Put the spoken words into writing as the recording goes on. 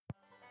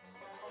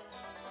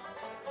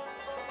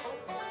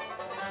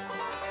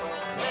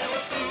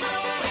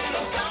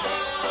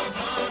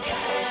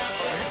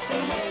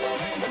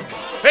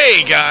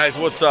Hey guys,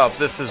 what's up?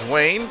 This is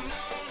Wayne.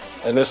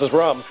 And this is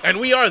Rum. And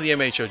we are the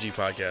MHOG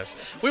Podcast.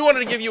 We wanted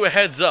to give you a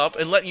heads up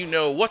and let you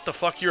know what the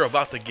fuck you're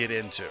about to get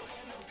into.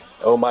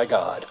 Oh my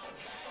god.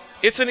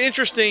 It's an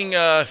interesting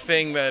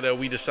thing that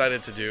we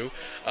decided to do.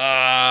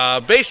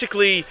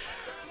 Basically,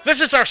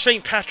 this is our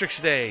St.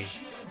 Patrick's Day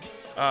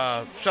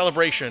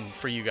celebration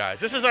for you guys.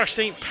 This is our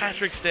St.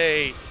 Patrick's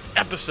Day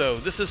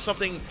episode. This is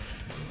something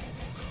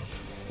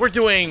we're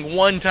doing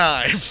one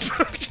time.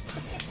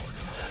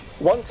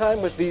 One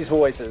time with these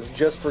voices,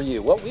 just for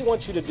you. What we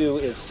want you to do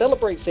is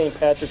celebrate St.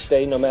 Patrick's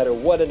Day no matter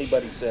what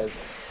anybody says.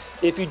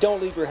 If you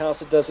don't leave your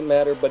house, it doesn't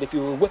matter. But if you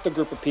were with a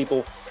group of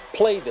people,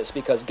 play this,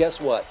 because guess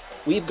what?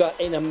 We've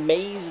got an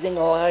amazing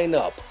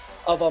lineup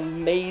of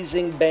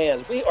amazing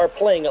bands. We are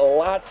playing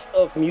lots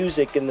of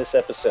music in this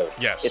episode.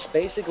 Yes. It's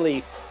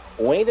basically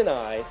Wayne and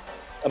I.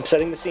 I'm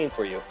setting the scene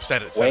for you.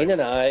 Set it. Wayne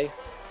and I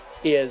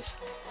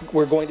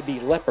we're going to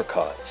be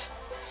leprechauns.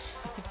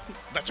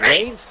 That's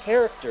right. Wayne's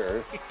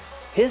character,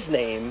 his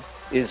name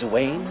is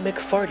Wayne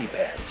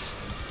McFartypants,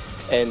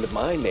 and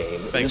my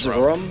name is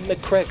Rum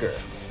McCregor,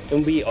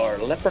 and we are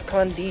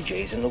leprechaun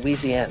DJs in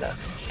Louisiana.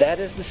 That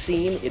is the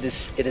scene. It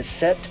is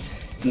set.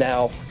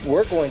 Now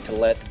we're going to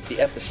let the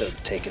episode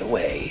take it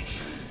away.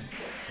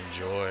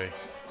 Enjoy.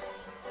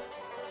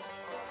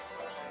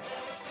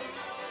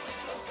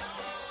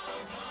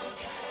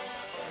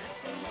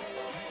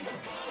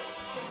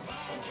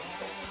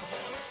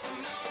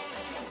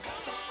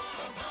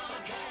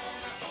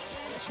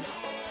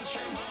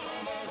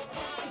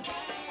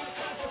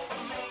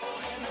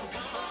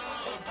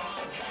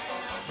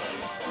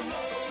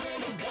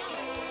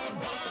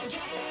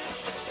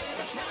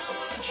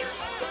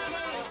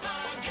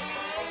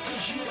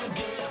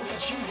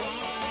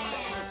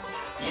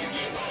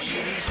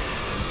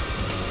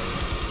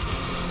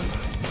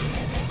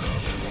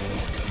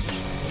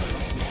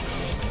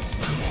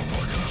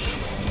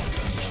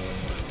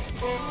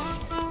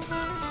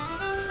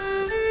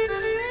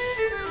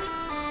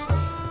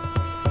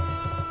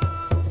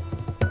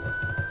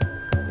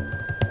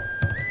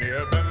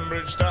 Near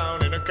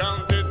Bembridgetown in a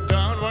county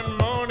town, one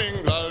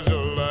morning last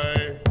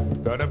July,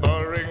 down a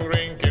boring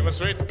rain came a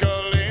sweet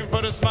Colleen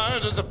for the smile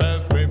just to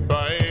pass me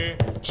by.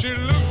 She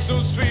looked so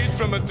sweet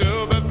from her to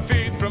her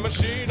feet, from a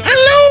sheen.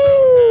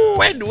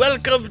 Hello and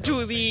welcome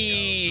to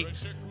the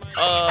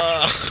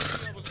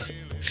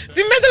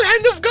Metal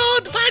Hand of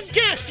God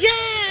podcast.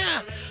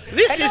 Yeah,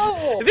 this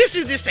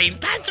is the St.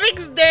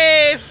 Patrick's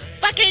Day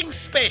fucking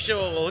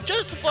special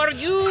just for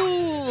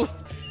you.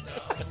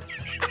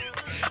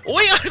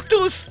 We are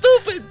two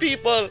stupid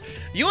people.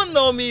 You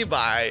know me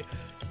by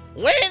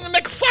Wayne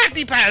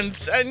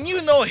McFartypants, and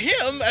you know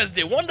him as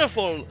the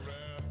wonderful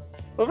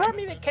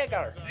Rummy the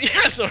Kegger.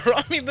 Yes,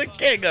 Rummy the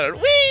Kegger.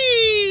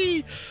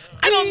 Whee!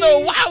 I don't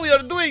know why we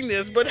are doing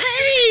this, but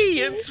hey,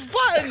 it's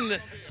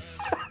fun.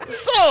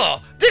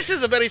 So, this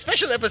is a very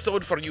special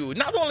episode for you.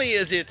 Not only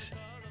is it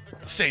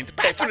St.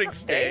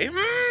 Patrick's Day,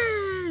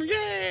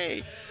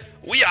 yay!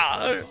 We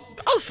are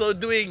also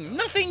doing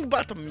nothing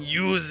but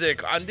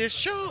music on this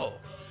show.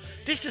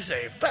 This is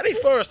a very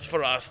first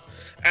for us,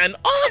 and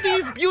all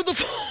these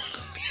beautiful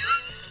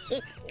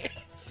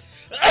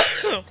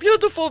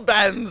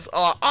bands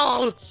are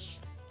all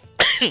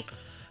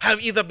have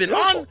either been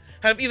on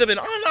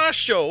our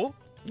show,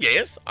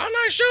 yes, on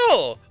our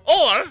show,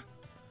 or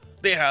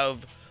they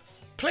have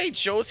played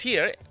shows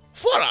here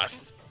for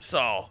us.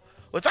 So,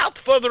 without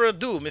further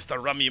ado, Mr.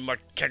 Rummy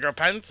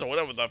McKeggerpants, or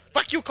whatever the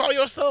fuck you call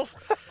yourself.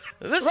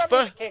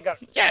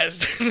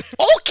 Yes.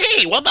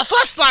 Okay, well, the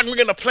first song we're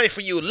gonna play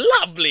for you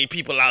lovely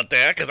people out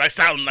there, because I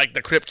sound like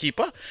the Crypt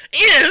Keeper,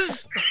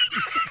 is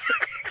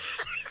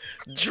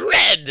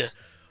Dread.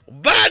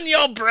 Burn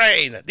Your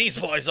Brain. These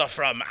boys are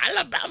from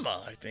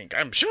Alabama, I think.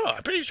 I'm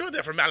pretty sure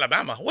they're from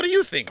Alabama. What do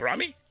you think,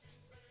 Rami?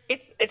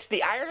 It's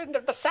the Ireland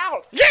of the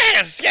South.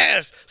 Yes.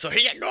 So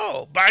here you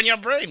go. Burn Your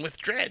Brain with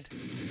Dread.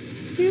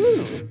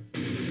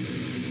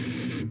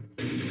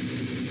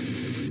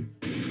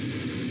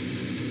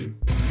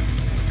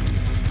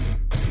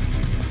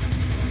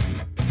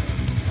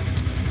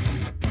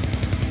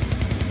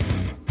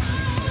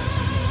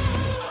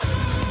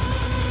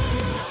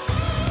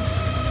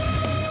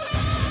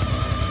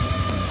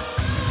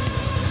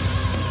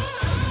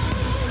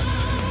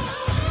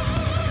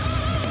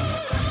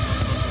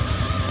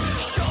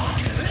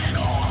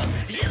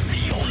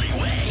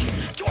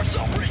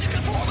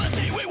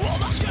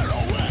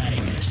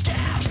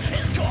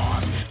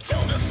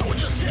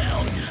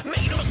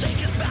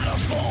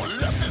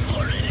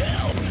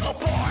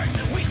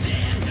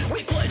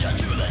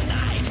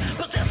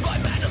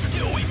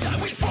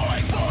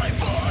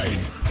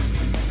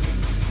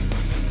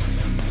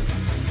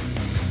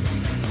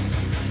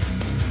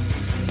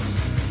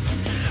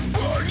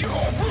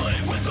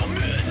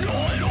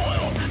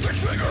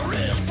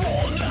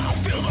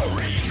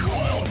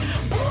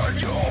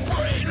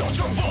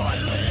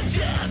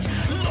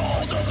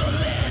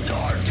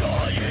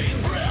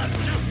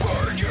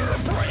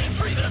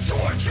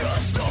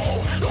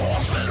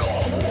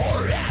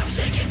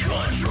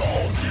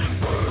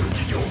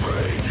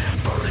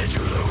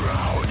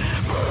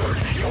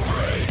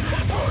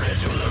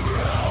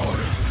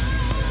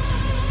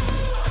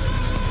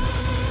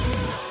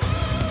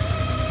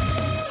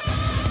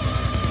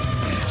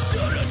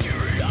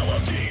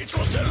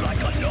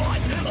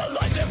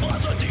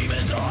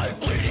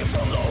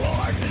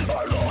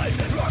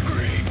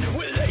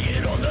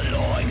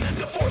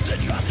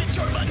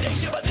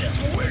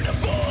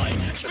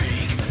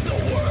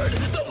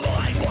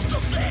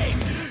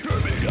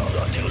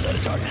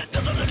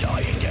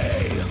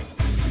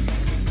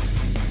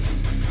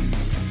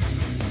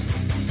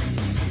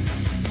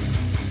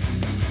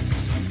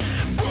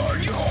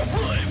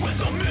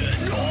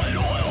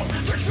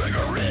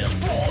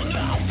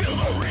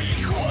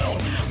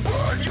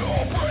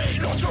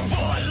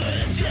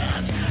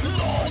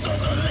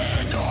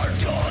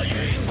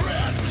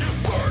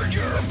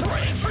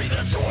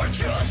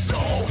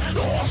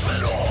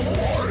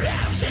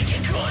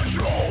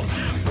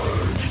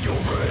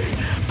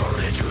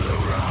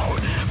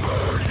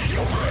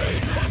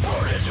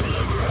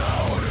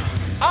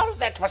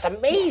 was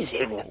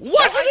amazing. Wasn't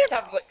it?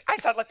 I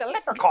sound like the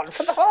leprechaun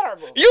from the horror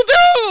movie. You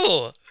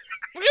do!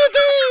 You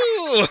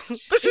do!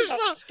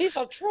 These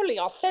are truly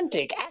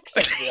authentic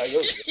accents we are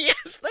using.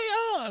 Yes,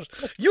 they are.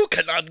 You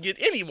cannot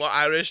get any more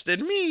Irish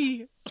than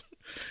me.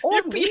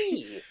 Or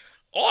me.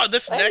 Or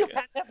this And you next...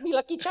 can't have me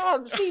Lucky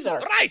Charms either.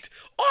 Right.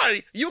 Or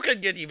you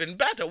can get even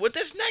better with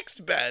this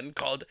next band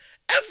called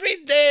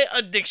Everyday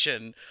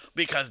Addiction,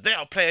 because they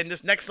are playing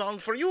this next song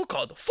for you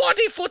called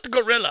 40-Foot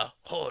Gorilla.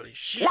 Holy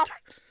shit. Love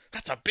it.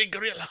 That's a big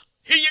gorilla.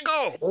 Here you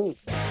go. Ooh.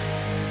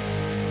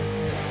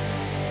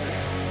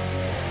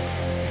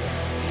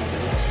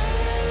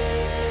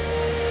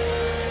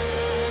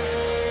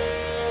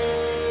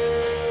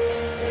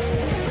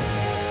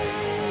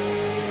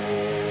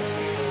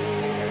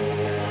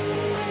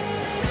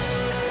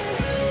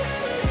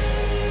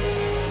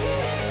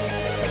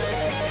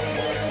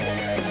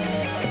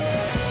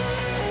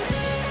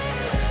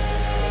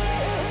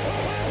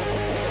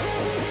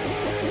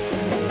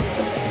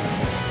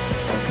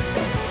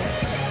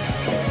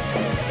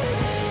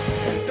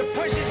 The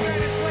push is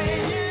gonna slay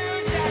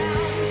you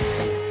down.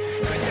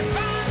 Could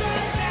define the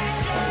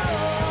danger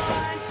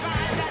once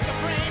find that the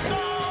flames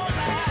all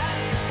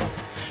last.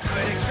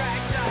 Could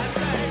extract the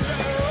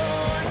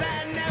centrals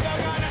and never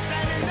gonna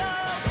stand in the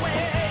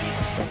way.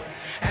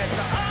 As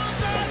the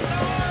arms are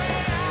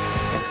soaring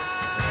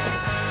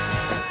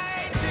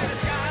high to the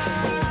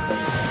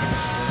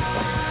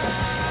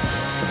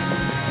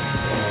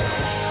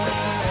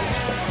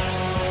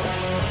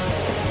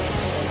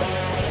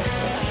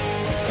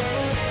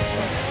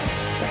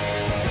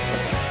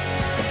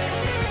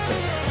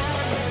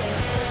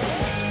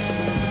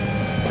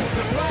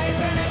The flight's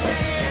gonna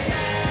take you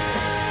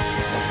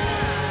down,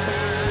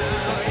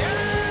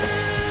 yeah.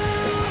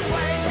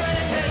 Flight's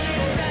gonna take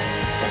you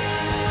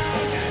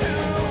down. Who,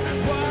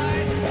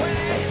 what,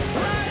 when,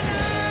 right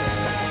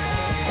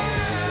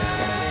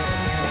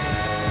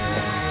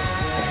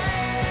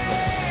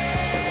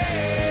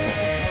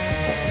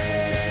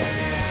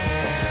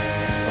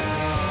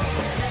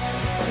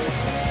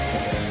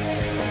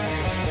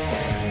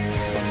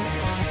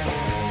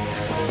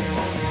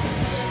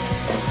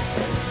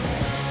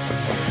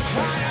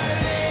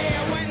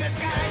Finally, when the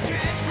sky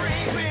just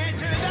brings me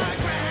to the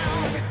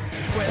ground,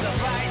 where the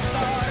flight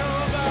start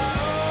over,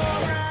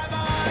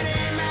 gravity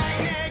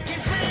magnet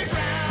keeps me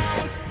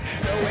ground.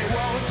 No, it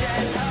won't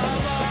just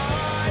hover.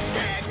 Just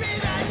give me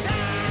the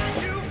time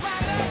to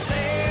find the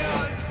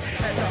sails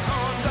as the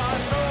arms are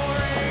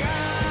soaring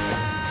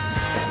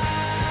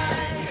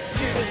high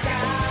to the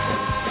sky.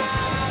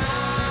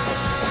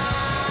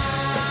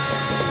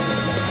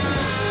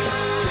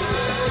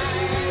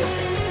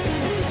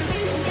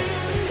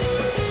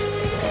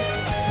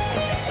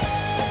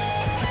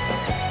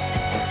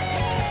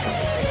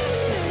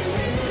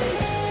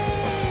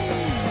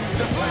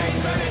 The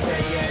flame's gonna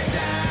take you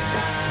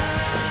down,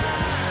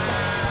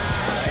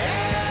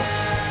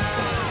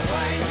 yeah.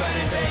 Flame's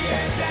gonna take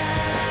you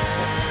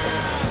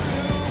down.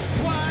 Who,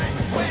 what,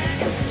 when,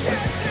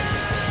 just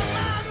now.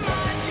 My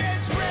mind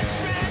just rips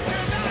me to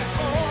the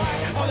core.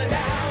 Hold it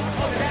down,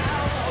 hold it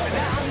down, hold it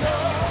down. No,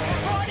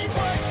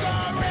 40-foot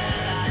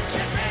gorilla,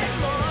 chipping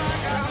more.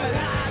 Come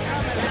alive,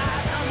 come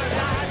alive, come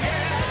alive,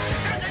 yes.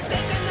 'Cause you're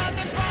thinking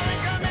nothing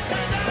falling, coming to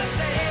the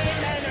same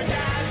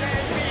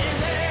energizing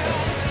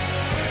feelings.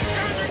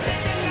 'Cause you're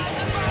thinking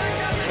nothing falling,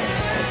 coming to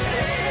the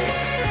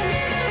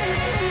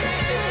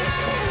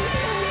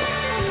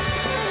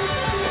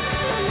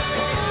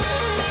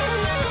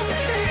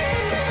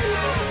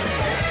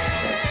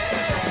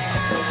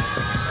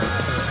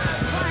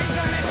Flame's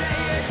gonna take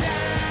you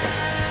down,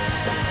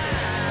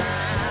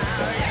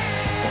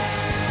 yeah.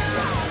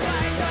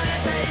 Flame's gonna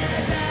take you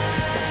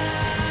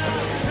down.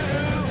 Who,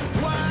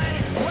 what,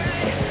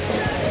 when,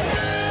 just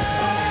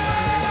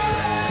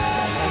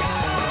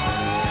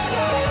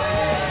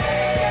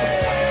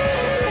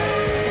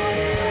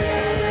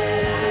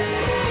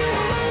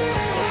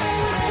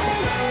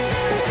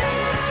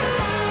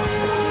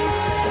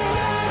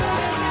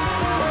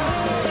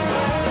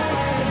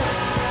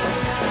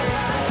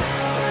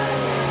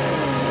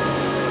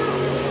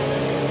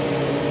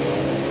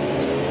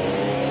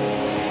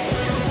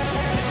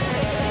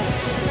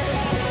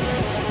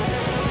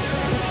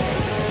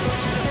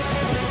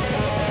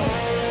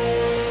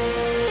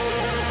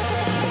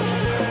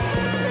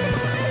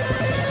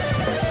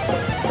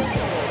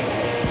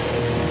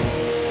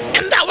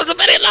And that was a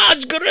very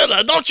large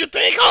gorilla, don't you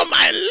think? Oh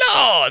my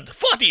lord!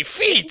 40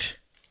 feet!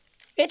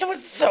 It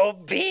was so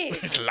big.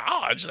 It's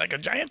large, like a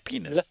giant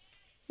penis.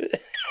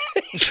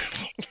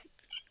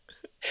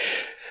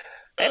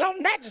 And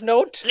on that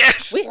note,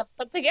 Yes! we have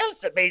something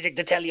else amazing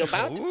to tell you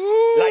about.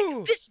 Ooh.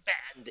 Like this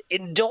band,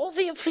 Endure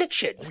the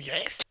Affliction. Oh,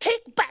 yes.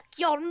 Take back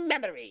your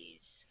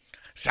memories.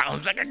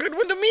 Sounds like a good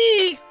one to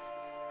me.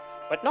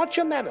 But not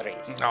your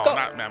memories. No, Go.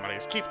 not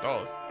memories. Keep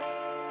those.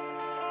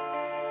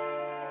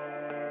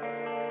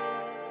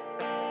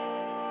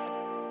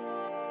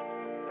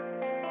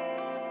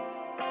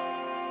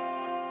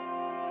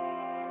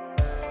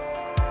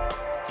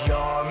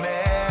 Your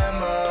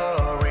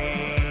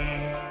memory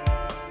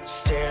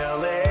still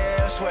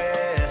lives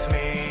with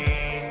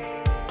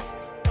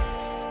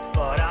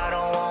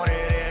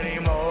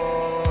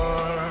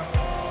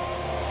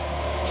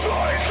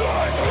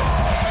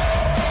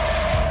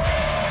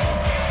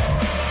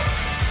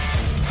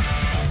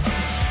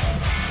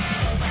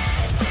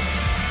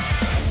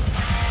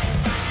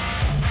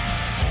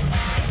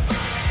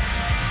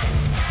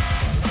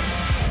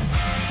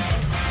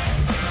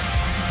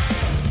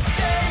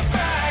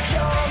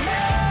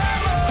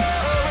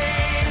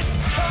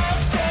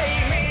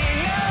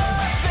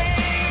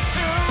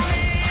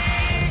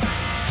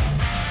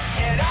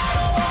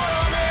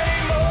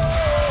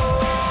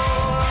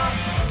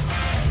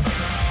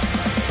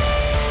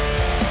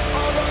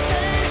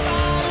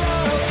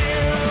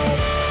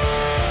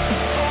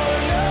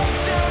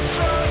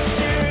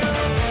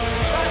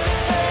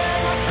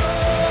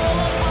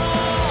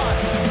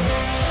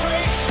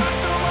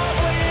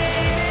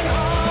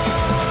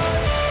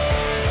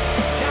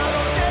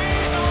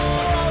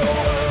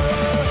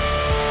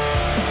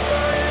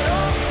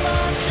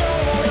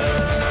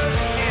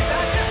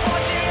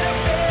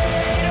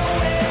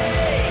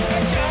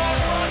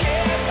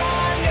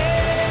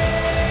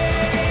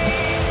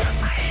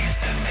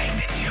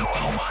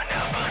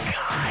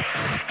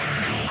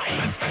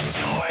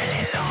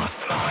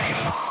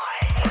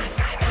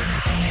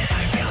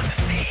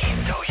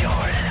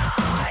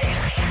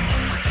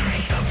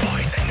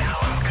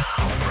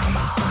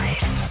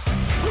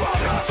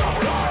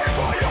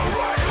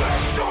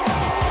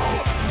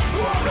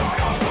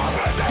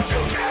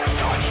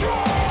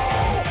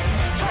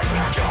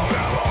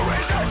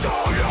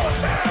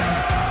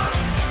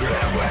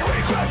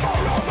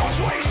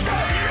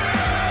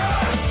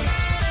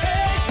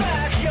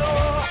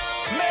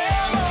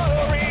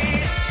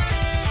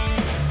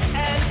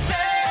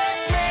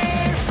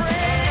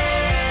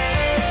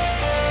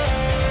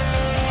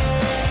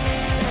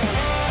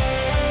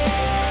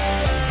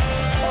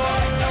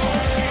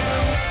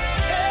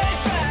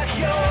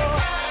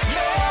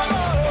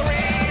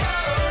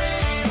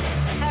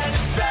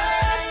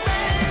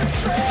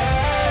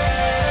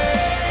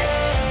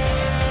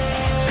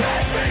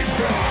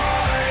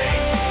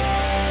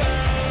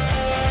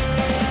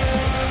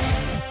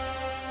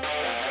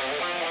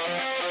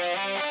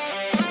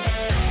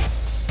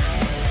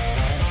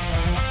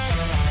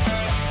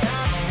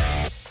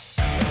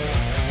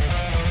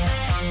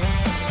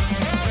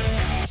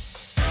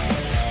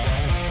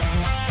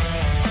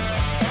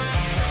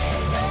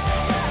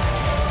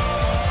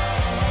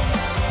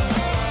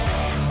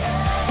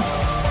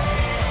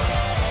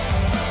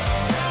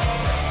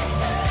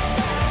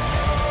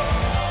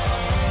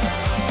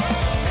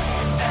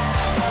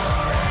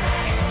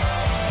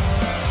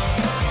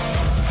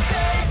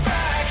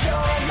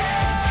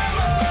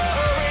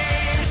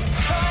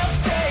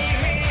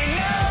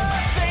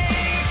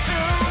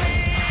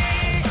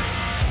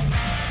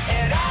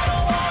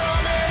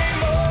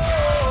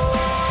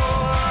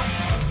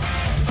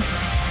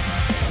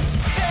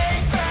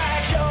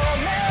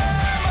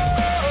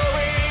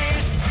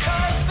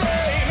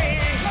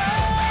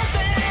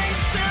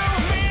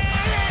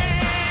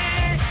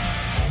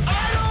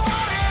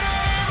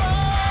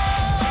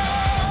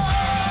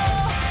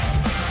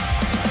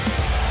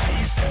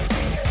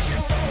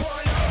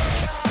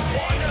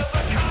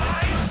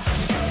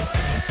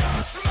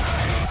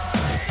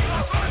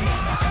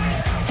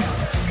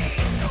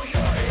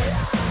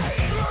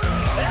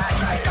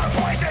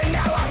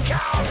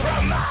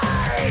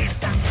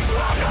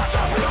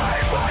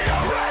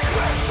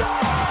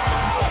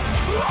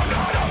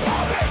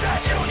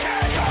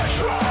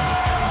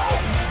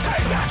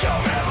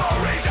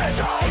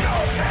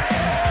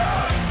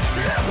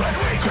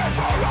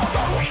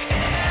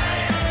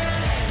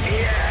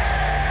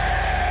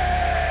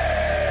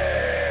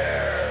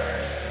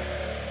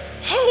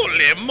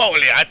Holy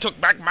moly, I took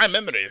back my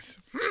memories.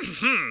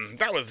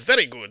 That was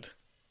very good.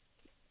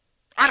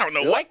 I don't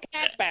know Like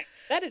that back.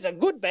 That is a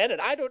good band,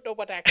 and I don't know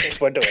what actors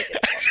were doing it.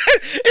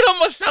 It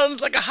almost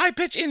sounds like a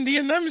high-pitched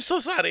Indian. I'm so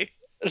sorry.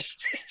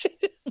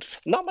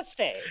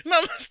 Namaste.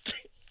 Namaste.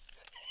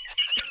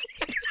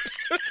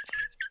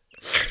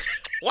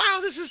 Wow,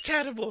 this is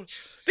terrible.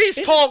 These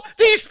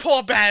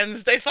poor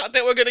bands, they thought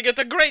they were going to get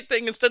the great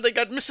thing. Instead, they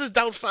got Mrs.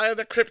 Doubtfire,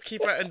 the Crypt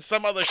Keeper, and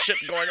some other shit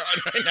going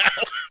on right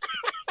now.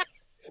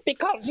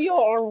 Because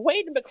you're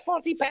Wade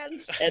McFarty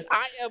Pants, and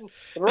I am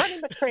Ronnie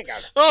McTrigger.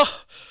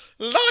 Oh,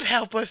 Lord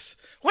help us.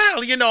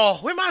 Well, you know,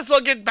 we might as well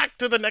get back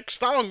to the next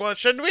song,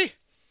 shouldn't we?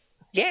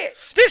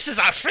 Yes. This is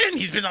our friend.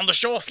 He's been on the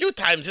show a few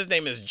times. His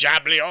name is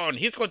Jab Leon.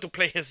 He's going to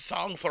play his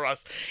song for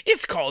us.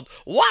 It's called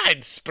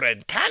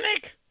Widespread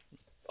Panic.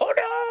 Oh,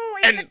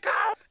 no. And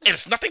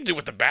it's nothing to do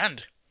with the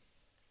band.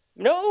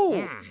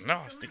 No.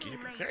 No, Sticky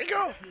Hippers. Here we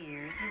go.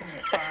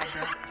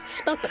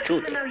 Smell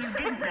patchouli. Even though you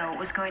didn't know it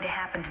was going to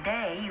happen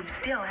today, you've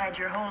still had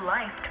your whole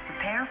life to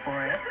prepare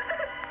for it.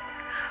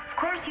 Of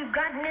course, you've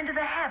gotten into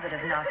the habit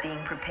of not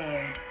being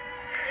prepared.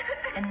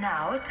 And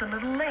now it's a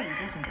little late,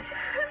 isn't it?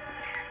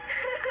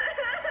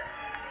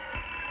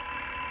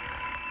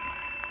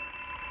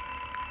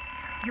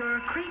 You're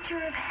a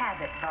creature of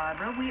habit,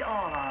 Barbara. We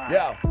all are.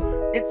 Yo,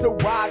 it's a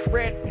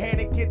widespread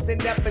panic, it's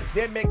an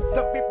epidemic.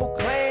 Some people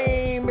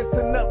claim it's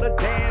another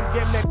damn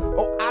gimmick.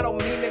 Oh, I don't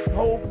mean it,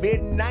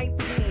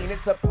 COVID-19.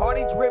 It's a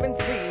party-driven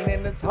scene,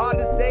 and it's hard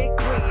to say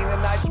clean.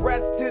 And I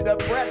dress to the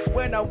breast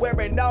when I'm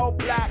wearing all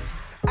black.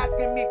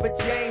 Asking me for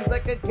change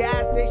like a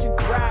gas station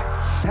crack.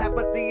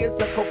 Apathy is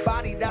a cold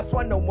body, that's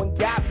why no one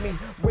got me.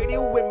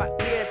 Radio in my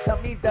ear,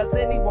 tell me, does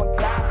anyone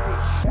copy?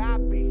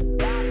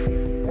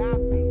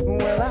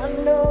 Well, I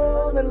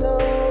know the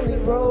lonely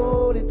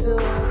road it took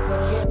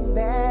to get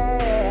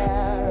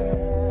there.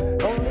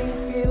 Only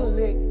feel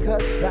it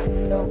cause I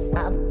know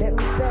I've been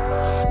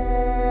there.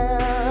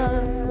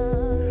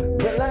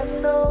 Well, I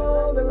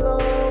know the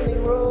lonely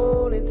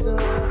road it took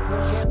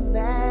to get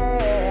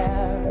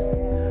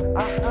there.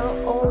 I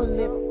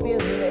only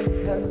feel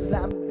it cause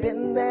I've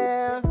been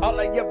there. All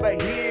I ever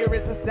hear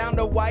is the sound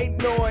of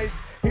white noise.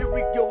 Here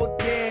we go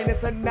again,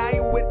 it's a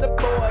night with the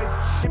boys.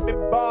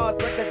 Skipping bars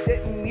like I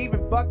didn't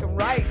even fucking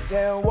write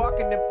them.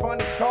 Walking in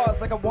front of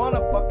cars like I wanna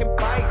fucking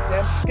fight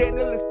them.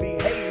 Scandalous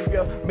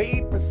behavior,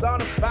 me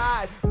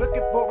personified.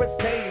 Looking for a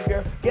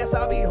savior, guess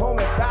I'll be home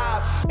at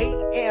 5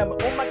 a.m.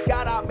 Oh my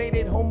god, I made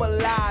it home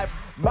alive.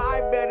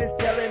 My bed is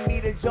telling me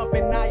to jump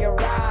and I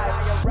arrive.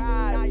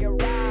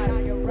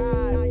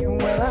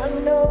 Well, I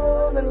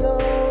know the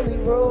lonely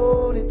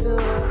road it took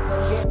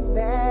to get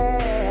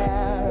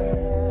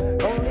there.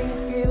 Only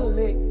feel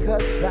it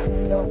cause I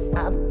know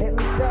I've been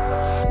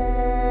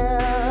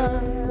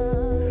there.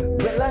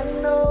 Well, I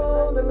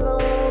know the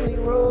lonely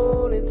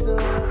road it took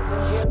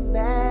to get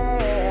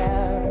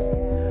there.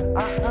 I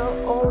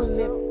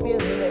only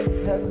feel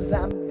it cause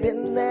I've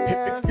been there. If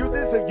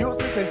excuses are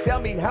useless and tell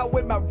me how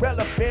am I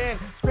relevant?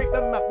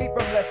 Scraping my feet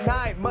from last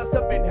night must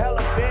have been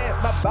hella bent.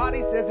 My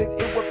body says it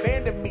will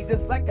abandon me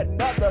just like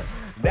another.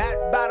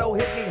 That battle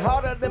hit me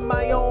harder than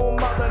my own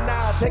mother.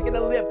 Now taking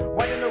a lift,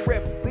 right in the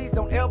rip. Please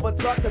don't ever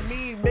talk to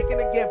me.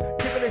 Making a gift,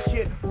 giving a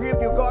shit. Real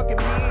you gawking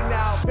me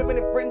now.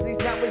 Feminine frenzies,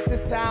 now it's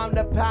just time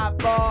to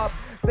pop off.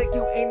 Thank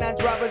you, ain't I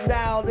driving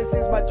now? This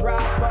is my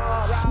drop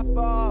off.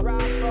 Well,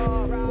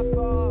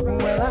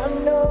 I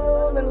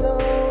know the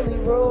lonely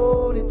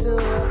road it took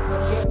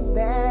to get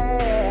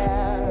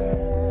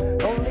there.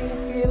 Only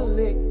feel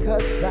it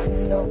cause I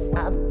know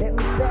I've been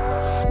there.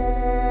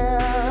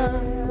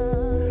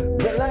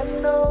 Well, I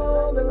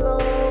know the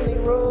lonely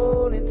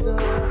road it took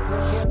to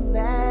get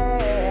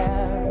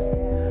there.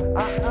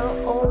 I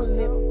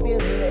only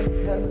feel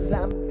it cause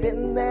I've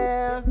been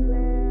there.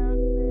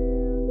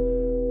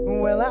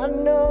 Well, I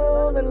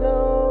know the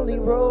lonely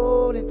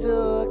road it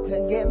took to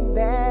get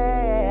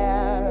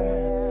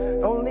there.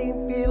 Only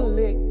feel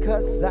it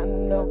cause I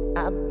know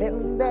I've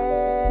been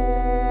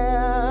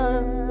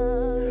there.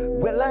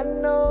 Well, I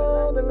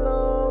know the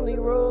lonely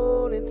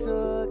road it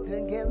took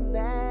to get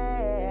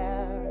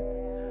there.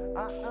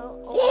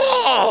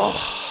 Whoa!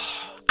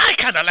 I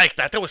kind of like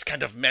that. That was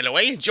kind of mellow.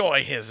 I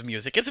enjoy his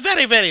music. It's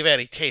very, very,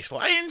 very tasteful.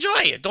 I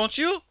enjoy it, don't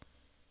you?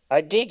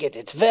 I dig it.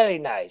 It's very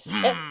nice.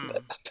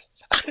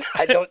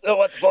 I don't know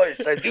what voice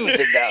I'm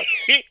using now.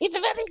 It's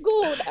very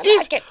good. I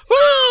like it.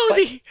 Oh,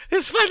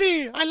 it's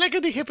funny. I like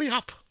the hippie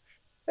hop.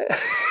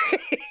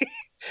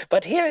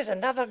 But here is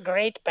another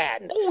great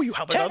band. Oh, you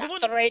have Turn another up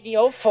one? the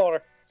radio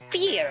for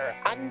Fear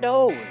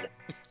Unknown.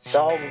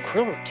 Song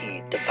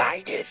Cruelty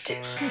Divided.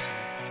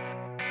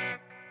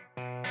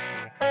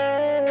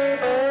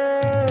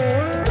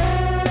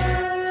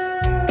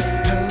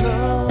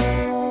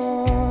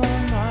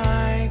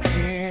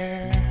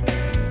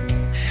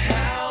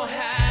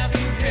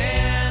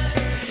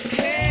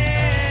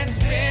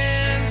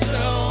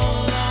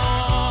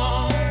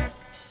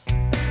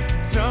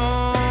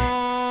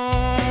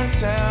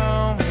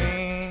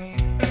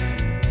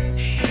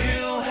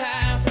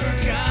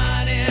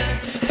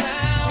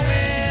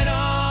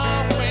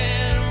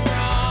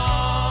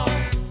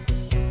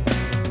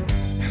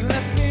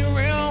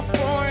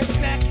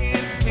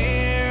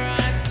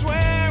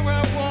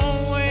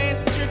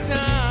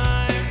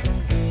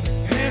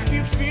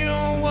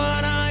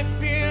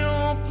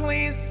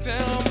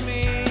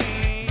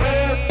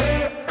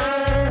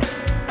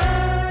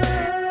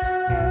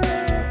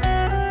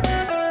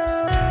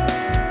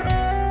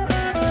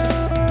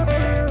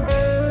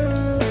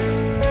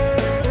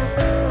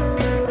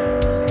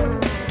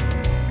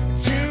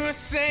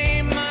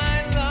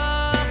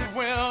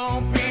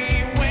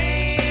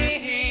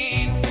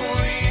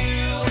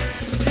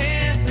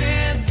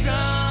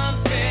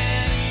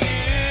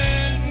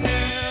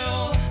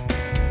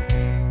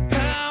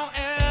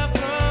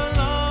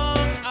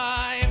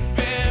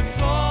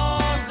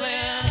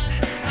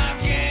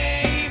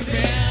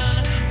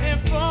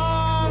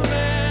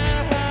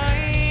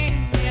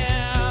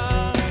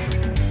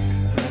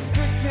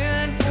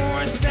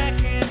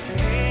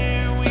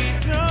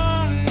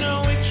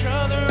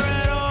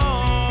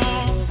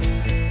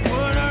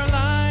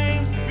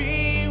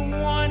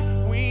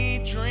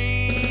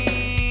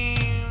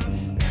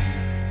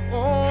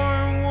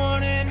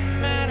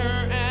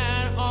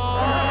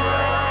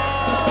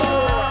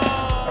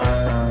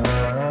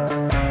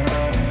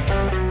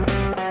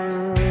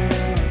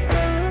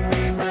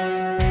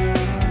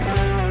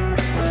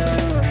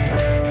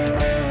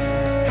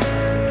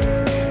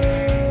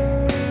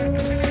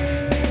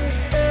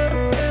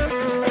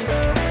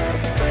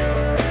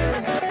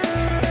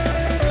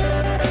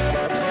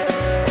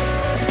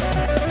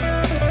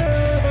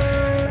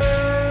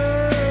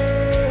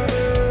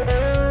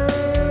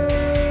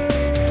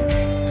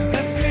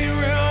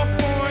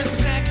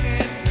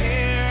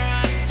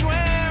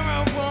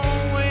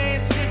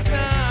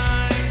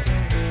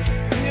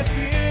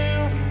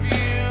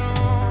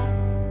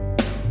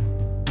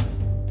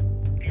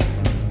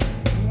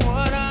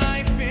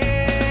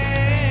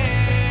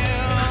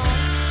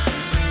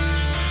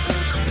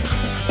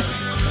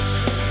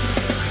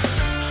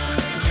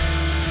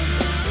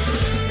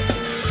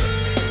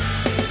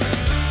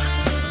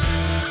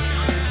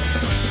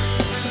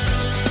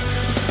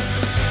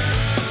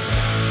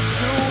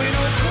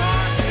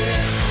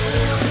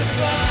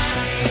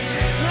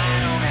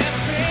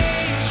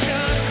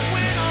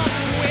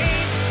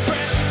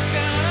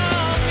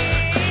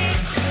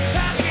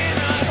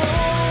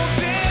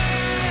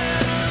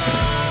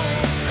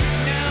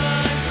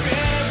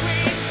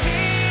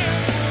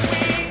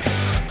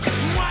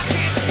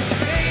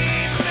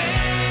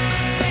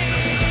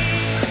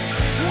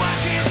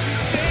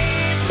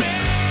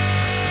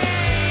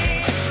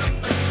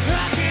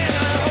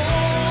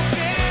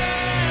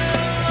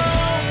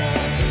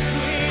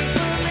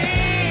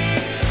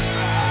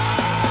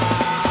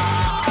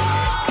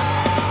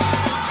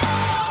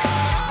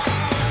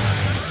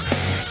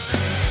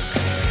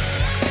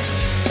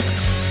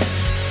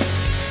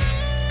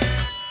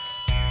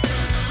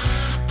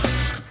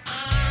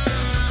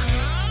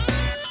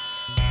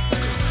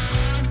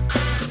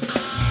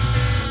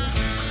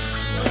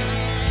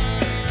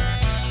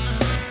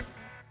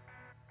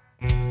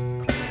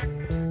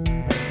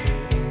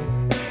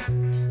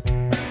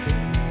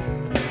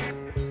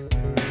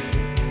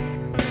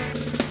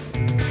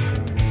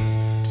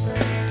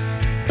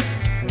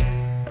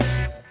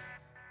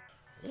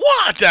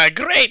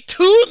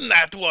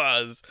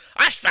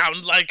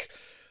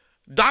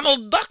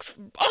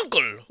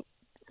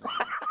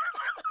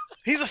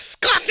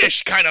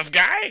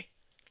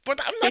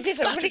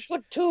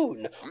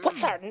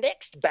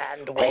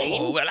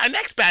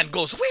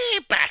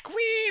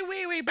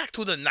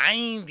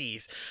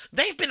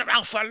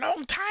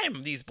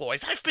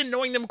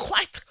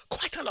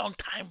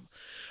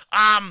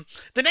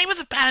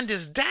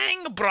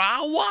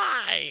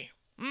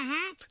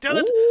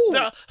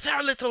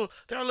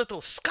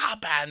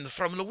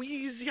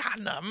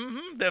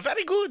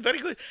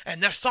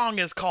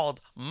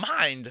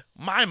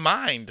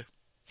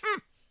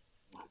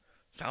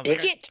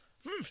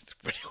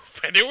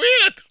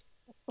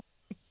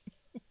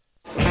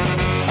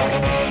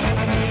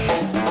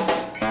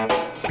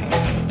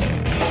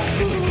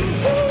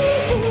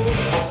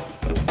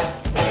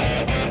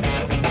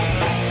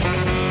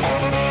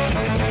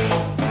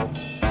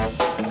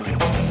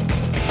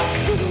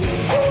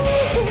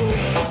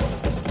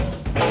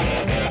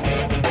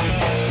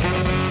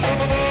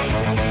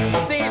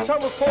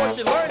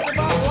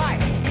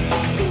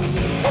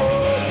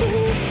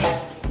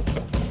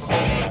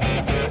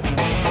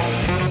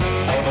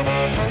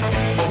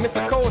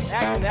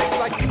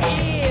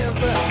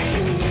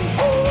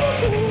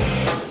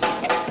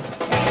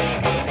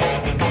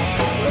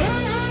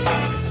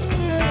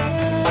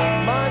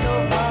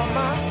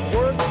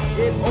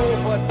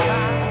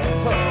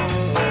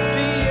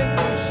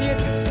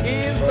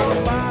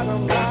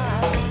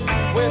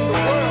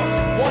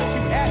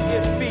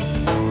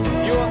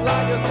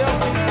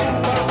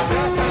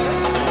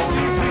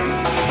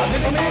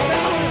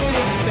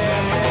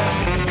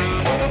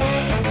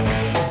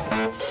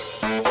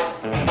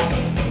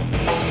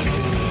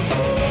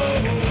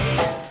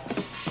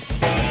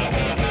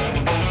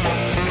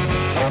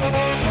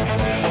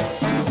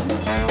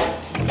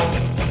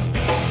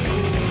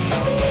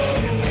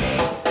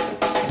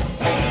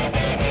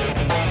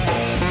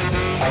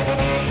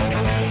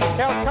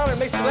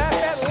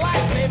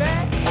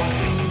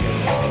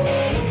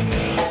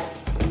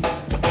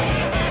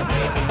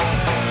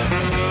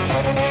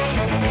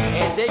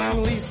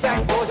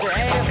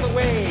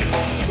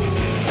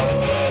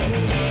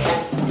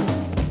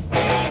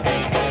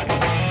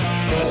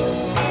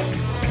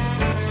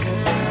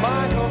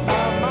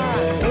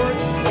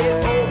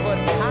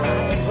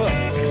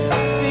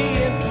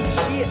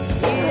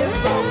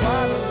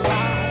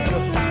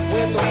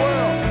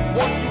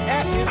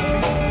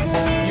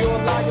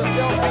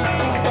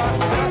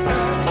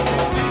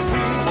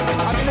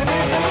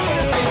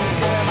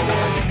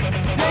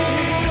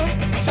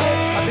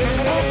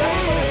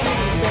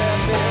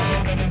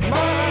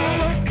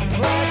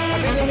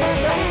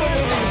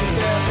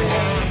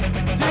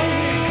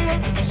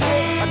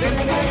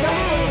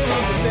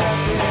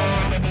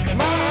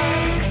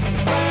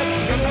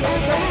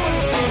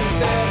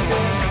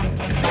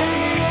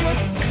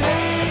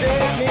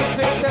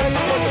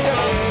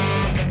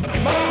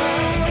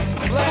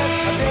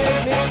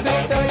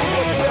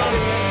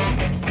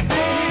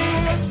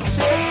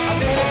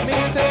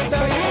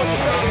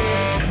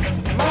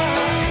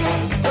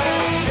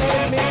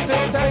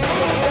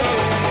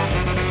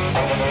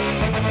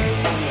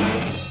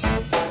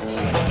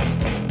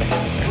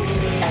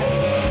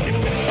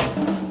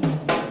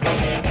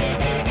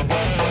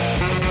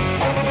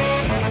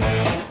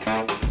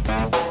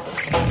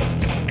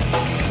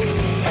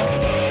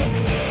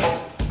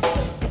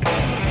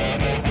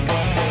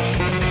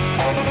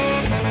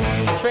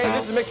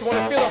 Transition makes you want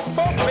to feel the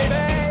funk, baby.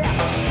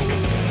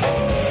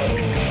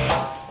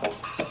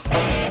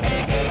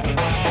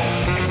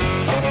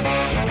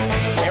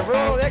 And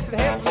roll X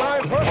enhances my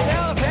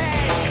personality.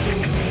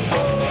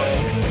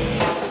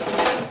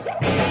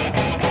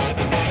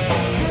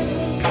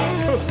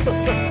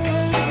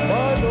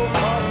 Mano,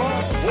 mama,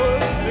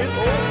 works it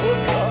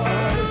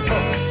overtime.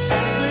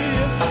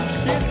 Seeing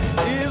shit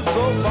is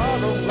the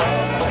bottom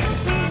line.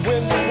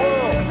 When the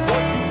world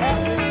wants you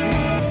happy,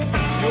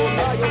 you'll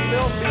allow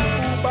yourself be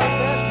fooled by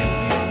that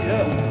deceit.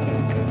 Yeah.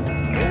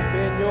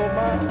 Open your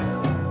mind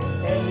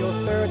and your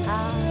third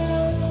eye.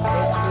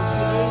 Let your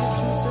creative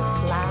juices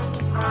fly.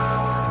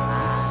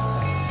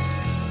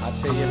 I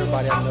tell you,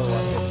 everybody I know, I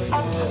guess they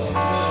can tell.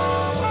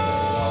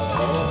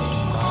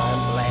 I'm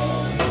glad.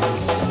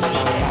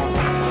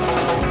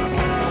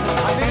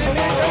 I didn't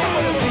mean to tell you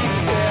what the seed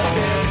is there.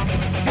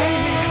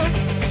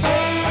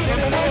 I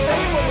didn't mean to tell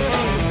you what the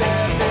seed is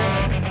there.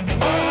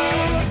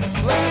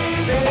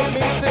 Didn't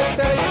mean to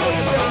tell you what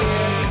the seed is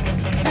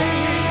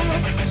there.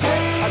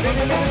 I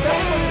didn't mean to tell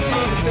you what the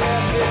seed is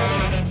there.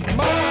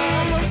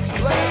 Mama,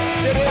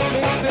 didn't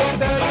mean to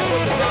tell you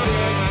what the seed is there.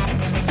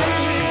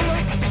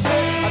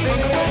 I didn't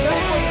mean to tell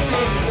you what the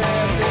seed is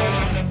there.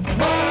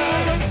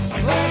 Mama,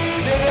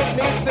 didn't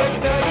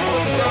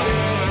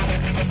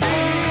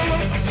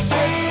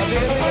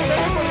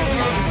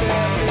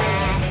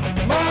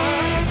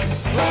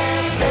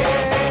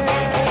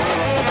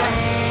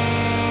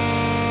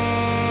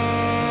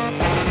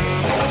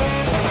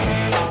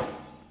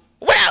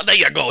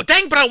you go.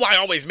 Dang Brawai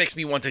always makes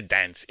me want to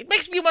dance. It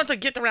makes me want to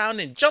get around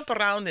and jump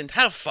around and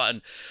have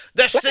fun.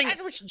 The Like an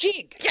Irish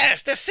jig.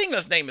 Yes, the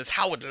singer's name is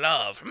Howard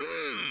Love.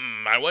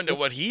 I wonder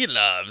what he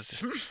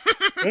loves.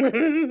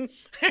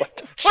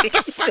 What What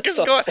the fuck is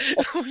going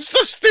on?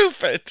 So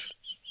stupid.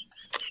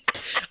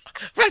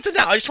 Right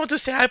now, I just want to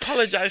say I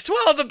apologize to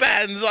all the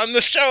bands on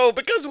the show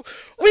because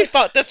we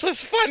thought this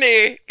was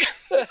funny.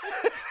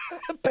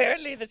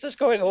 Apparently, this is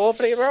going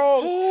horribly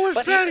wrong. Oh, it's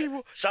But very...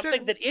 here,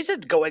 something that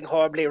isn't going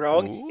horribly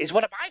wrong is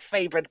one of my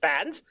favorite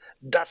bands,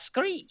 The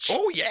Screech.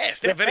 Oh, yes,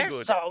 they're with very their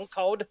good. song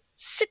called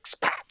Six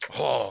Pack.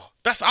 Oh,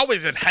 that's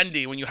always in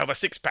handy when you have a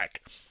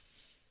six-pack.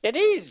 It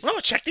is. Oh,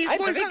 check these I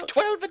boys drink out.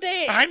 12 a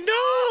day. I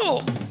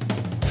know.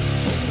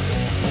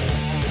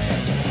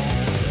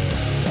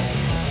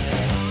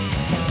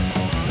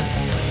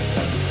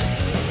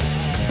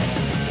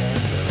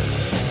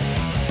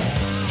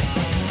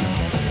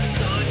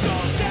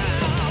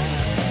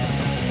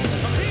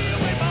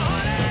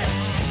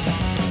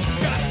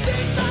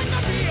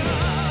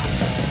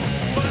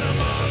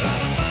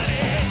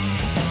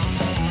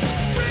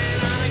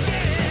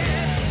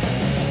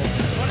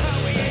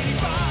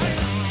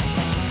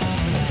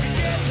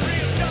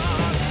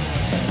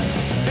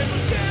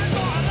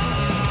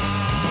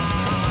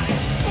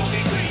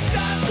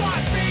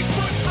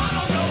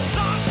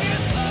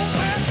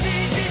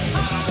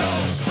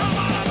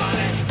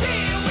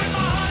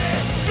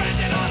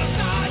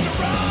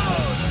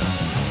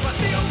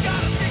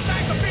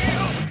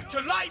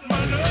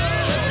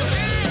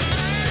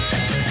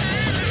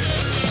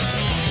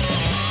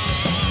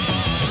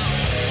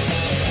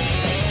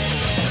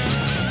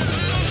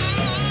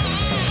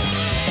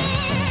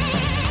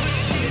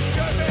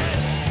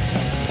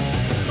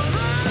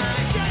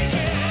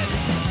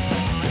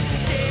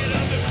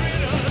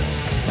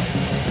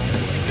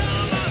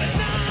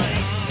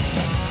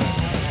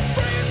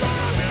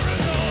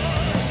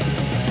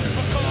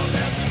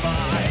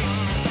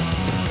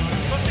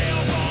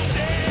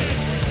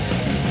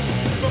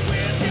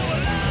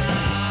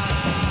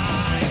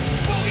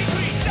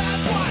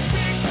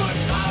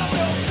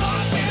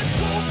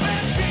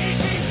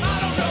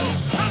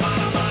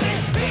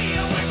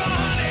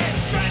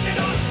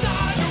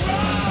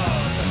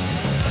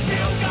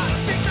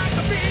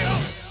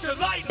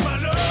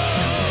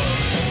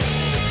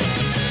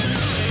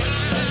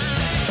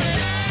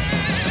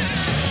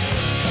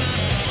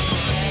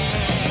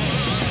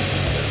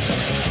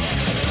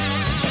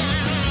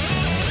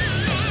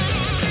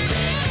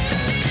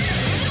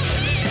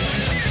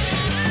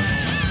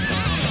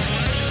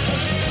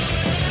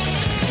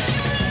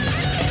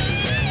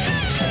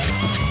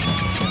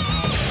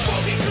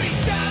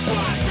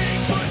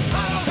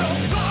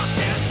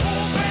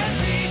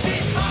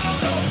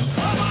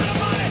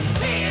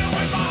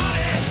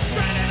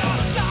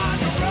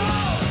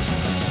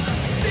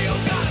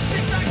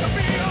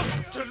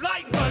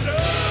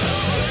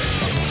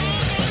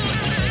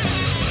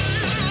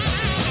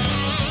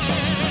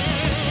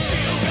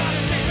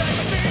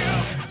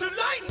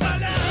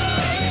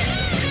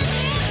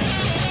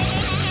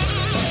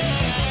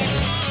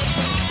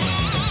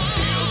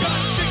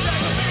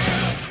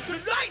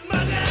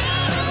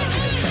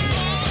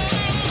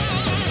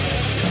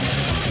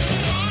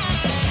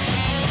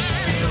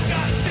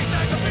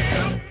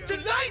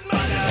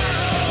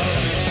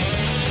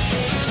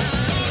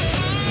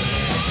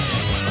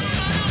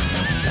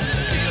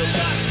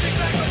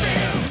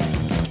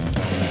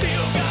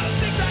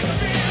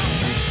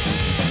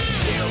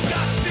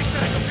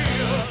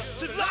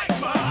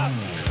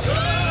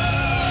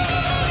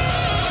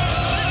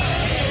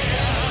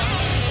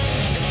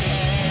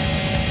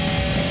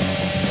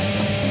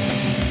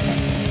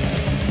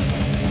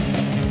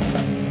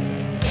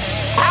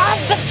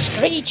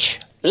 Screech,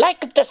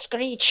 like the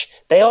Screech.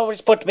 They always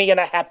put me in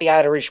a happy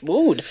Irish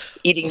mood,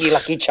 eating me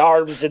Lucky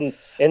Charms and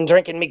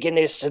drinking me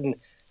Guinness and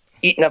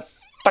eating a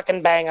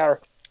fucking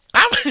banger.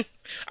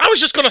 I was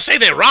just gonna say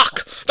they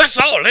rock. That's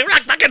all. They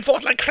rock back and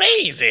forth like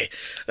crazy.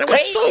 They were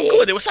so Crazy.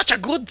 good. It was such a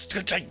good.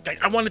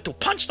 I wanted to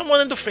punch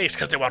someone in the face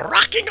because they were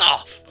rocking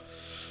off.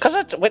 Because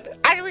it's with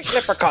Irish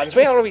leprechauns,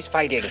 we're always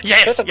fighting.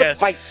 Yes, That's a good yes.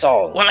 fight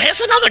song. Well, here's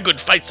another good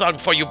fight song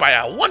for you by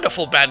a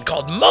wonderful band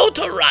called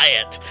Motor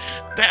Riot.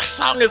 Their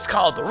song is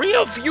called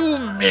Rear View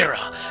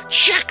Mirror.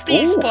 Check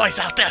these boys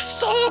out. They're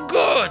so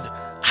good.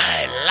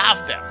 I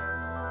love them.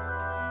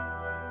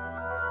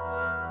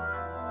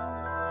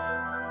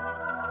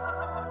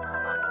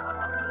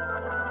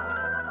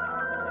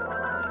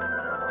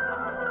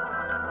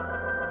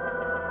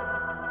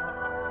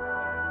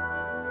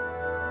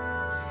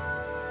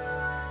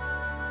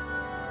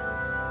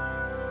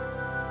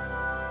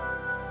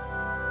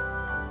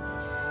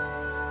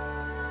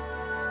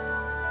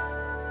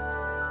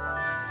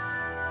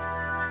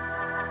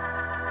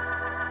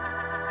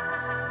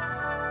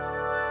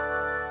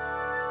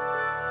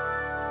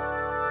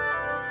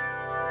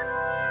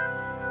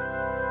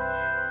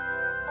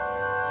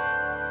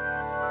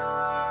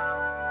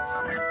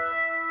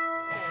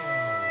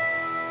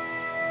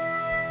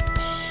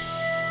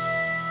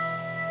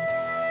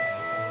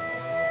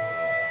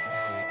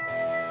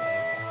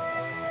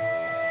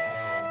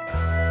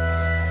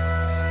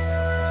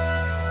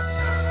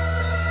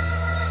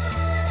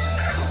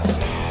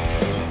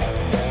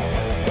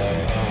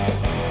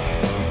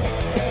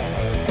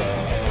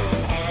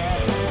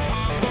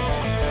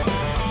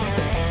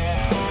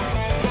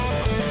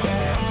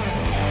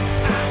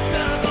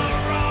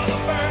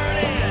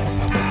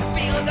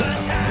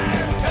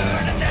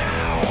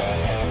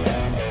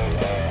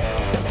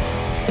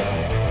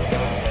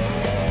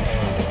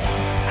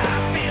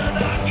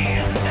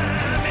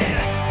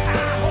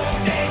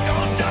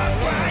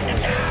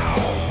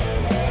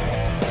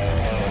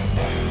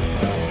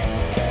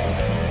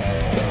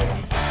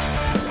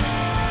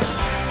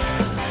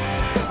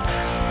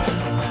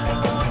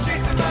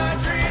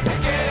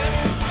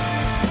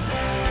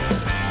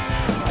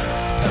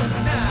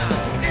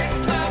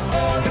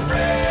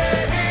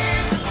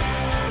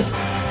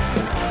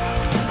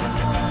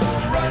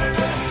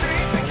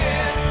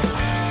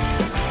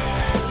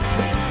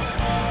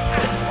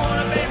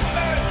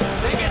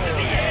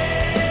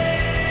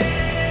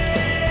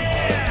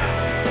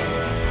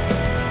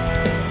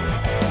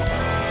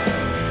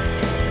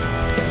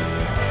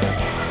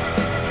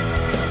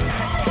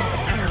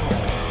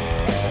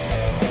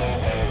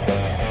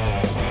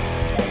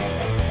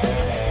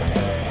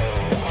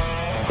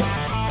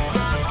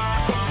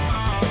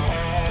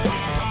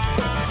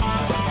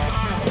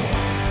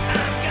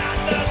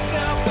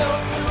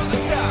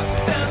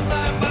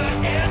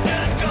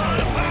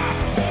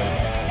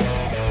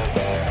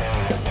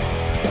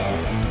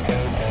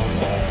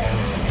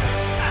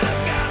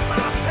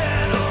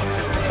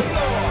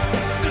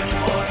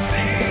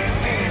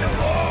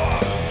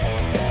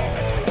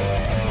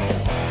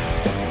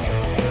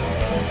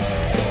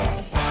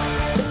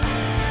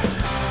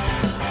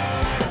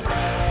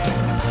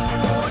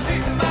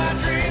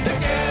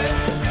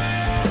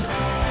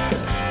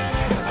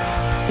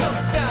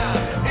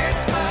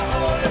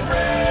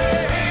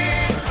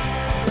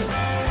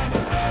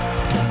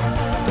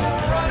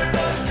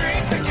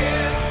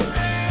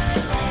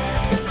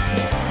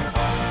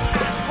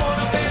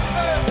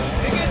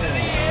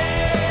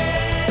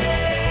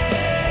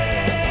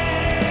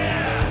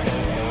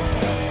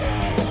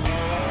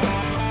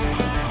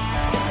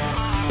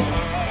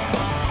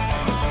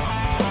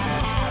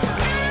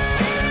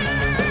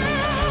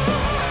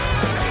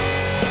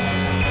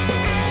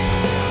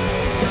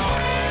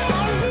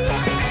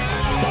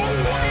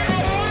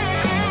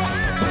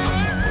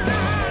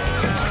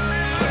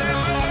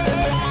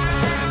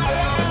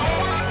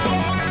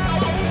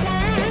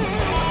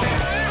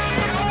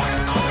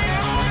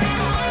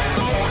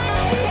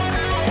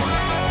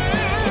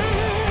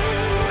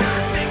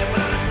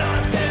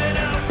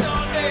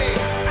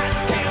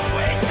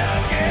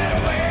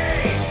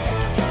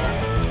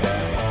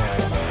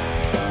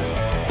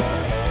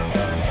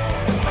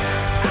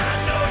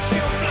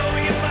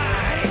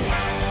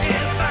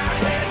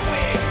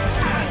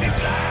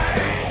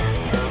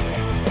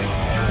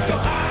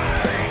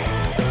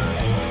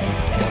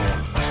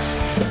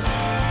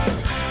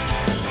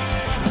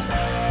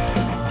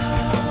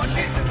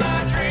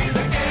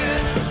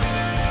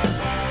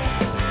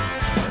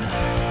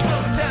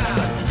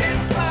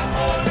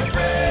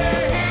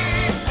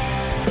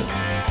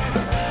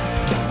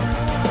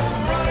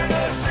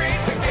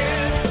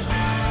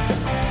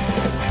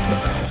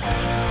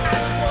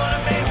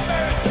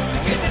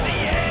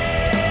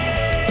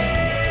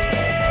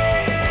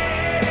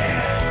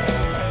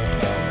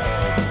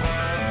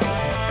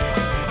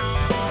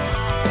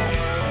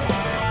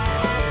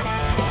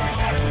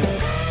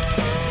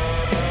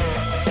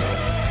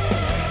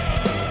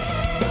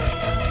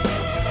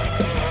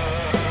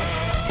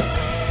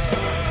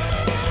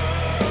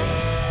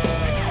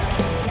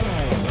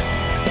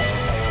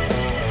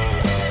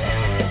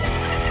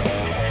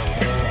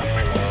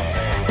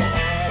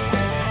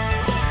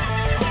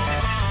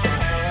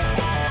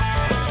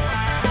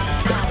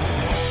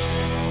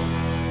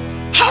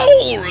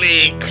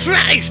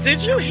 Christ,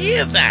 did you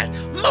hear that?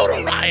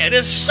 Motor Riot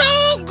is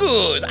so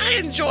good. I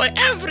enjoy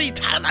every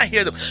time I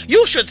hear them.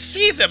 You should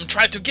see them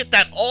try to get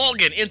that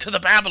organ into the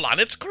Babylon.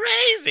 It's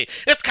crazy.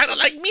 It's kind of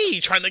like me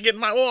trying to get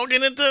my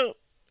organ into...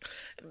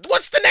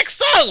 What's the next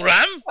song,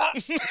 Ram?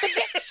 The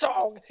next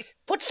song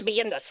puts me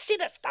in the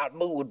sinister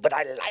mood, but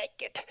I like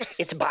it.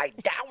 It's by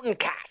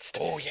Downcast.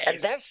 Oh, yes. And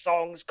their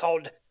song's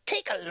called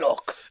Take a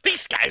Look.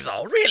 These guys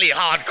are really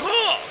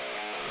hardcore.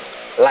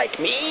 Like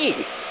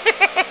me.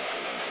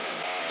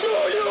 Do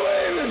you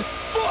even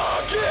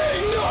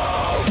fucking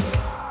know?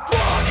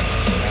 Fuck!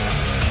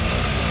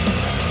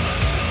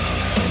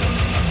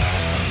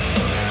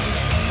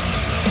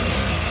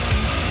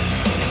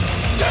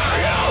 Do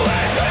you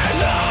even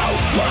know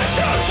what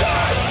you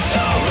did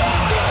to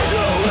me? Do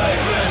you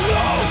even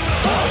know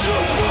how to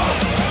fuck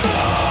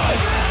me?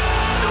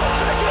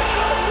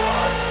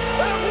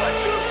 And what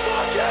you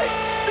fucking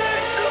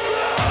did to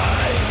me?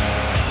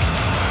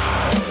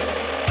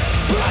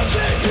 I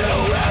gave you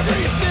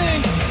everything,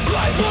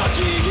 I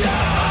fucking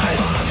had.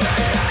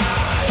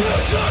 You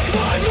took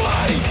my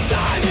money,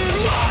 time in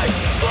my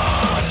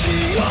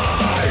fucking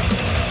heart.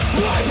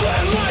 I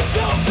let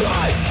myself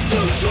die to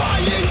try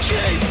and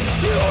keep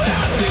you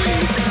happy.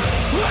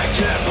 I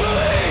can't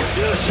believe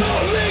you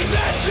told me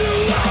that you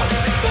loved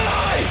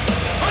me.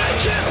 I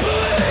can't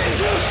believe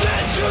you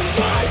said you'd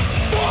fight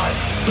for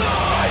me.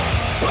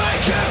 I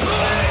can't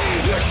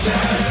believe you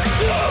said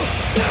you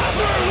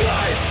never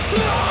liked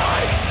me.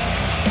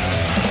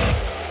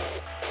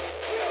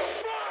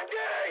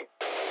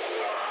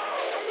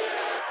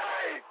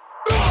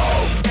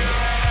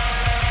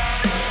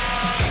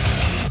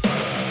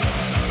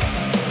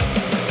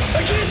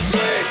 I can't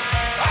sleep,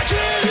 I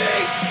can't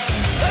eat.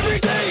 Every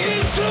day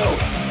is too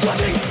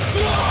fucking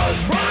long.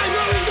 My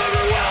mind is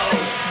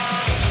overwhelmed.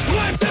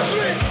 I'm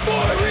desperate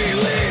for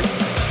relief.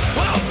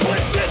 I'll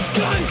put this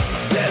gun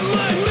in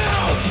my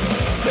mouth.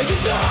 Make it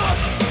stop.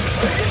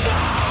 Make it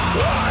stop.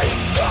 I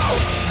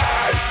don't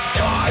and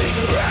die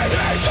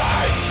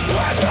anything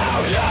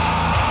without you.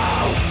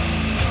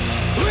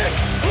 It's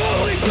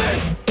only been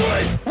 3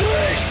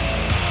 weeks.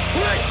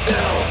 I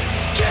still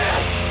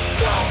can't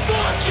stop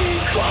fucking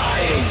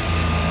crying.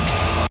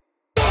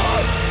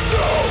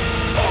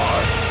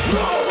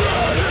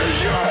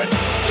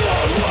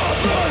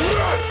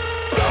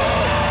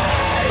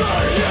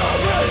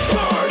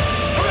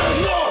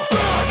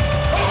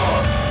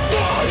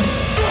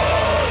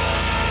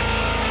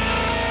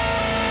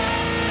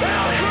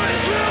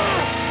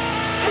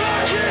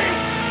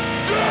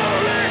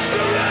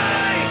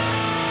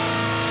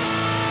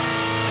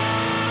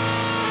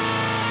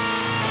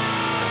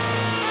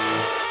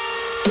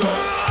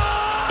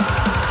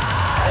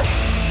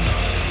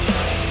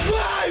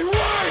 My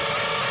worst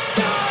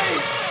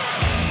days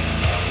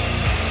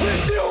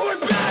with you were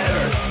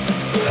better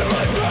than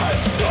my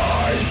best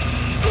days.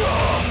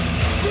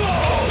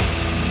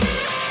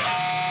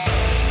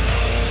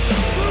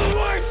 The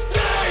worst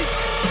days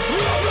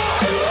of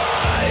my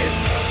life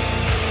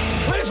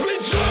has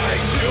been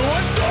trying to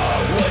undo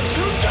what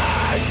you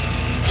did.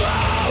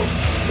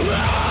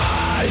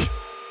 Right.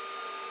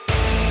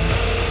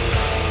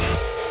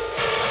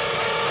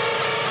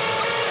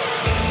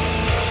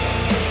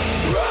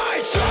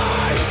 Right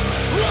side,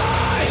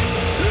 right,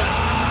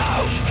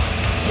 left,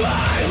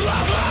 my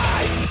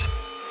loving.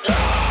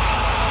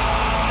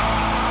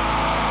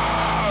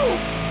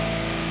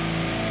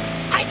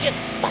 I just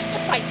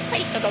busted my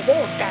face on the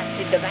wall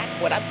dancing to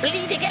that when I'm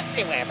bleeding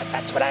everywhere, but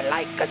that's what I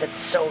like because it's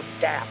so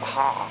damn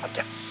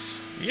hard.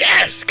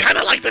 Yes, kind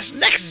of like this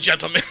next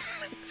gentleman.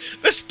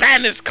 This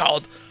band is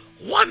called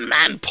One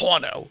Man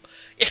Porno.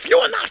 If you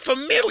are not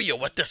familiar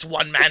with this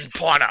One Man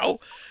Porno,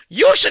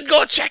 you should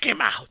go check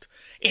him out.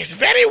 It's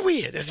very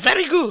weird, it's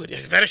very good,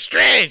 it's very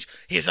strange.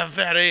 He's a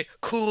very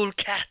cool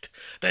cat.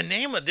 The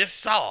name of this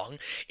song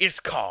is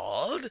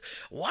called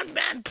One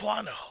Man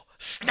Porno.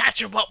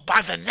 Snatch him up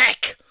by the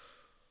neck.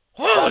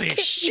 Holy Kiss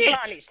me, shit.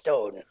 Barney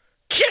Stone.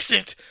 Kiss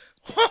it?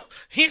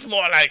 He's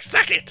more like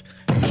suck it.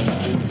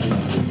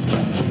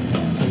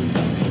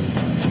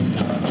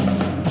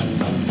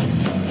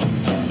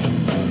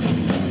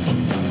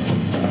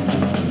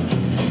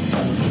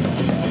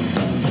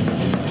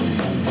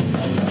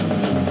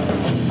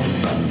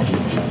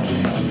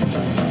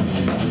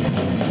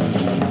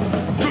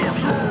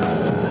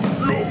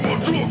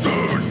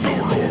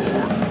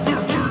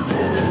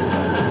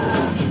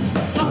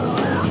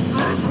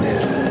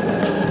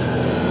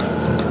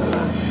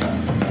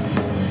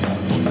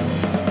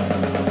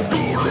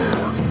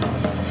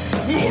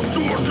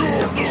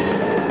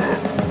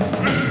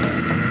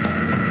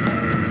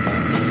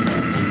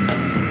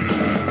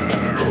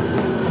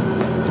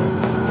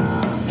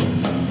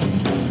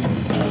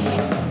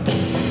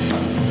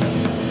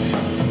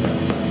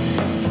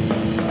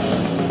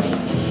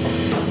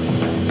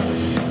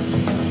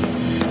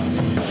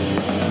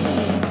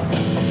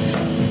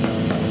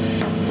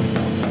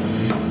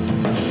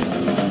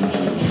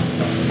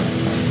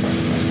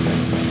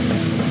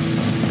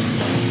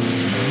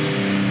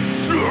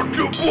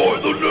 By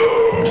the neck.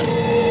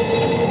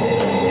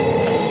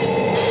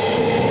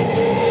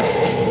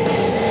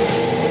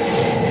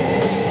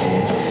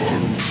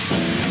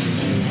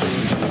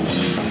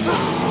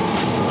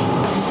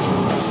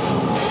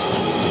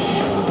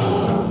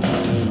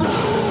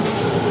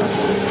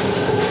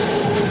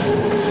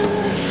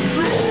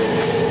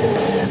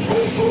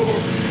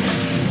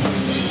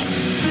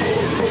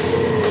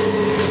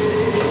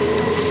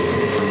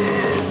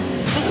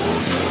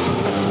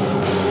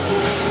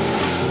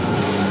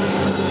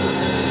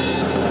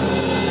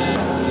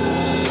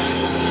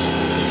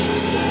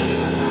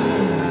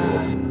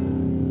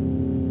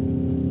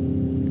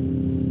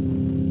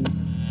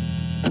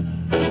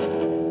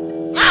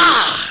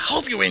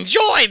 hope you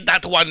enjoyed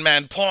that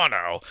one-man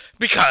porno,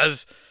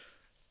 because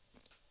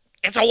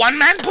it's a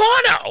one-man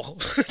porno.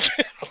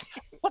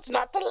 What's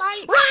not to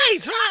like?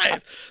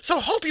 Right. So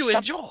hope you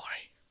enjoy.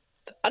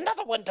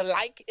 Another one to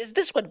like is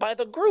this one by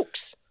the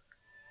Grooks.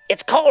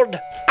 It's called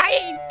I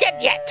Ain't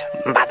Dead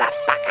Yet,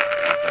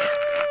 Motherfucker.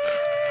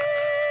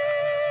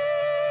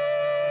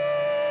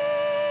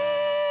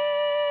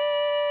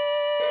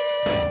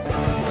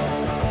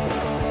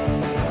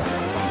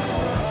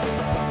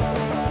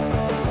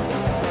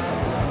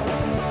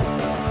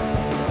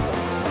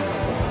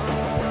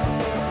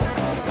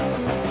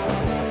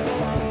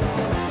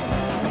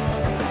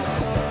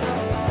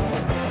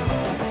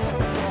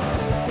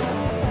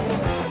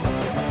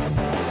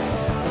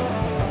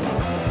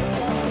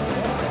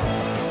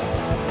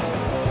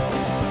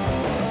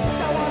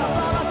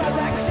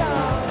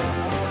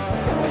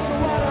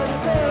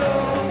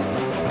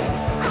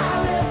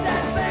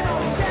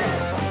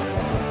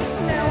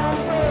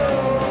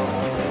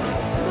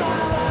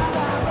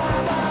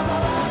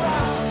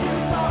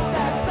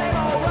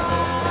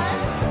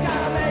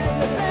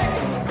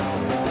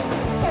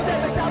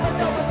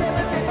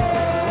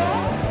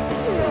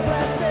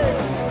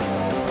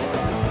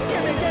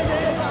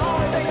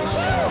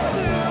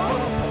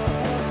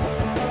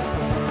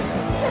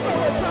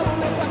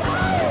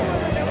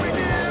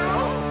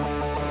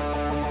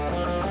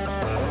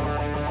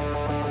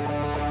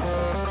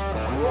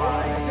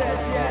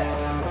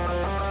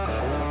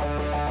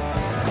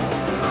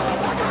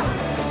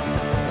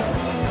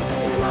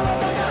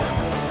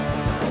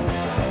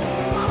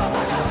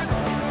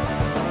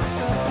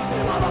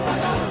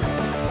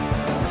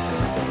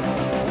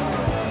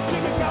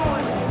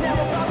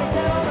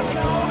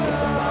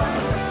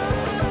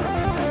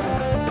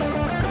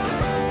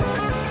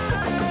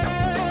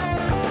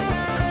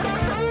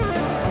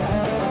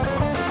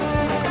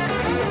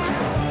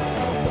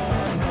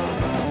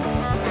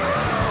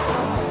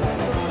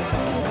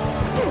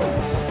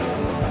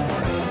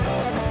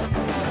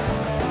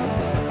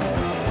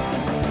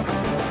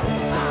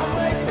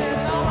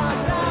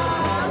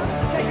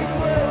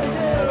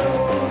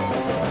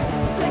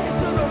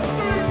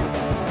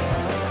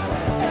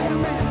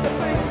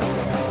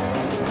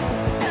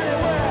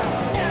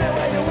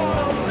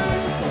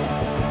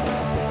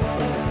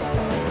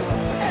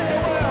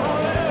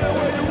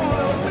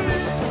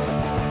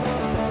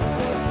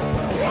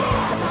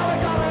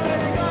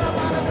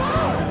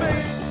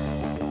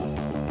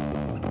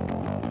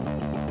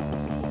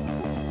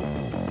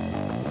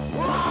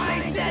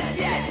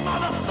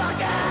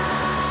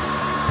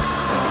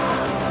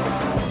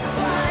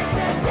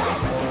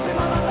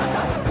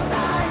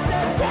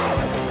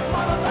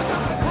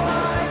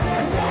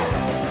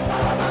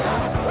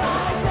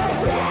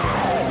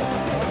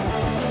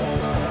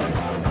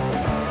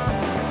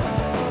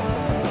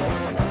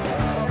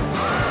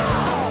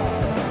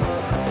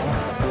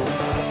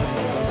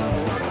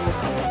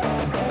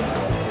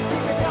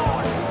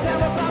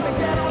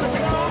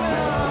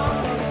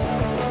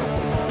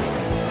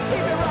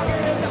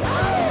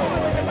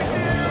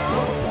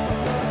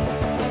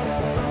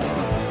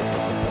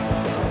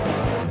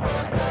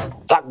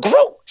 The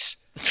Groots!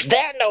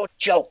 They're no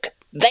joke.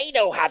 They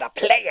know how to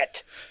play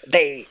it.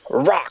 They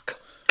rock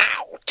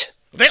out.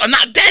 They are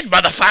not dead,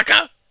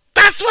 motherfucker.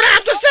 That's what I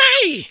have to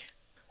say.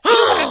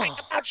 What I like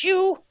about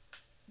you,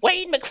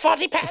 Wayne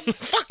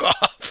McFartypants, Fuck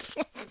off.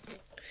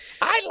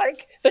 I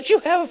like that you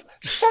have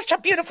such a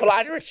beautiful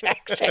Irish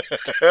accent.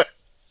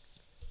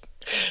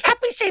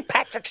 Happy St.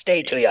 Patrick's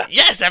Day to you.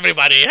 Yes,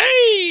 everybody.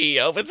 Hey,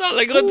 hope it's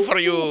all good for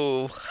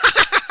you.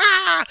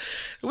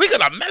 We're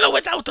gonna mellow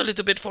it out a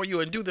little bit for you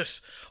and do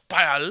this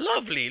by a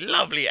lovely,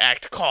 lovely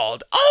act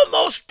called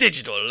Almost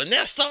Digital, and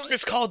their song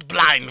is called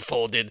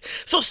Blindfolded.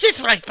 So sit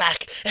right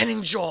back and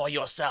enjoy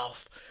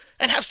yourself,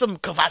 and have some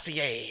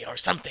Cavassier or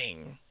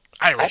something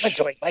Irish. I'm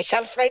enjoying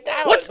myself right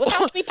now What?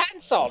 without me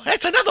pants on.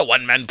 That's another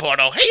one-man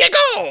porno. Here you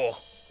go.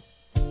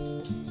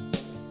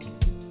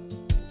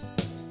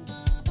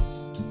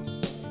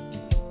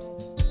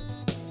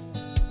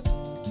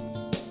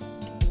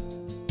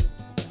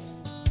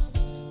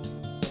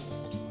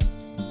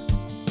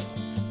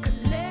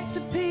 Collect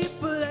the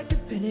people like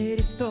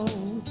infinity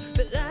stones,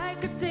 but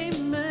like a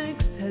demon,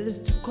 'cause hell is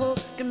too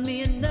cold. Give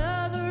me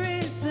another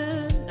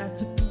reason not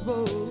to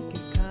provoke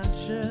your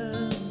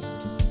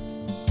conscience.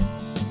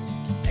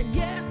 And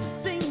yes,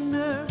 the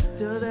singer,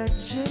 still that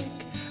chick.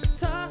 I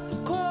toss the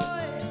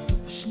coins,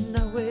 wishing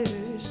I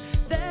wish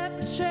that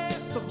the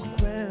chance of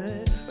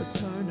regret or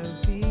turn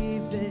of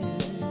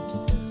events.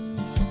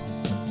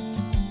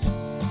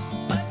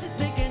 But you're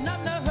thinking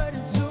I'm not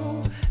hurting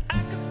too. I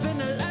could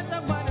spend a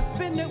lifetime while I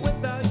spend it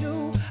without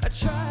you. I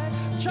tried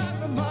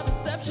from all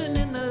deception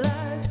in the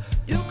lies.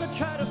 You could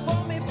try to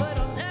fool me, but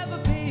I'll never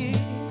be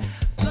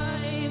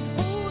blind.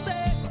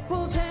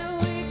 Fooled and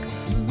weak,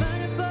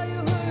 blinded by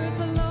your words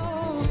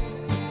alone.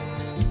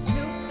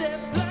 You said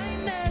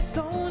blindness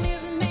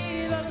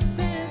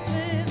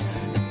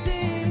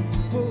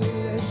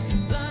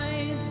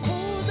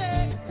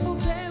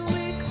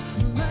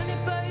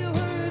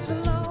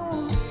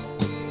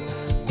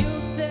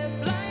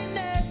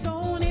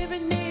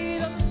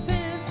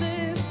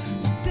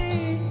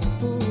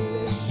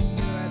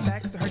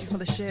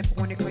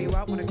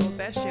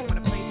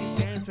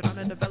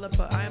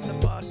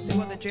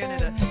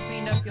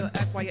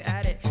while you're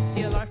at it.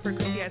 See a large for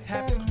Christy ass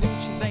habits,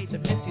 she late, the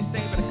miss you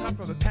say, but I come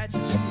from a patch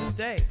of to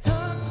say.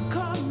 Talk to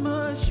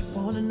karma, she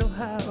wanna know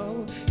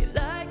how you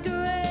like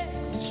your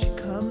ex, she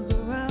comes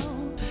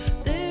around.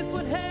 This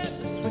what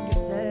happens when you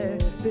let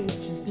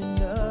bitches in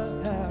the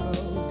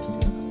house.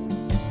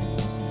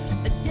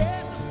 And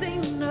yes, I've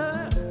seen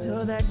her,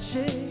 still that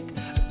chick.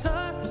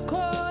 Toss the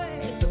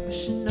coins, I'm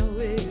wishing I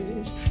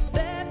wish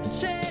that the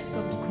chance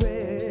on the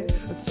quick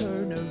a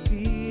turn of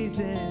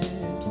events.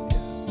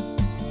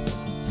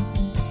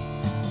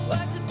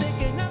 What you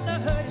thinking? I'm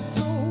not hurting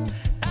too.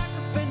 I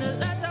could spend a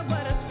lifetime,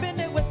 but I spend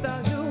it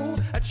without you.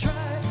 I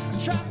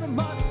try from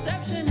all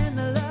deception and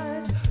the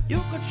lies. You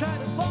could try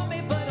to fool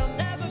me, but I'll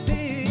never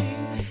be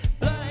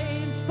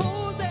blind.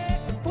 Full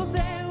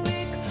day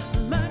weak,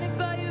 reminded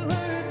by your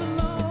words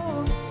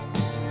alone.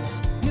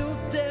 You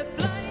deaf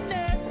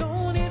blindness,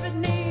 don't even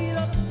need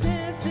all the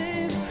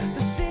senses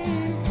to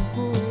see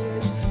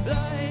foolish.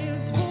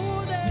 Blind,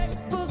 full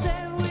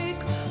day weak,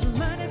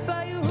 reminded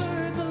by your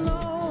words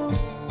alone.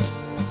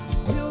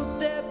 You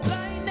deaf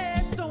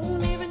blindness,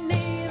 don't even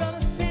need all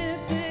the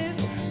senses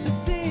to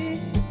see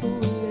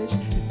foolish.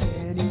 If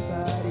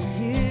anybody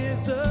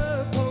here's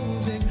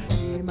opposing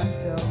me,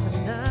 myself,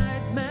 and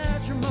I's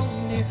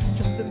matrimony,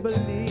 just to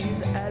believe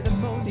the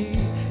alimony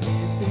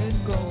isn't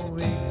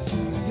going to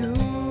you.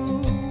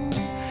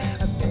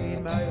 I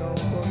made my own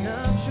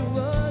prenuptial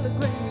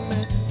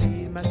agreement,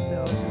 made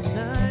myself, and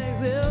I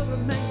will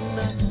remain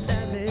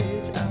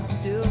undamaged. I'm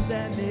still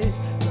damaged,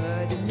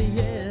 but in the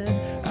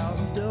end, I'll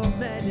still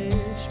manage.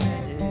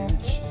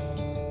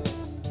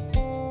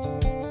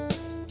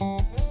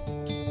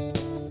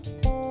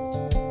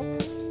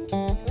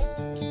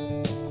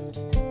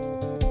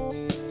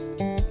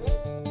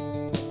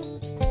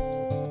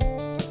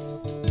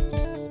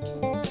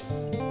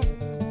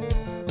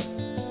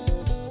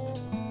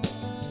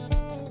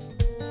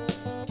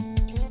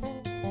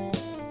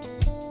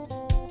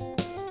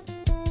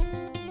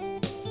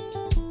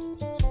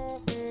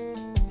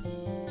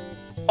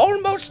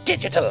 Almost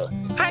Digital.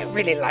 I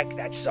really like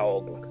that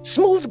song.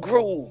 Smooth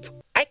groove.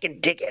 I can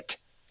dig it.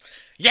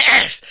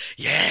 Yes,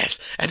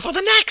 and for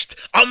the next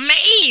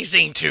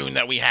amazing tune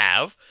that we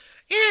have,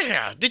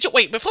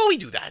 wait, before we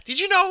do that, did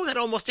you know that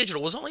Almost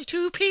Digital was only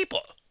 2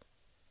 people?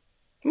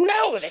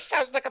 No, this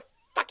sounds like a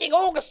fucking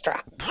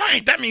orchestra.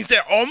 Right, that means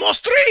they're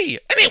almost 3.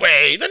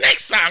 Anyway, the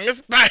next song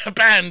is by a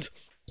band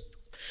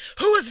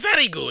who is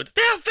very good.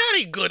 They're a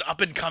very good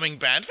up-and-coming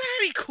band,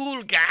 very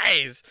cool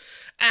guys.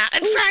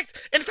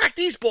 In fact,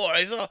 these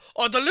boys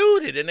are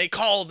deluded and they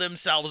call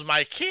themselves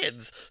my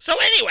kids. So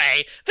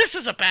anyway, this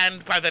is a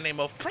band by the name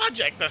of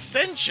Project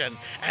Ascension,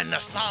 and the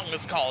song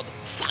is called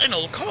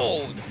Final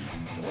Code.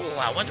 Oh,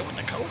 I wonder what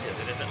the code is.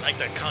 Is it like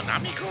the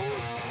Konami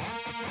code?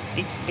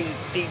 It's the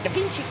Da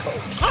Vinci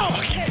Code. Oh,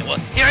 okay, well,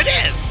 here it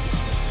is.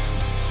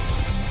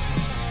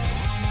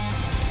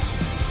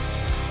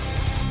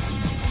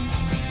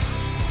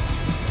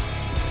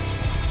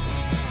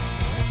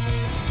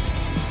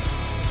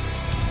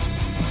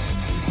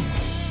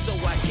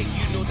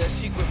 The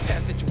secret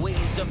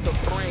passageways of the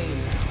brain.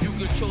 You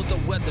control the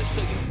weather,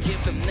 so you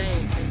give them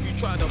names. You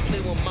try to play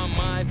with my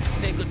mind,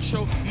 they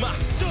control my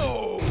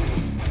soul.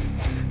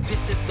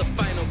 This is the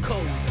final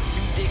code.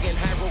 You dig in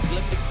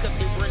hieroglyphics, cause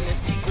they bring the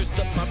secrets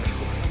of my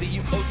people. Then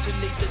you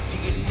alternate the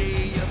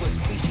DNA of a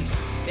species.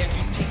 As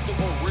you take the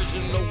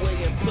original way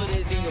and put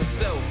it in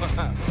yourself.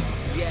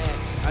 Yeah,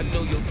 I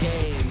know your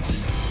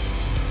games.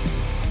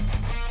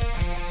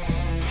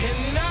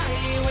 And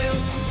I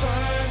will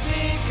find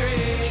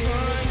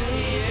secrets.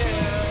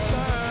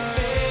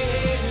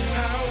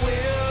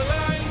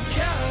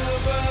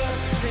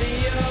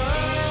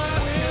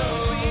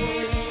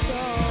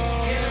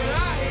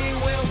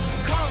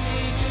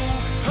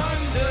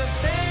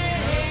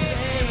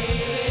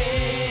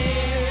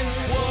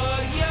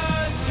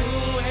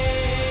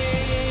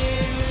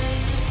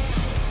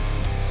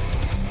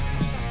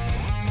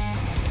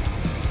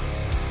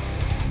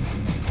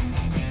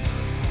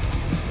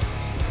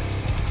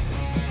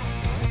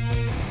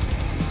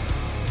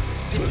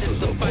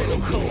 The final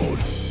code.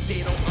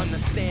 They don't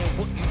understand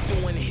what you're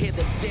doing here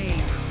today.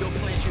 Your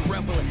plans, you're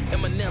reveling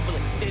and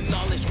malevolent in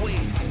knowledge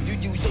ways. You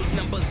use your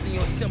numbers and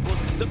your symbols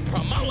to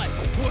pry my life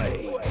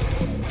away.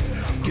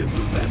 Give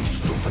you back to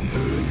stuff and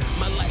moon.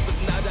 My life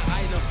is not an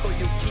item for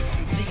you keep.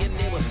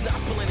 DNA was not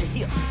pulling it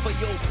here for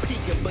your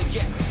peeking, but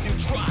yet you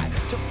try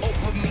to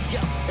open me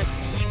up and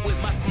see where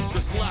my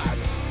secrets lie.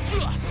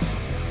 Just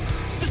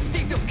to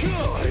save your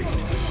kind.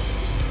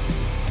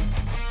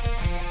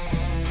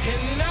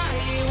 And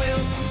I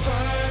will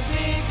find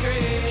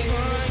secrets,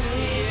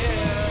 yeah.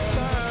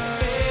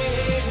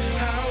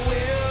 I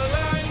will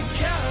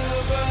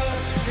uncover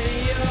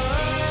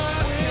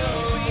your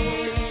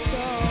peace,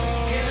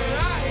 and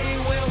I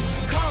will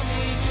come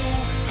to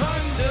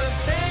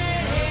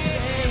understand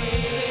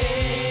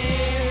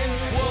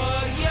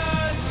what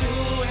you're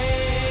doing.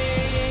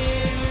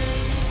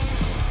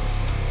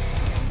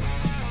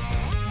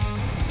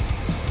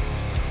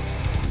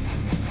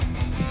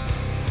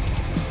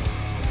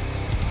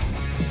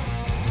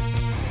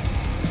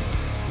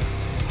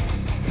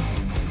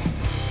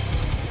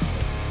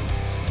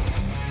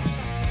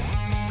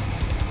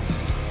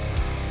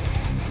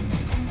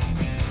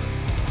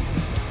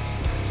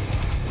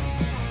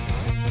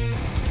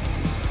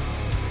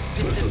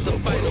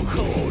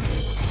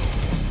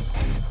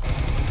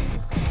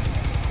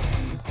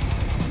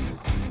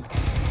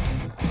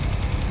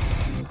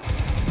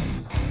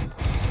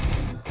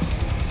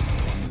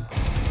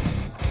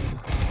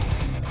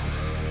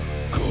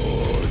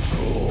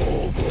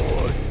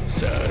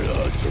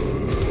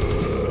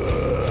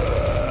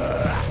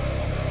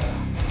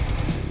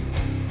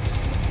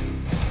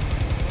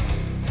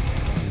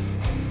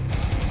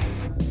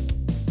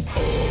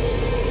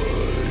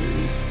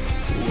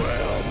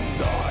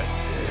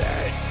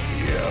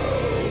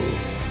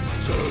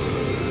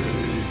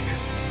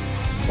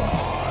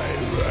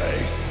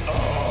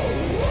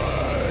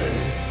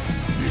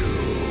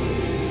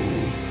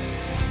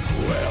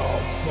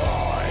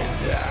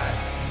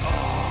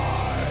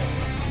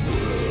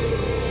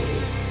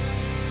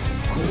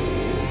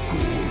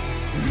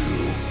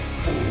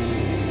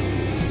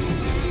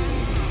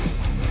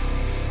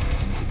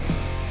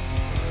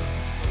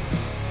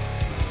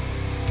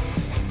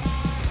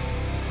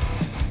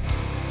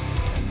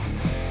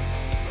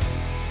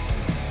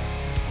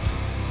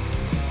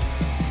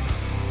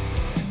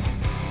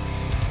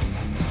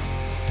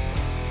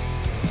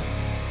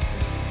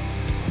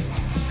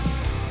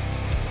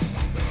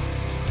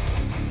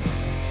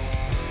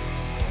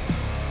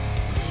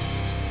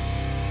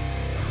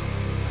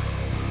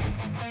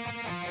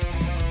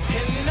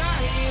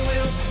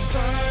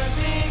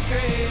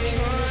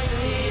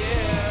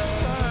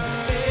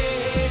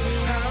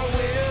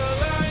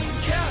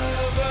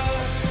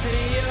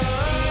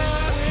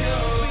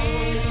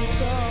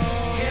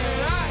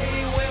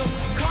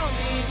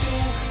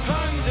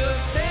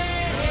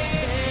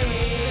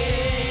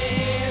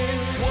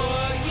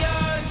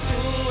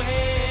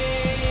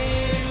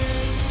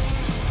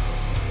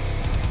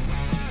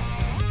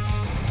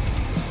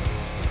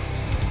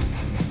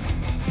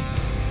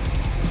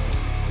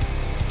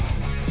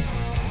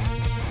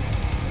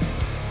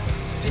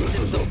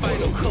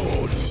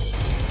 Lord.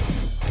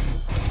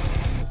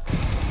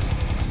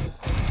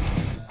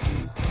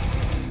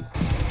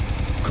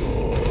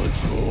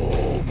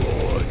 Control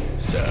my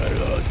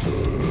sanity.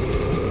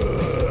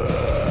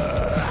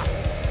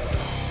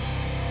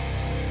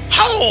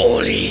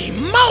 Holy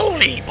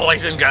moly,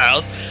 boys and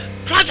girls!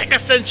 Project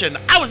Ascension,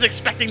 I was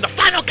expecting the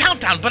final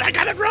countdown, but I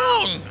got it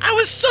wrong! I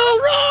was so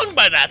wrong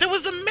by that! It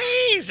was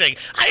amazing!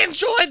 I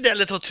enjoyed their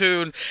little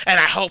tune, and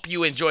I hope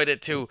you enjoyed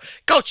it too.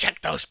 Go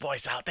check those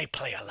boys out, they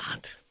play a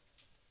lot.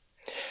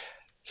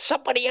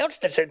 Somebody else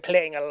that's been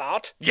playing a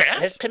lot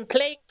Yes? has been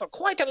playing for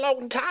quite a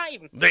long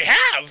time. They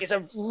have! Is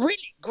a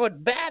really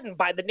good band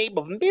by the name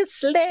of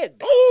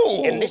Misled.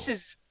 Ooh! And this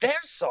is their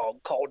song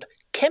called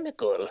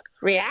Chemical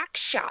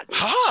Reaction.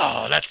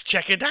 Oh, let's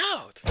check it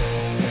out.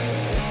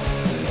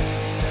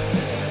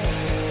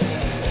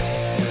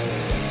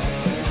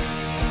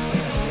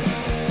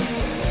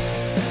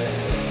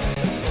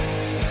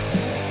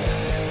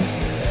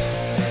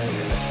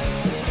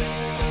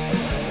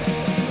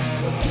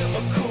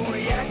 Chemical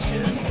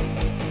reaction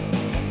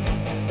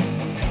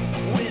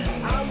when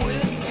I'm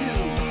with you.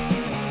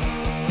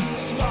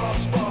 Small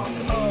spark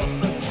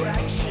of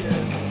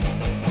attraction.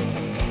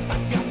 I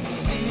got to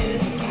see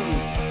it through.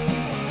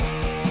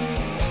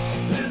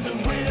 Is it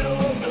real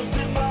or just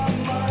in my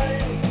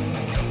mind?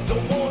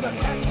 Don't wanna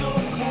act a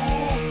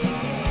fool.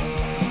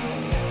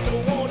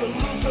 Don't wanna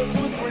lose touch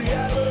with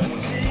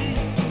reality.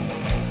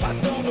 I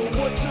don't know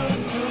what to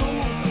do.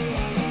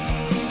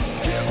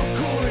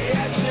 Chemical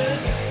reaction.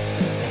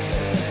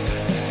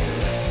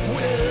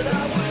 When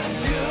I'm with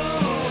you,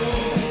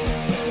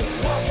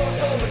 small spark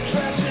of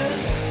attraction.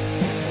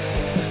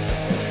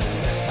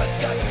 I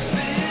got to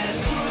see it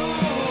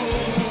through.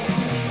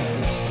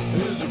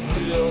 Is it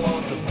real or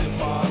just in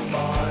my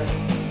mind?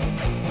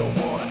 Don't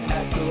wanna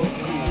act a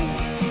fool.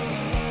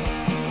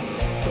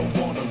 Don't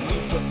wanna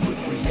lose touch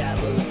with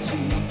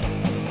reality.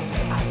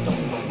 I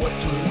don't know what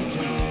to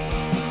do.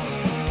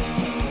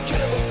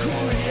 Chemical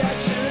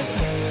reaction.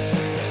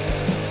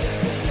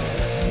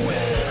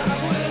 When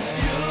I'm with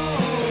you,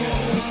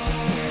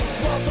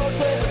 small spark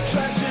of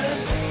attraction.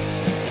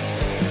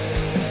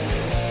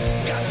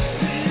 Got to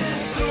see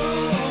it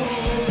through.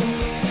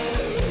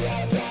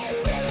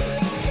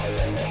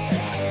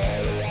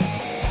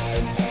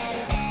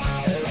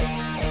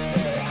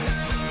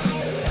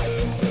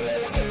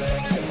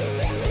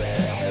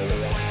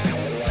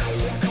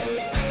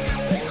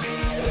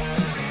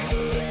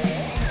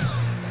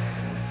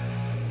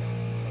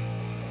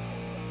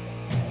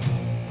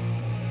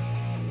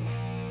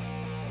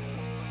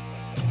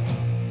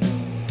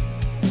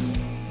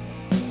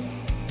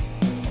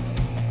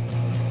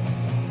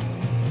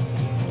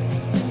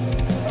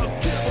 A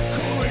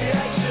chemical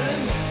reaction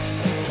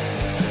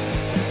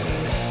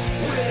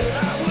when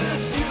I'm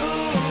with you.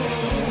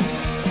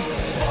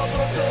 Small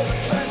spark of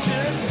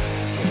attraction.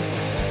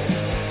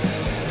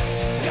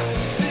 Got to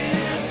see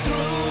it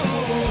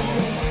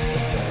through.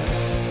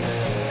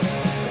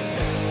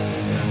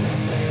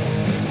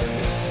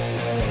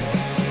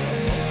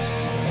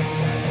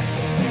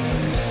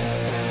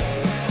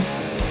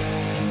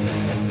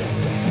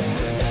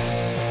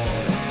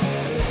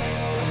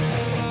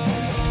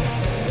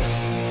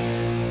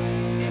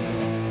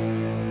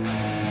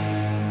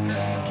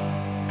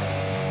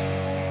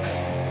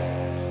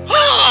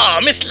 Oh,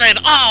 Miss Lane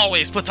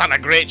always puts on a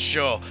great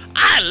show.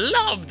 I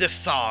love this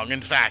song,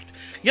 in fact.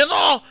 You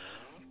know,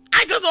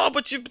 I don't know,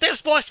 but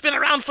this boy's been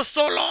around for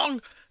so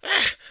long.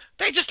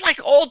 They just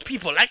like old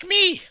people like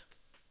me.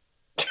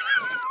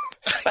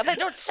 But they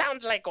don't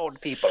sound like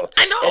old people.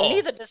 I know. And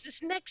neither does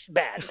this next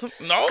band.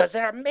 No? Because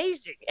they're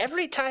amazing.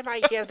 Every time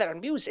I hear their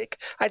music,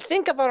 I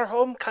think of our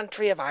home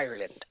country of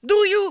Ireland. Do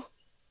you?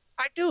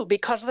 I do,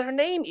 because their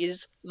name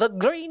is the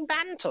Green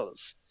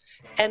Bantles.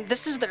 And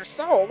this is their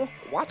song,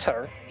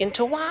 Water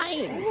into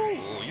Wine.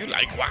 Ooh, you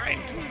like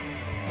wine too.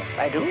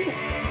 I do.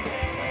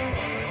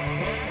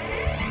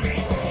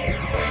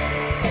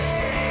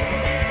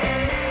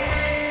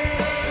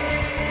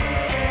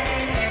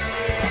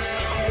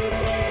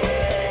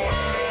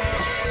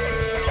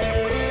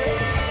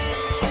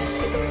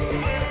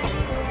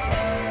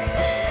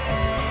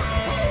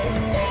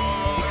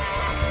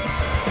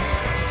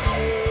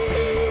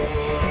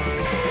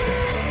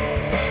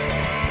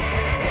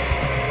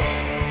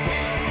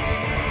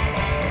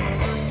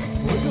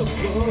 Wake up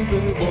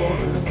Sunday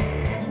morning,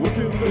 we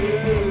can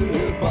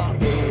live by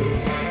day.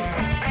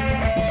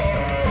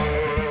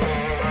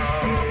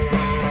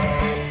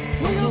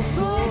 Wake up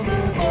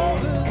Sunday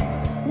morning,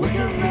 we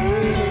can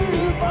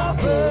live by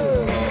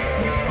day.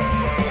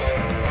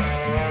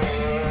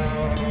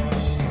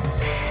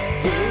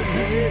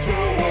 Teenage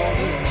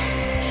warning,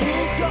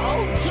 true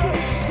God,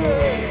 church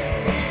stay.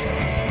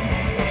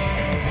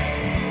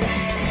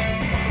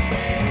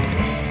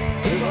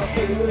 In my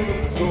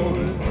favorite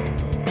story.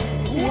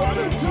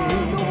 Water to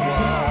the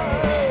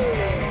wine.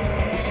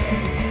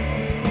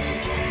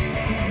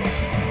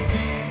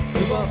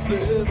 In my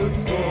favorite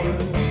story.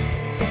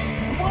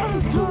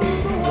 Water to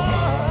the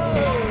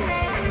wine.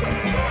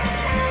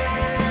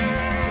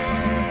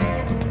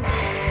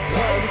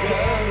 Like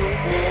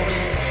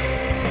California.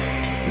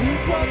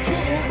 is what you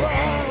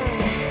want.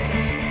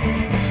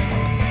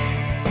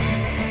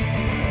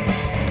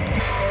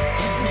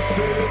 Jesus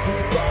take me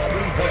by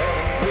the hand,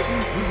 let me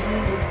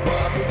through the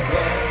promised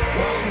land.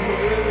 Wash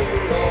away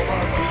all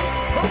my sin.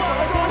 I'm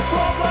gonna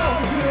fall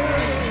out again.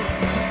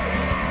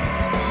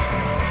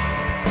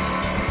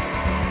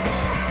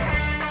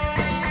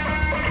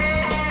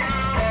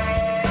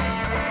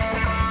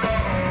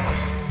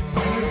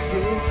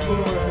 Search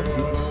for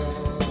answers,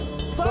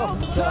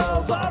 thousand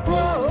times I've run.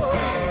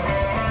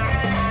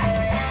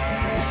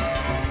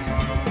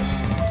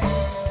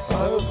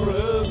 I've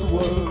read the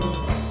words,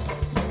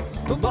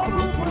 the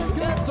bottle break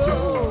and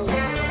stone.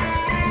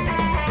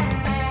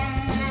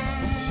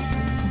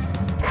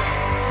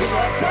 Spend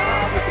my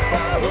time at the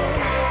Bible,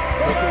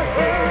 but I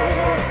heard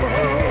what's for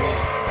home.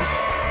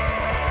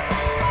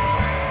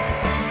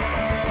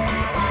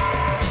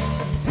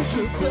 You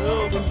should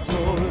tell them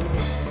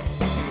stories.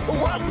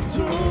 What to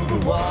do,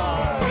 why?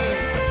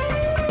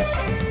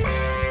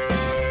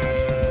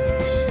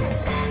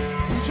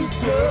 You should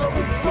tell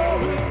the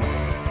story.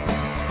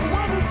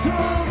 What to do,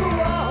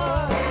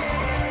 why?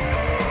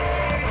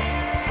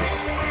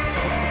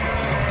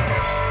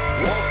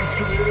 Walk the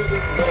street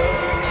and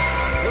love,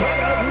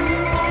 like I do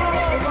all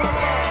my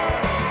life.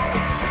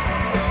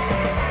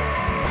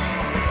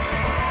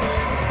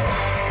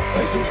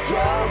 They just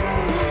drive me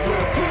with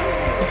your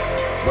tears,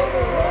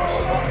 smother all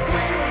my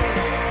fears,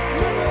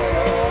 turn it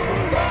all the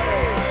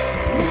lights,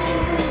 you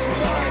will be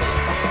tonight.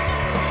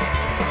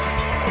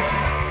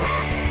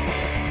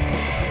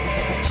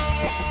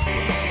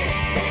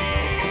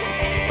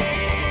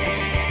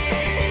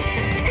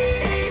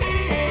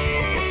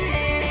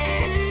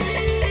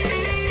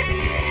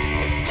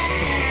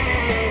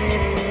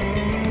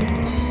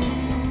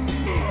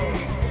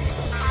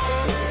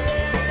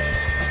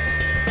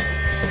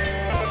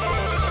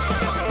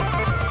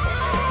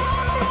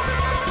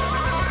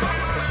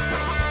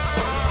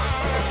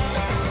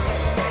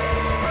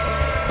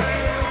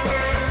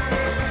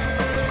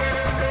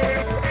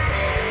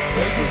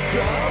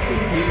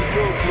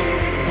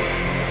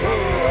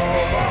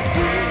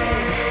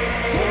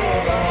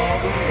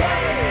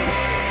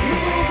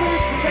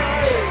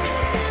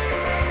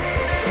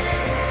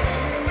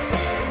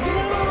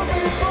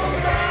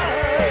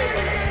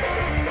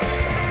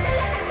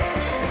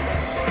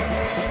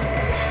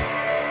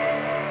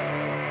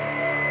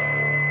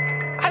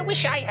 I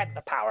wish I had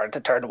the power to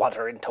turn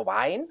water into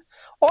wine.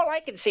 All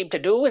I can seem to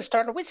do is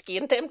turn whiskey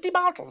into empty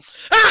bottles.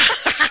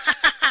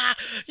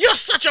 You're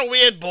such a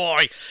weird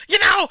boy. You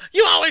know,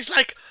 you always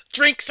like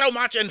drink so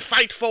much and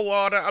fight for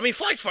water. I mean,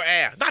 fight for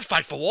air, not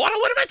fight for water.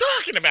 What am I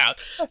talking about?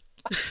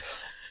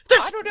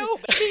 I don't know.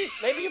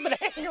 Maybe you've been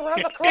hanging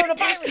around the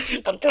coronavirus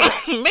people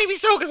too. Maybe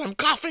so, because I'm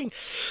coughing.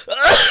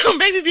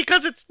 Maybe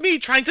because it's me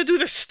trying to do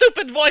this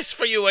stupid voice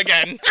for you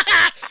again.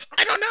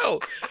 I don't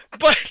know.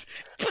 But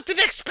the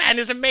next band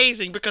is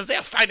amazing because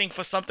they're fighting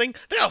for something.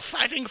 They're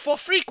fighting for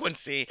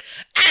frequency.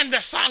 And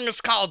the song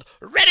is called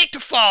Ready to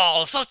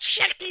Fall. So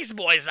check these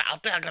boys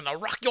out. They're gonna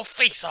rock your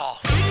face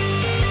off.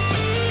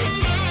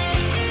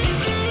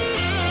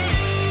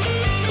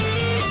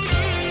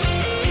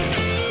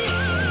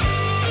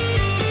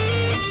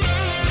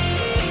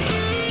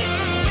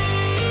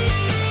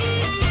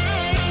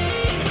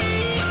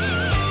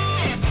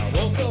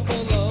 Woke up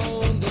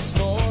alone this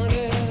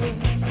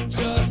morning,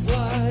 just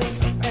like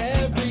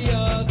every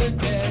other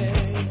day.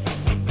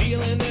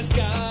 Feeling there's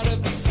gotta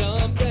be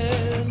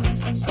something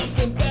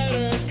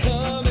better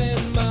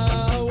coming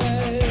my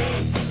way.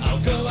 I'll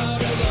go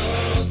out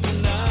alone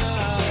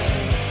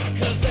tonight.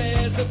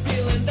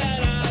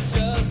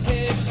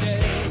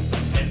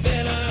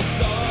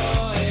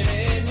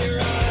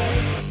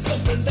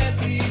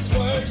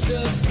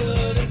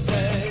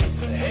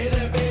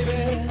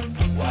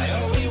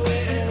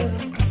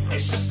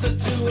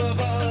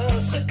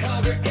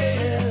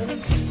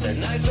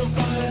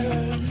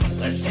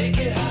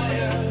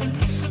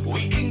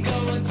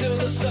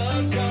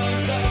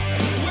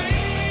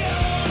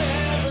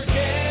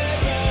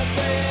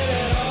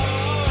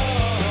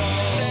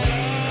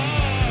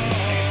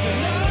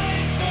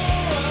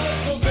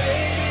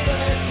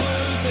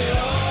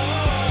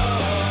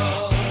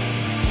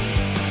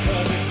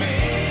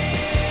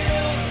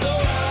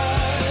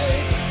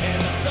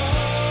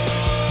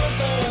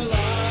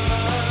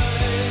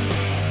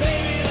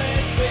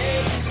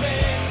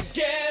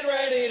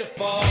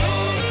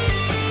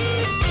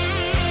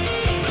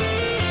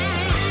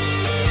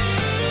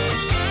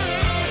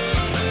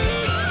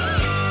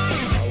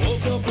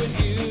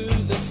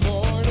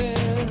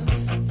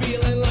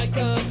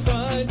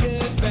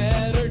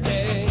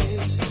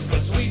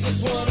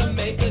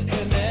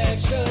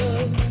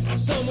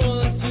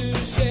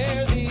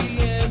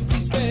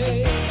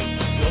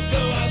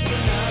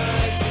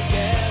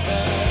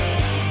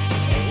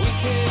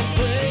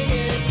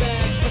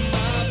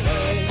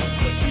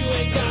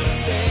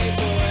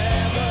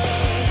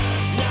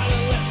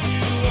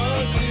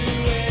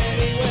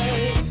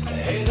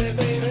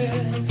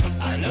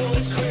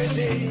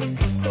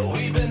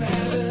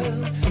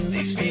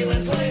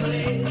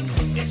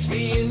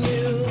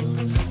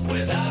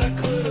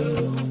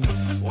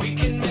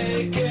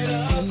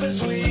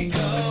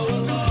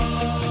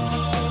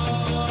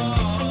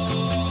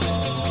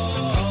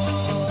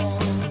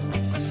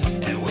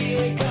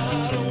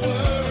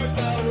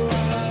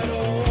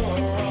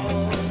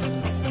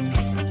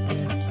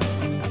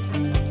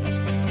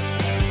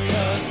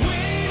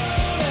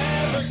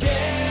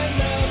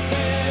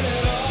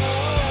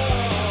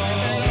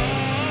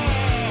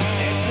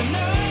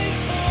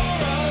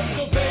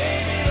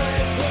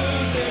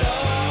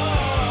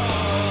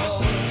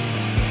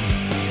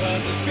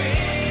 'Cause it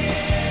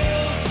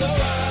feels so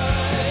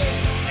right,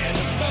 and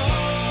the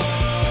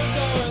stars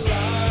are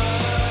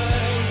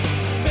aligned.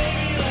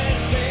 Baby,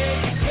 let's take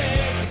a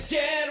chance and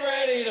get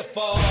ready to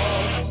fall.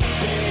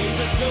 Days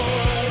are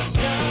short,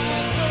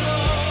 nights are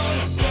long,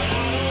 but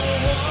I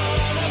don't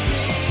wanna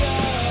be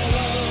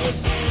alone.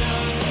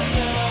 Not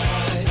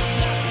tonight,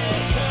 not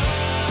this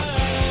time.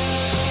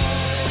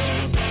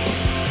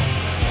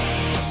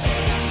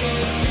 And I can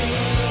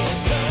feel it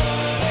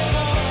coming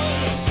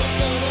on. We're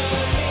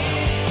gonna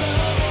need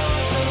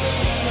someone to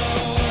lean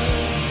on,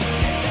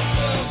 and this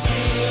just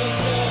feels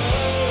so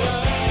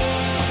right.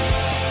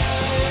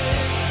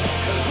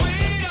 'Cause we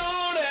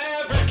don't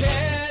ever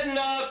get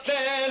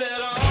nothing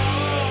at all.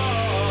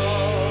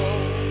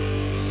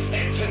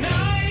 And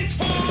tonight's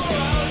for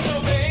us, so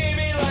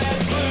baby,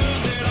 let's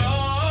lose it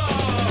all.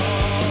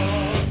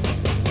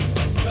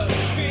 'Cause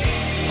it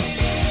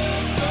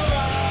feels so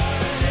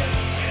right,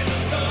 and the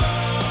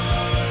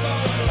stars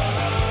are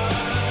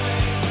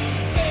aligned.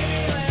 Baby,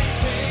 let's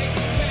take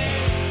a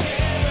chance and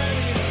get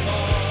ready to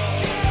fall.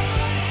 Get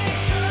ready,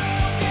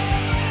 girl, get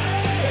ready.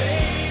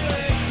 Baby,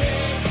 let's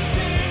take a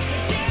chance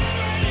and get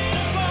ready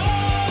to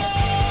fall.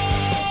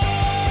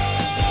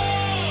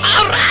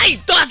 All right,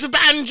 that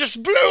band just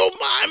blew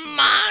my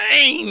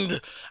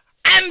mind,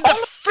 and the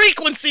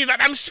frequency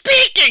that I'm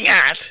speaking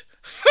at.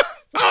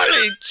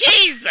 Holy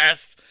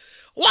Jesus!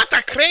 What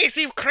a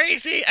crazy,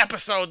 crazy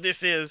episode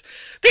this is.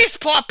 These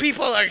poor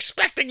people are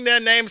expecting their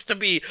names to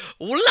be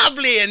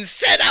lovely and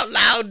said out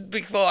loud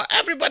before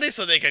everybody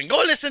so they can go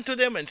listen to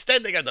them.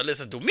 Instead, they got to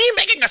listen to me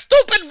making a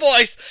stupid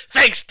voice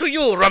thanks to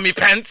you, Rummy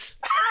Pants.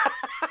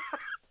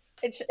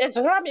 It's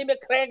Robbie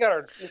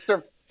McGregor,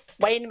 Mr.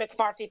 Wayne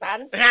McFarty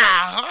Pants.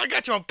 Yeah, I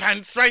got your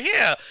pants right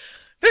here.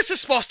 This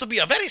is supposed to be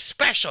a very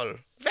special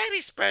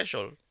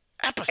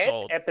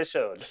episode.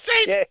 Episode.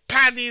 St. Yes.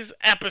 Paddy's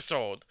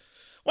episode.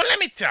 Well, let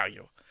me tell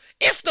you,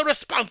 if the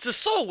response is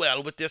so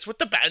well with this, with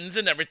the bands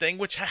and everything,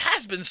 which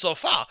has been so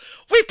far,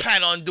 we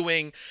plan on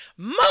doing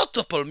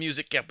multiple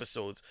music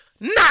episodes.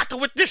 Not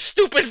with this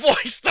stupid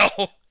voice,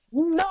 though.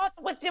 Not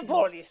with the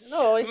voice.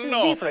 No, it's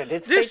different.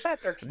 It's this, St.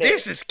 Patrick's Day.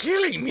 this is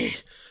killing me.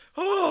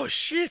 Oh,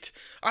 shit.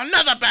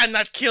 Another band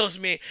that kills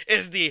me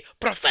is the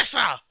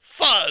Professor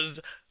Fuzz.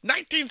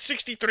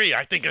 1963,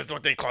 I think is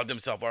what they called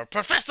themselves, or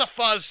Professor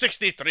Fuzz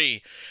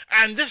 63.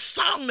 And this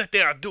song that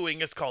they are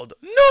doing is called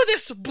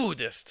Nudist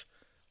Buddhist.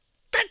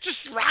 That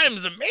just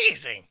rhymes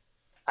amazing.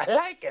 I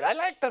like it. I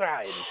like the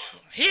rhyme.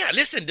 Here,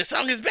 listen, the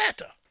song is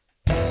better.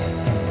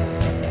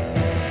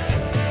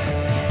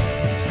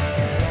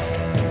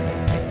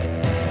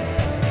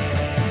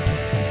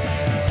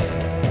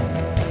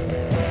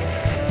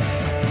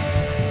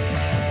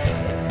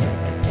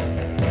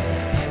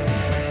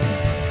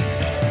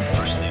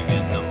 First thing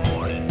in the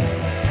morning,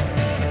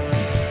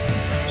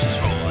 she's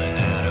rolling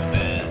out of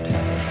bed.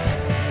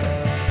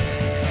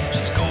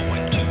 She's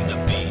going to the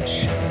beach.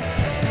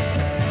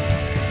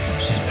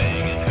 She's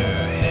banging her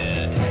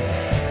head.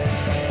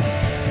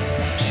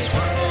 She's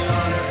working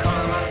on her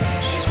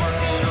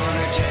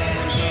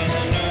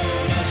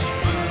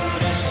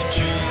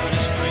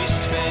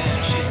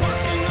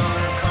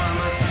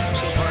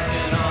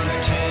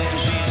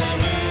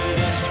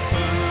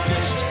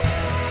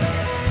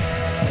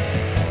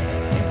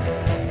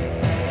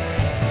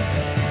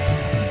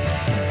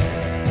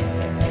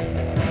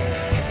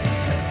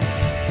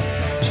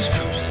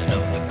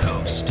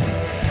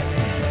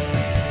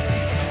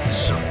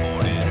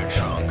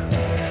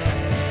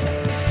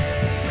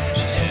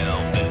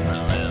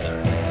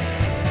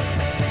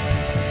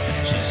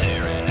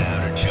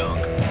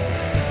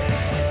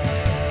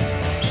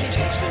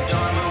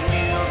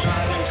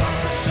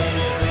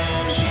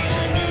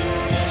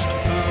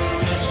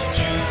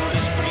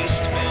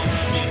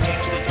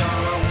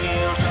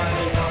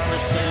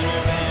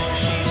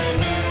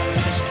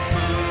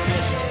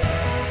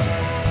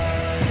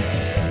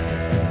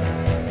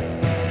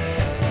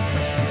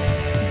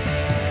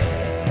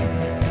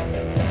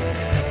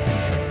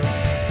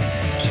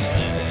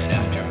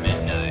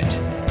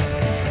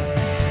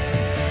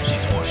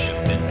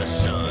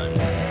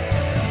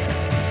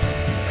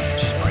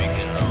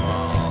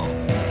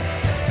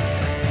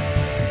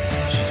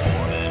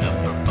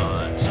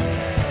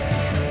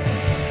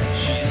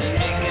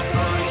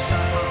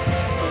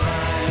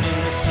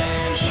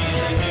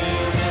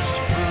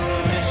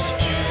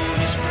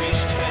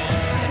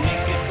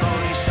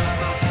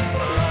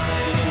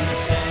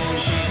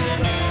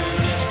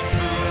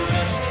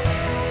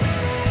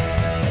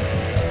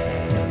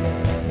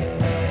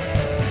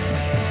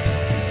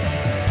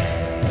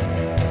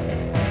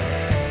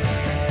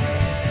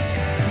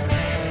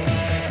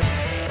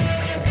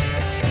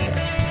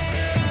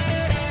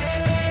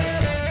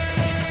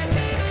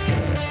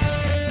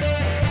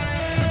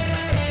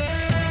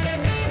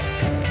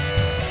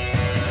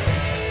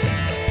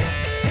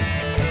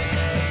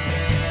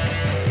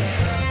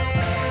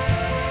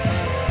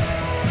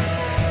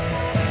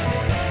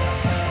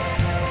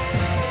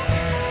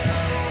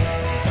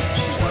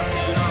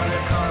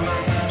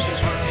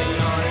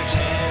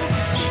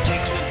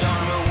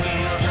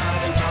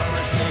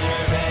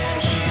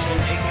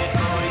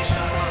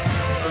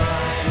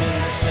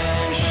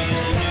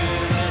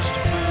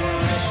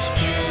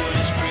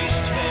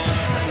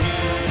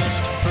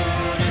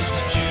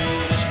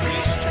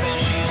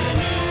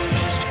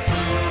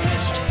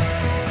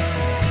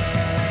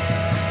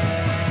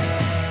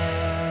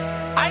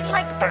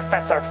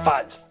Professor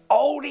Fudds.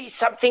 Always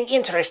something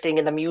interesting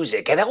in the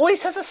music, and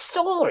always has a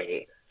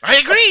story. I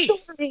agree.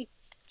 Story.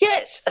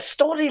 Yes, a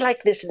story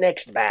like this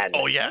next band.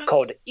 Oh, yes?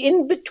 Called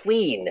In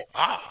Between.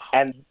 Ah.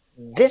 And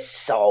this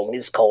song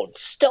is called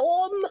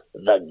Storm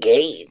the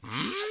Gates.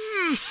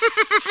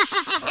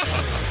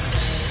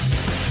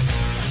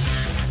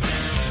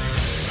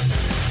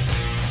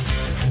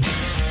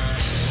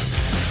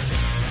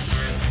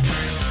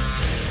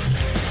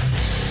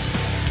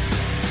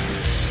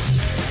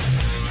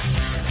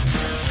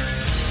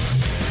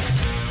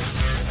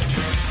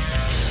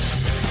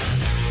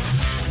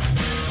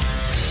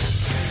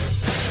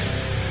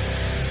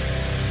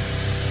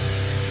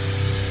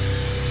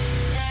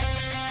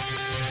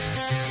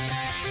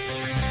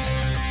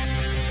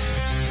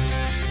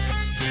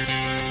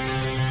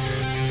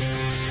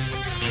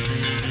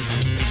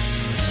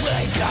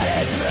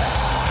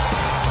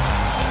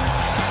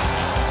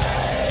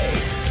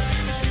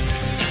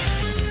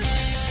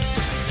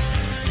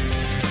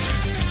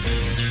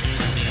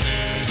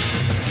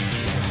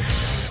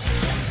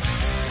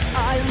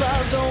 I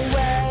love the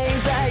way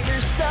that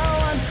you're so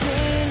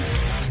unseen.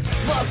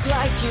 Look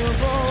like you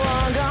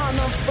belong on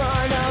the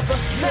front of a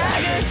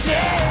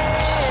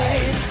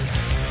magazine.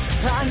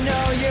 I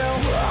know you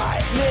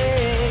want me,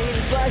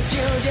 but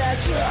you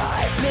just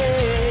want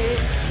me.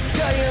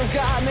 Girl, you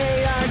got me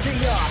under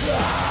your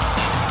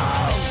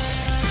thumb.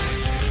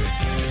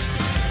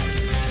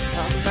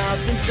 I'm out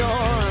the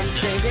door, I'm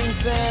saving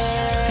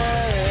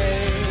things,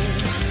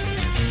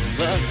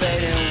 but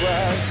fading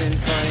words in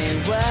funny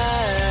ways.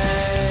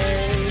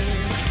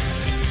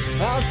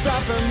 I'll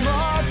suffer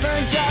more for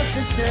just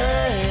a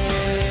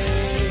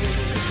taste.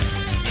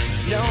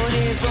 No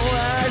need for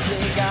words, we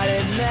got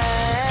it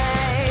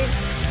made.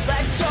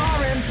 Let your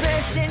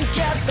ambition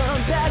get the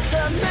best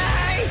of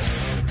me.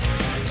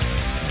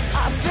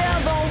 I feel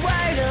the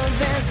weight of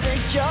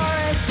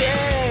insecurity.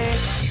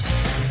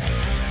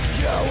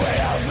 You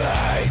will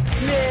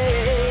me.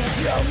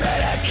 You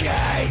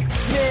medicate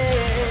me.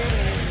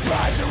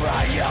 Right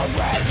around your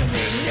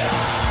resume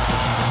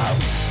now.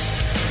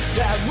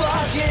 That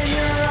look in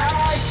your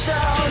eyes so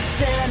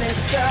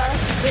sinister.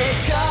 It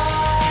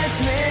guides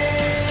me.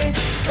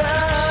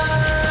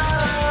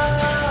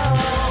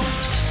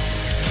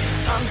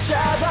 I'm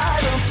trapped by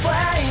the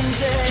flames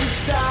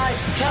inside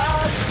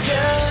of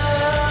you.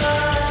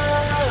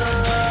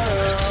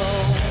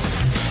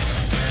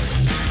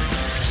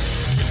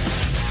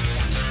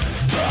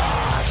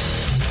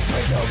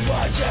 Please don't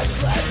want, just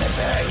let me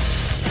be.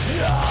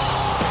 No.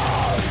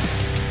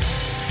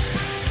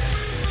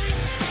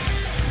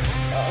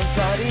 Our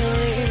body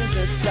leaves a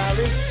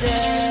solid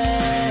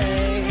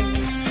stain.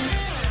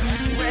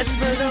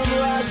 Whispers of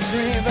lust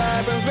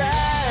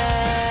reverberate.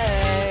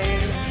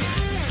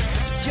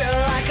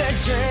 You're like a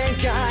drink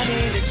I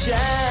need to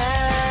chase.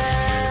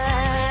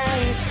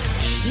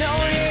 No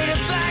need to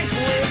think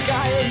we've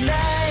got it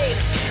made.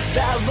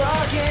 That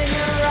look in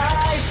your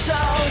eyes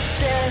so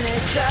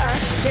sinister.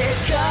 It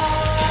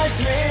cuts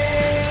me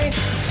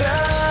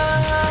through.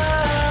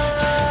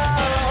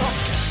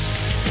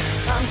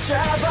 I'm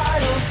trapped by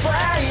the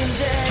flames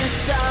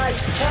inside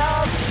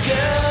of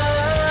you.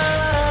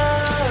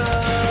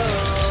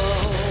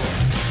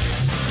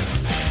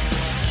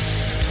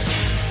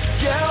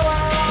 You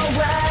are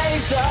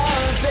always the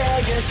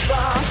biggest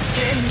flaw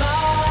in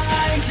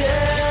my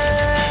design.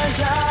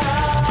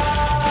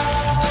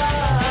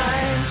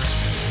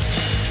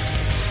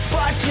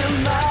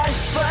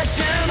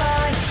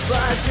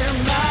 But you're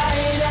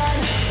mine,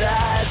 and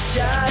that's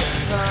just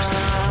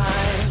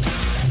fine.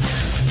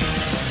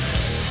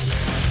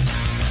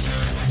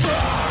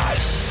 But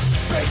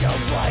we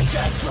don't want,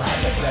 just let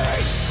me be.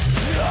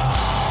 No.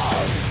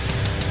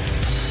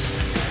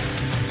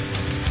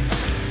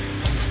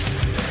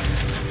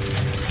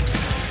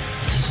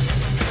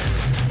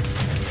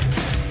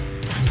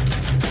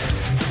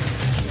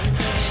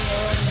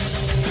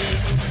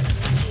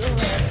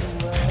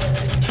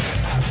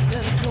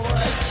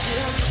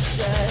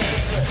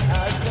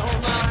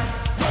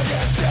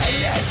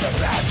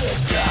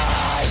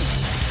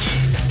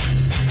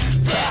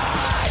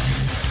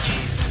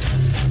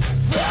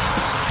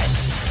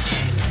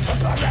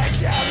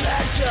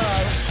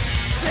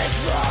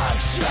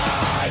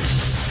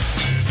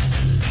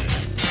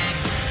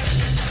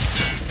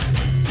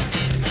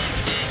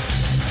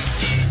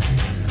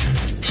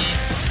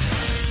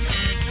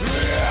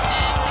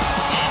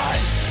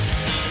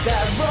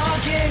 That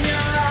look in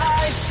your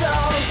eyes so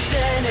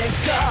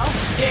cynical.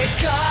 It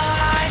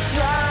cuts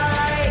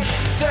right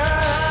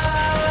through.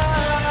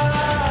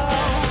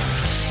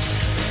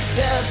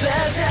 If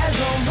this is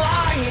a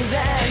lie,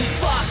 then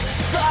fuck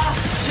the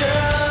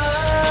truth.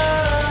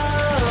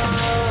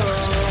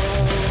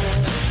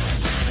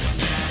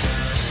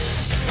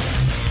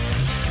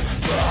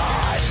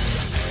 But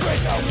we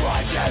don't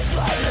want, just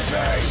let it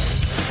be.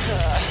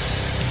 No.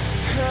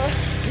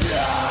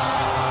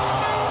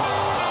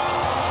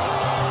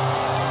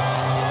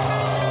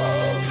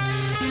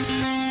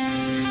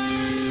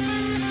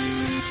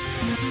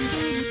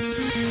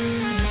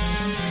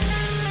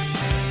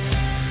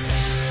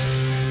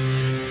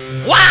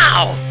 Wow!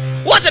 Wow!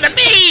 What an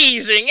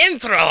amazing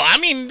intro! I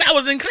mean, that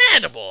was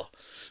incredible.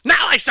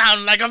 Now I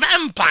sound like a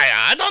vampire.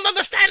 I don't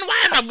understand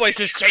why my voice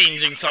is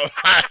changing so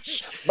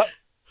much. Blah,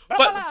 But-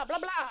 blah, blah,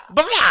 blah.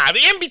 Blah blah, the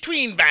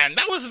in-between band,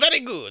 that was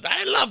very good.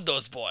 I love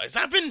those boys.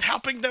 I've been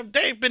helping them.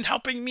 They've been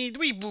helping me.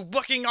 We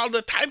booking all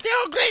the time. They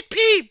are great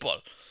people.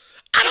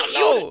 I don't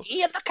know.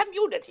 Unity in the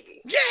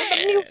community. In Yes.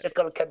 the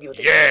musical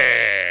community.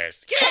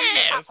 Yes. Tell me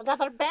Yes. about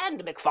another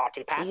band,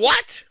 McFarty Pat.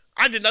 What?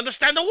 I didn't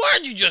understand the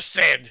word you just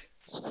said.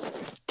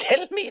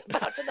 Tell me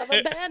about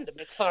another band,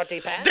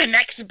 McFarty Pat. The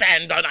next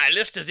band on our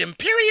list is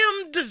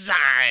Imperium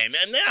Design,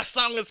 and their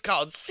song is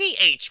called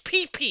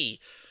CHPP.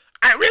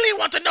 I really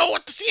want to know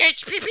what the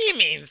CHPP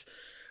means.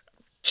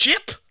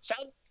 Chip?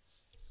 Sound...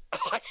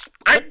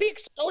 Could be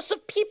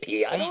explosive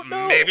pee-pee. I don't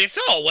know. Maybe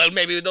so. Well,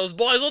 maybe those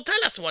boys will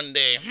tell us one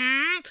day.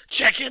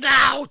 Check it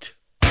out.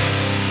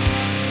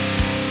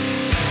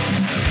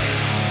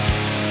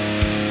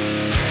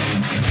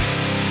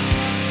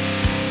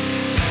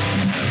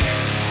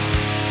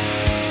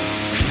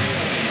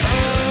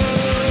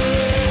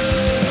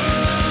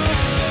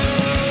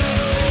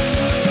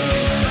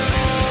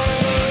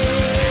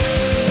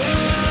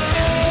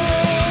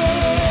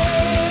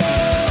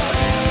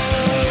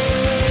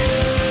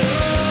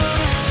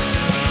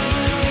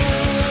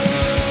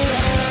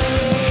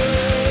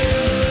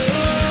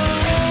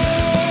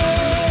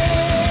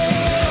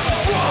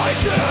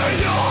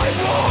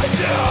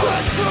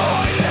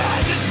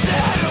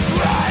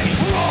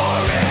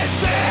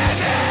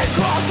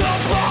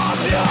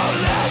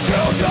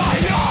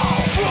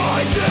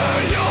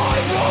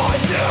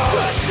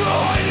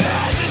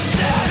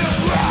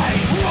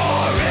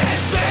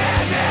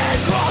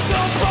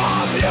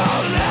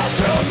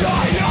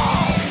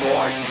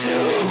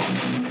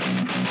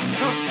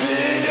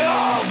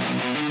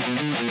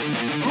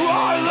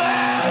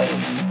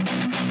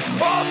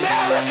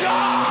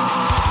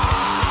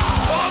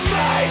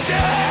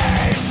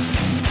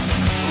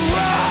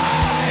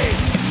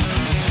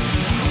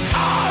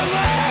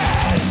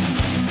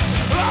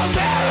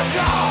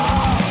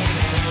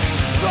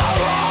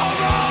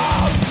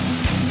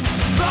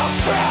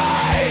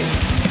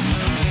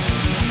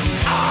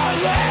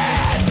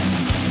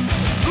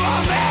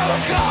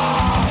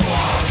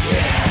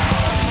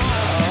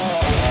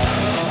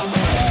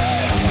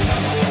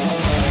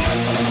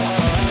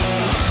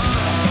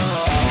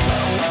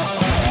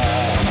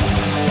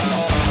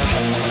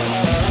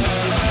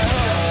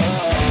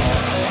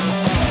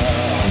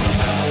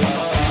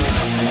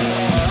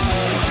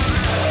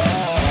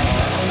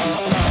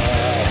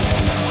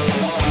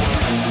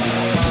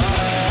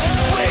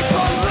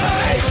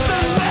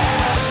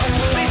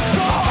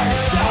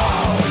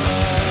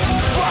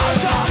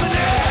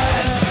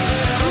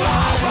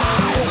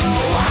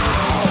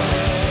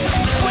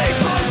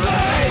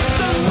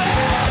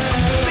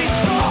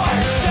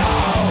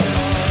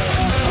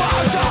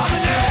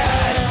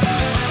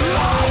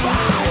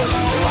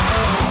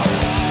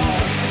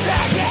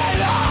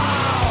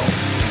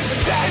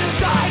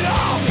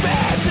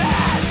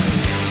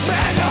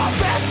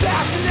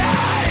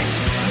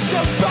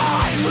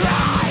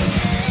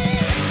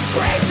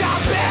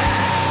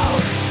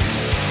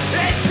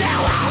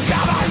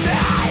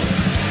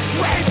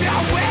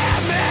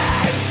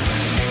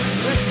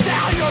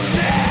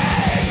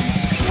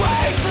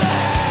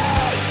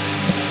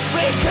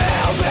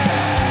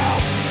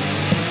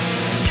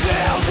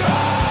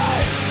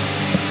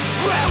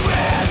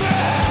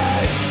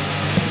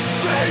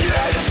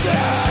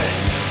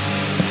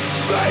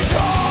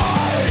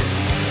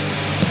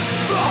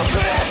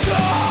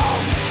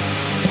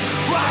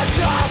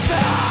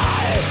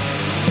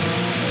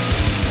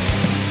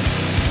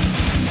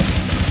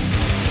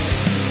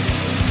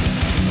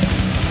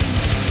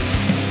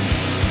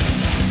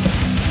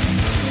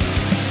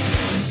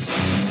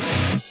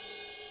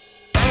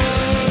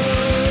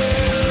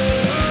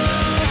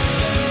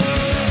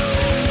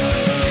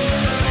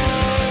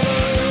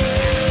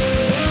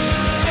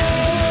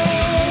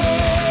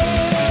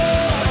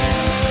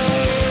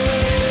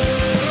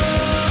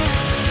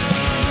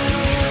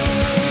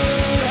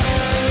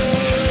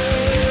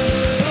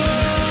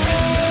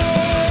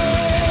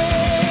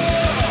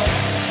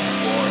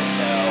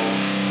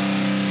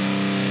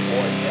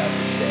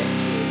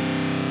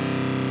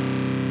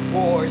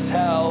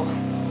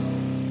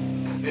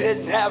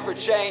 Never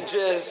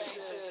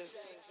changes.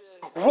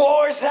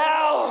 War's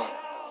hell.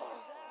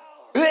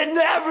 It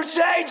never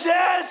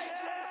changes.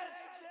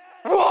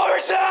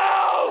 War's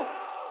hell.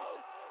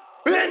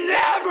 It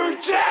never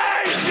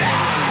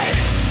changes.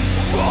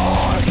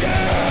 War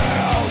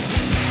kills.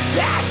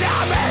 That's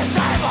a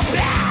merciful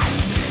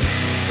bitch.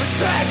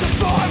 Take the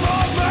form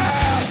of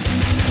man.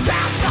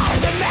 That's all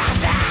the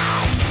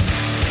masses.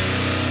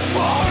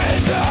 War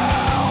is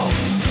hell.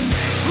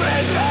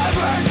 It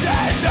never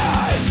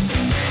changes.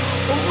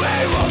 We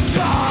will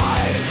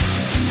die,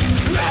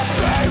 let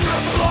me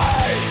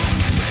replace.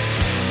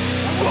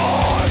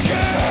 War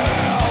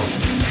kills,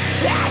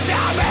 that's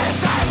a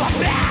merciful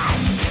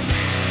bitch.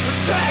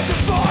 Take the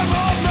form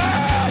of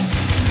man,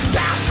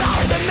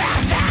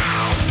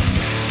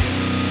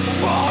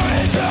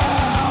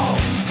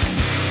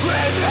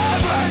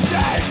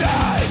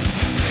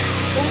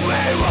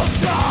 we will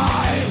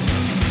die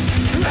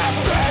and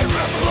be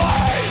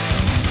replaced.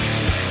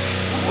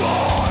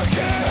 War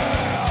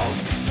kills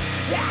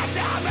and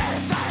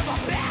damage of a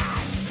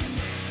bitch.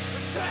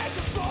 Take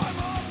the form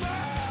of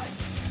man.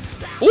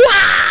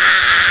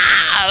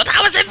 Wow!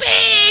 That was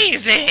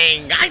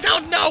amazing! I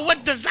don't know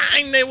what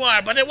design they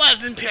were, but it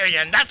was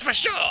Empyrean, that's for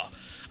sure.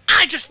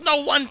 I just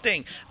know one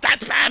thing.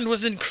 That band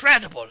was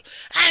incredible.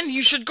 And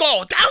you should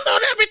go download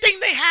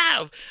everything they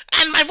have.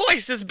 And my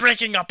voice is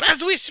breaking up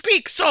as we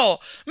speak. So,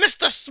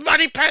 Mr.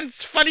 Smarty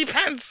Pants, Funny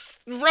Pants,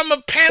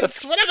 Rumma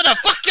Pants, whatever the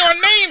fuck your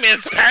name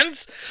is,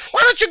 Pants,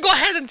 why don't you go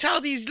ahead and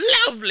tell these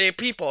lovely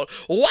people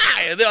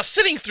why they're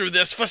sitting through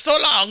this for so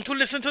long to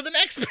listen to the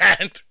next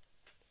band?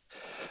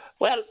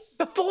 Well,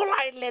 before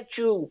I let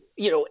you,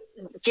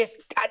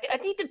 I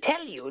need to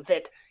tell you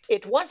that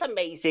it was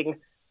amazing.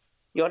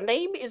 Your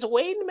name is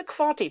Wayne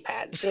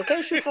McFartypants, in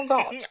case you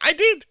forgot. I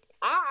did.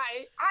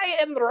 I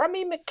am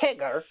Rummy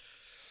McKegger,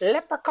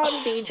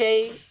 Leprechaun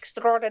DJ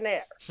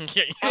extraordinaire.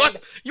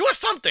 You are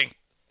something.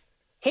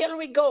 Here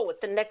we go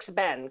with the next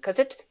band, because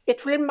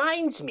it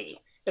reminds me.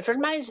 It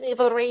reminds me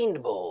of a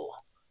rainbow.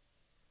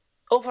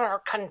 Over our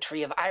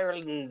country of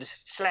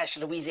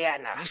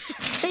Ireland/Louisiana.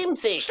 Same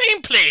thing.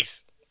 Same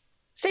place.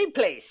 Same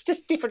place,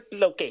 just different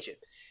location.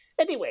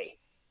 Anyway,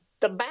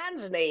 the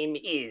band's name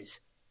is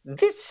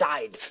This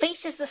Side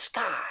Faces the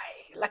Sky,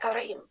 like a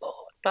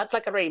rainbow. Not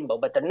like a rainbow,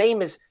 but the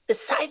name is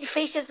This Side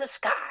Faces the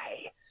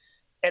Sky.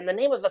 And the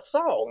name of the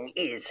song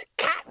is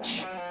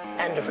Catch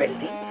and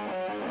Release.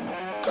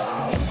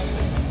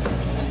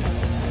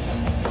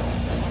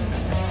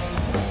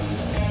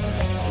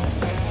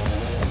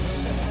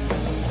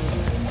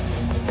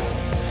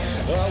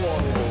 I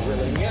wanted a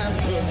willing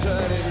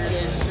appetite,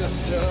 everyday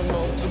system,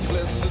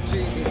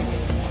 multiplicity. I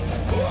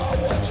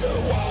want you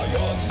while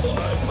you're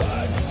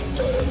sleeping,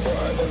 to the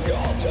dream of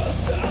your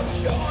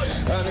deception.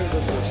 I knew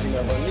the virtue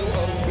of a new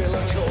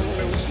umbilical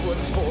noose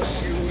would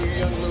force you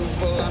to unloop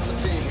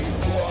velocity.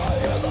 I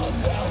hear the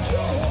sound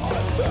your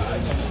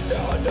heartbeat,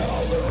 I know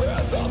the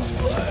rhythm's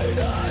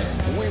fleeting.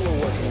 We were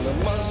working the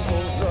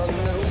muscles on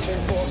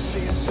nuking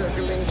forces,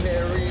 circling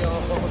carry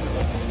on.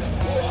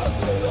 I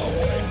see the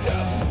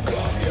weakness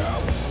become you,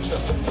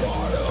 just a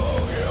part of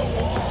who you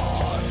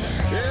are.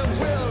 And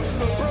with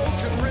the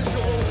broken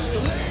ritual, the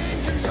lane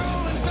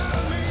control inside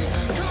of me,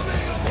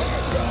 coming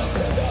apart. Rest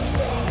in the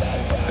sun,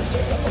 that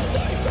tactic of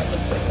belief in the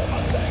system, I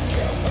thank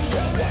you. I'm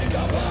coming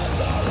apart,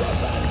 I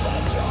repent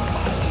that your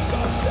mind is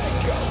gone, thank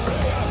you.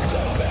 See, I'm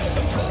coming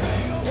apart.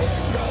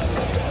 Rest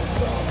in the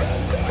sun, that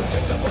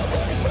tactic of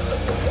belief in the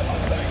system, I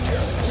thank you.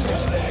 I'm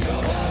coming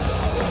apart, I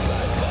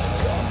repent that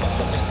your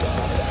mind is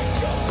gone, thank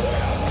you. See,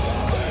 I'm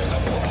coming apart.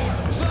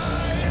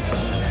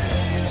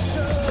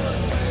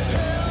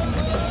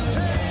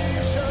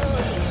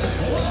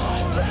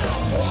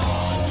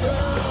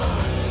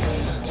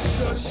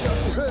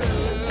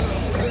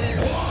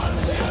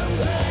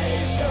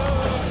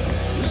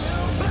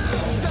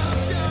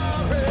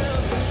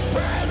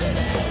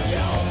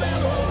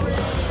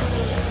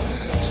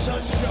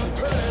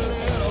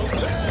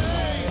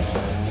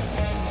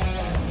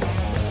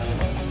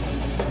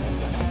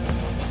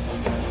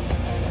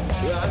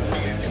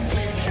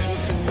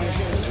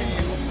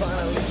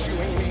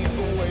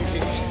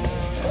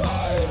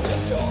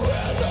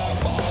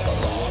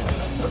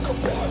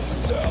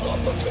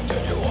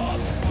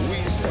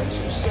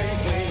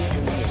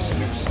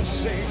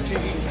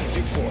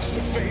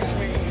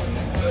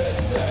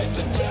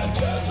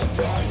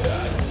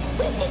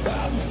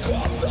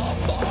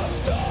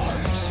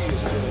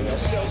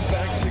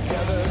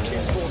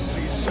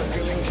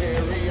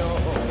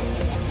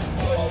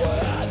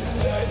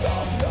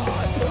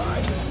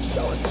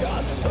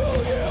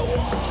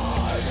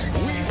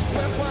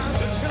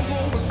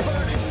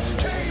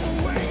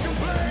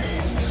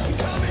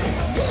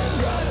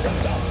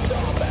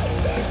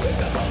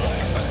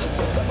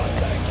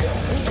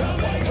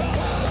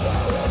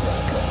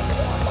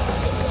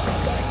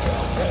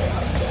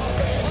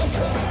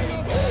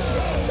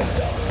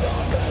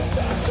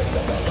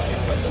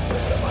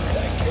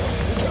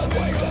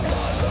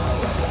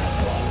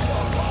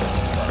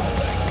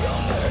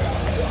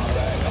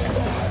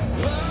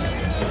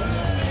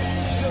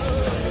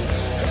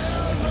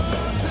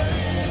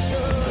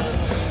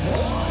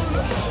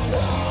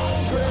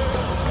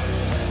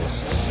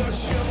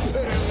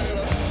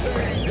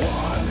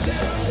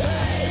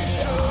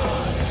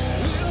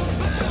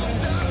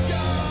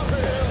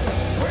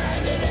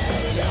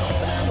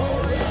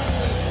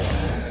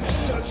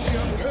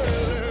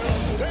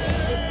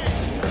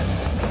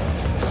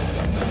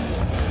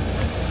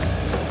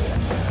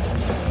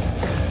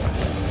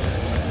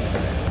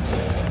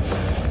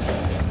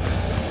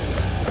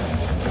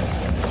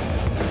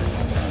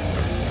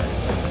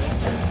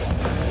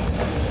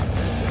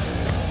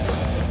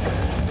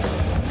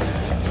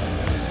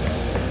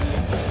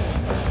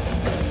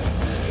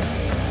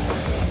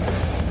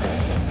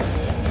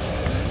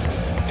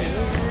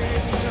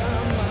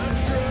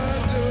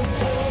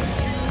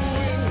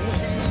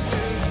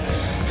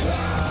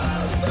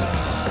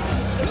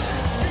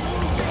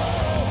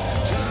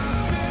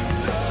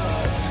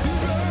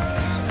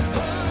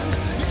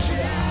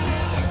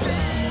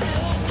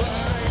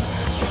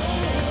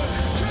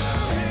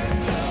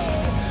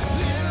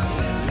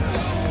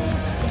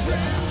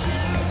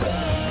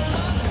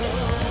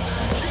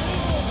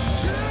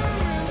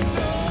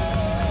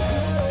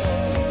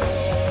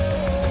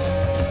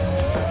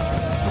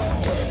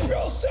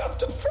 Your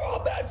symptoms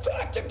from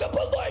infecting the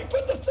belief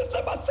in the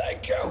system, I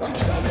thank you.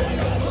 Sound like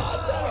a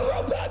monster,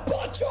 a bad,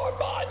 but your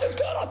mind is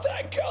gonna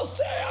thank you.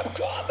 Say I'm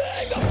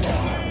coming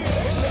apart.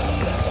 Your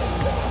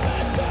symptoms from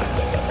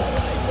infecting the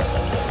belief in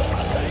the system,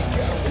 I thank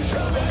you.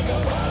 Sound like a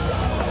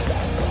monster, a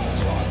bad, but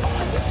your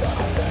mind is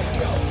gonna thank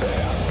you. Say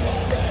I'm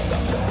coming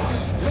apart.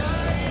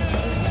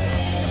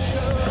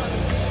 Violation,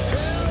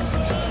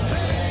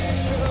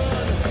 hesitation,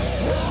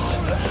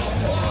 won't have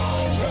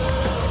one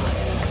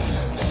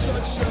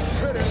such a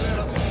pretty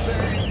little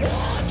thing.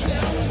 What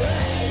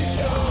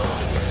temptation?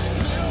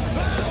 Little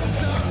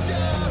bounce of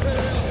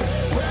scary,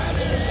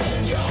 branded in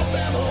your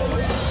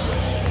memory.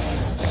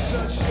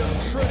 Such a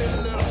pretty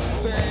little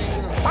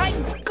thing. My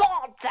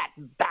God, that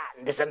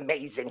band is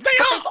amazing. They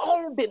But are. they've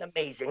all been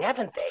amazing,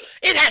 haven't they?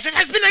 It has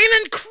been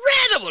an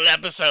incredible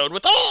episode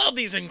with all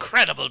these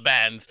incredible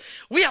bands.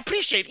 We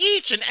appreciate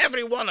each and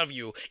every one of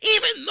you.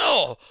 Even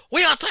though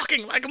we are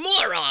talking like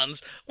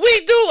morons,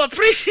 we do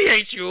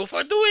appreciate you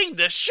for doing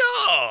this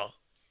show.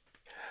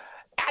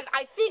 And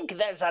I think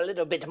there's a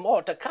little bit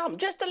more to come,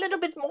 just a little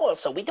bit more,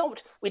 so we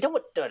don't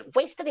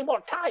waste any more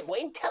time.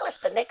 Wayne, tell us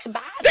the next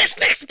band. This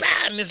next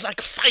band is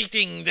like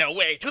fighting their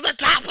way to the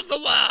top of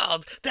the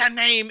world. Their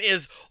name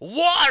is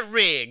War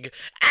Rig,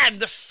 and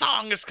the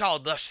song is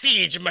called The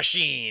Siege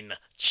Machine.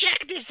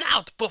 Check this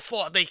out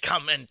before they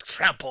come and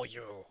trample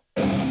you.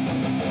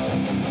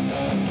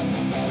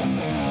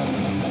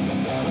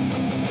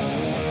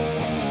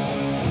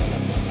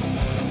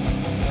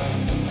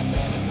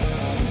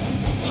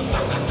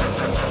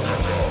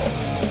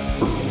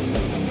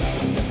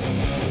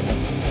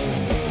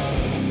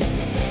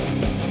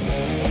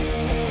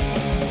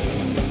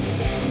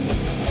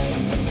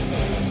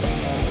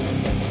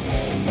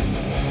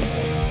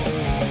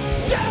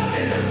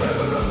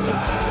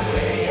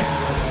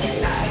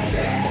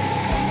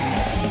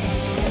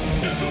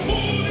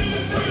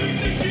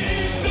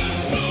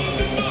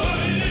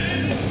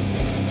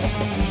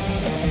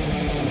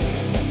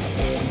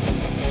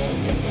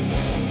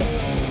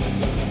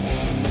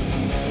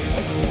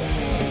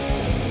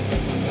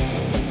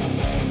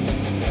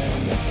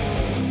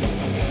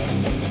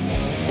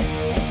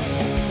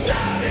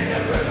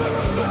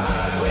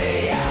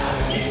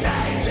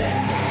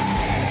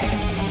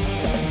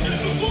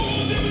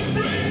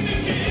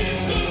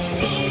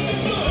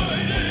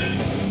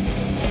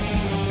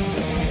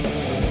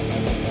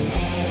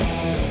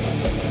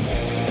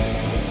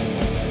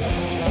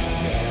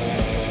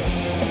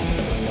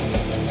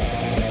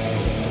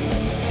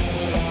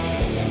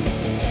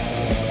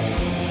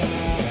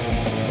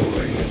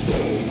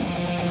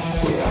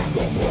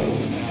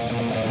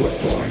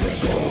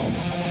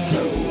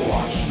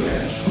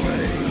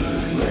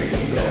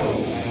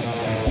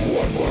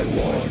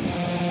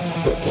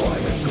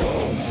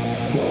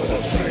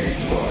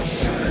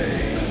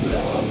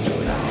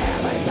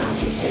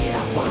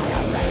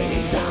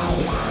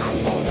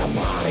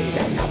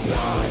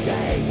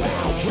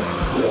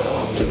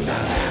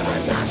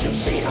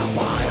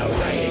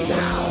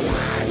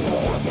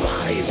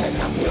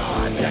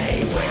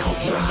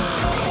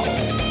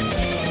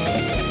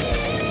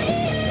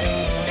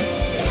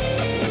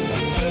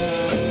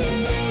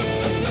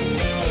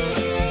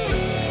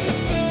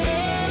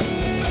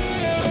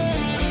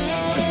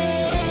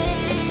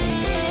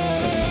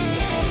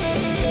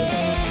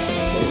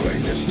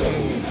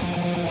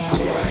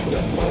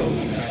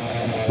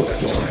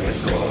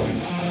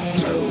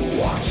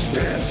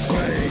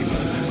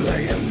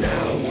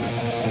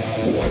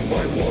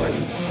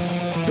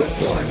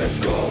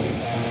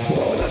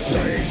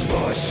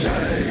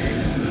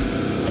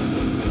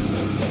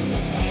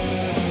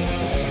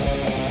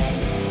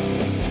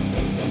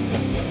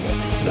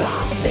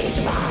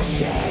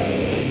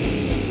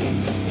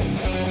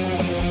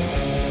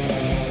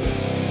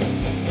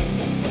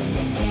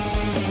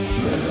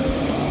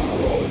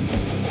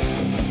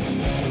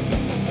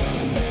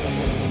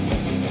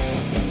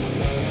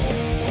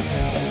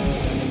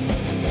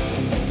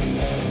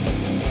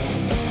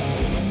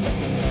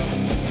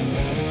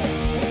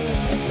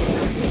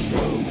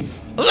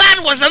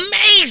 That was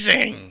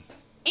amazing!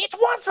 It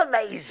was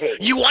amazing.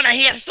 You want to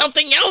hear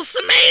something else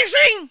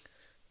amazing?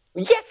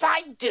 Yes,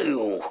 I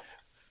do.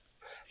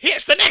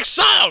 Here's the next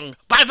song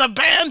by the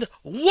band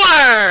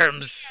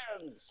Worms.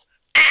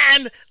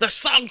 And the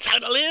song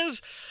title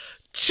is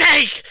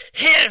Take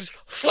His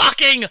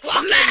Fucking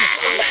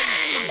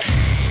Land.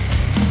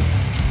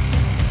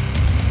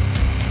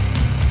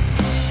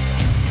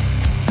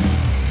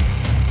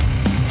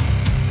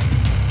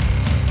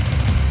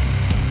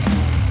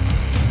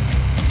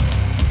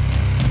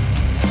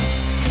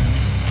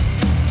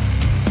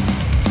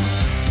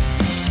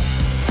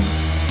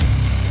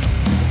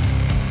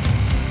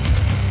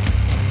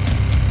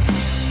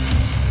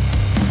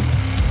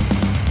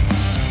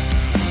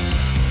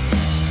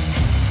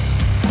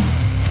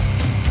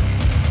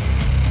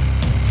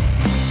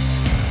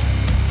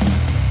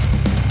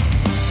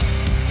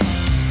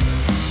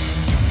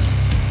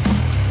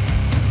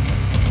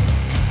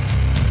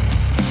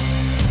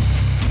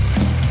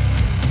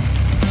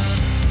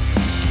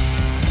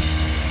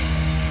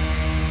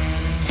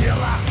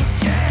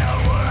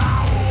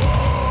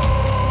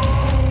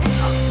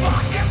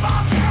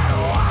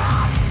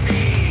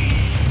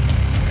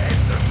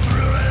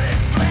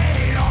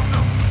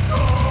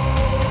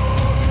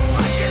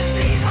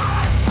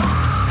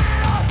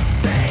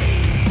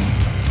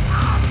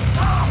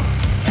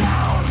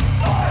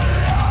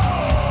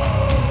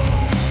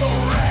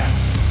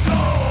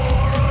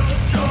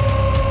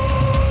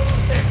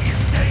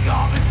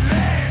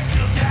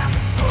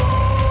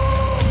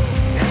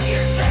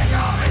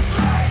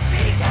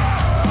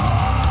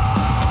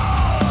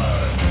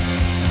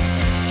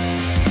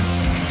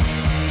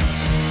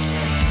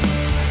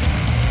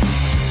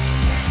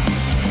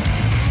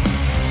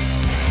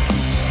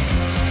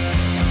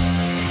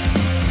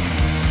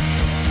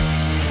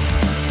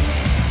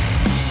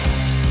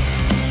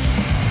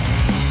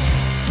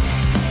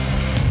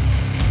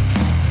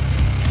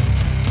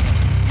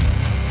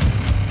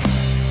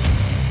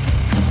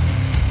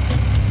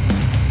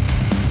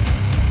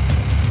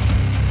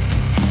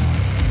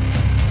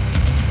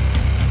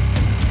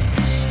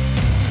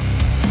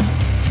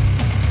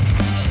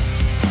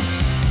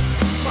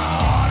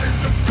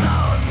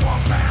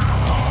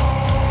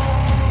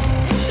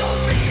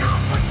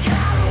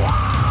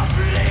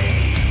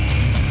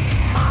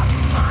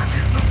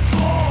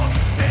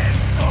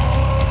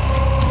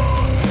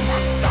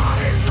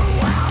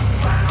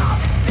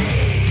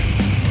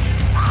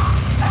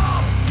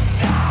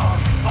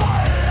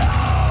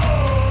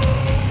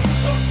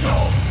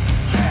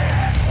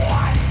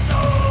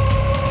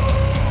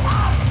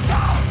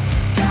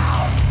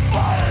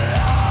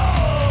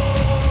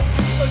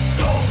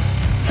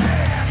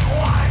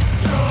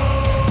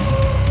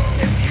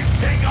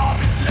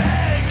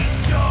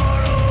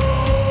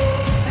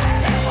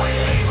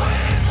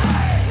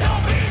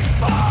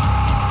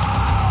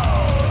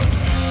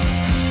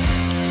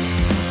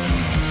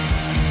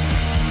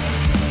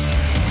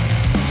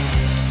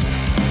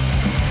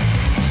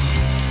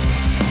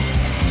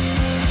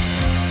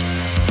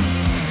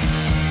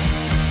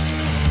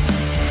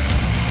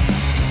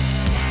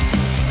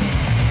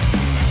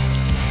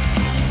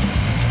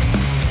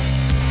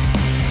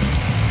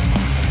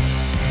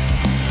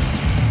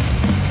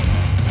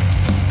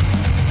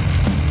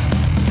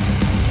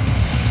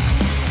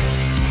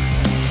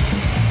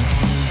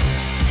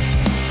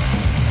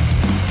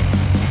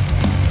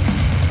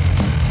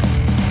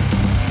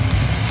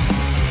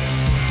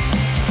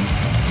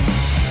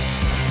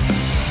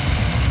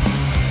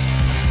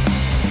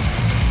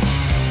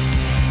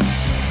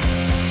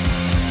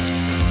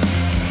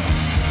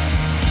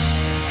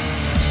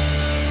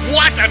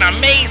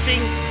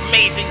 amazing,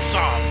 amazing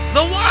song.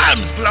 The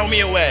Worms blow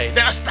me away.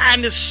 Their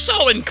band is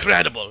so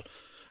incredible.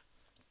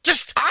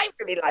 I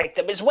really like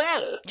them as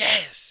well.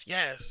 Yes.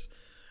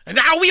 And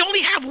now we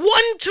only have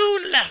one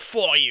tune left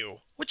for you.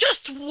 With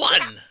just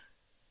one.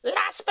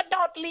 Last but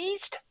not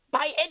least,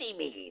 by any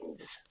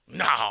means.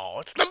 No,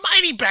 it's the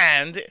Mighty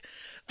Band.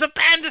 The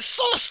band is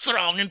so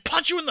strong and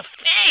punch you in the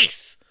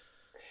face.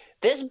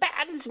 This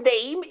band's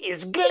name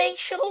is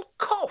Glacial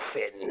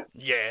Coffin.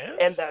 Yes?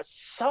 And the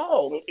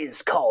song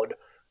is called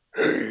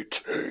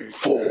Hate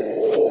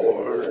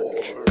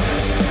Forge.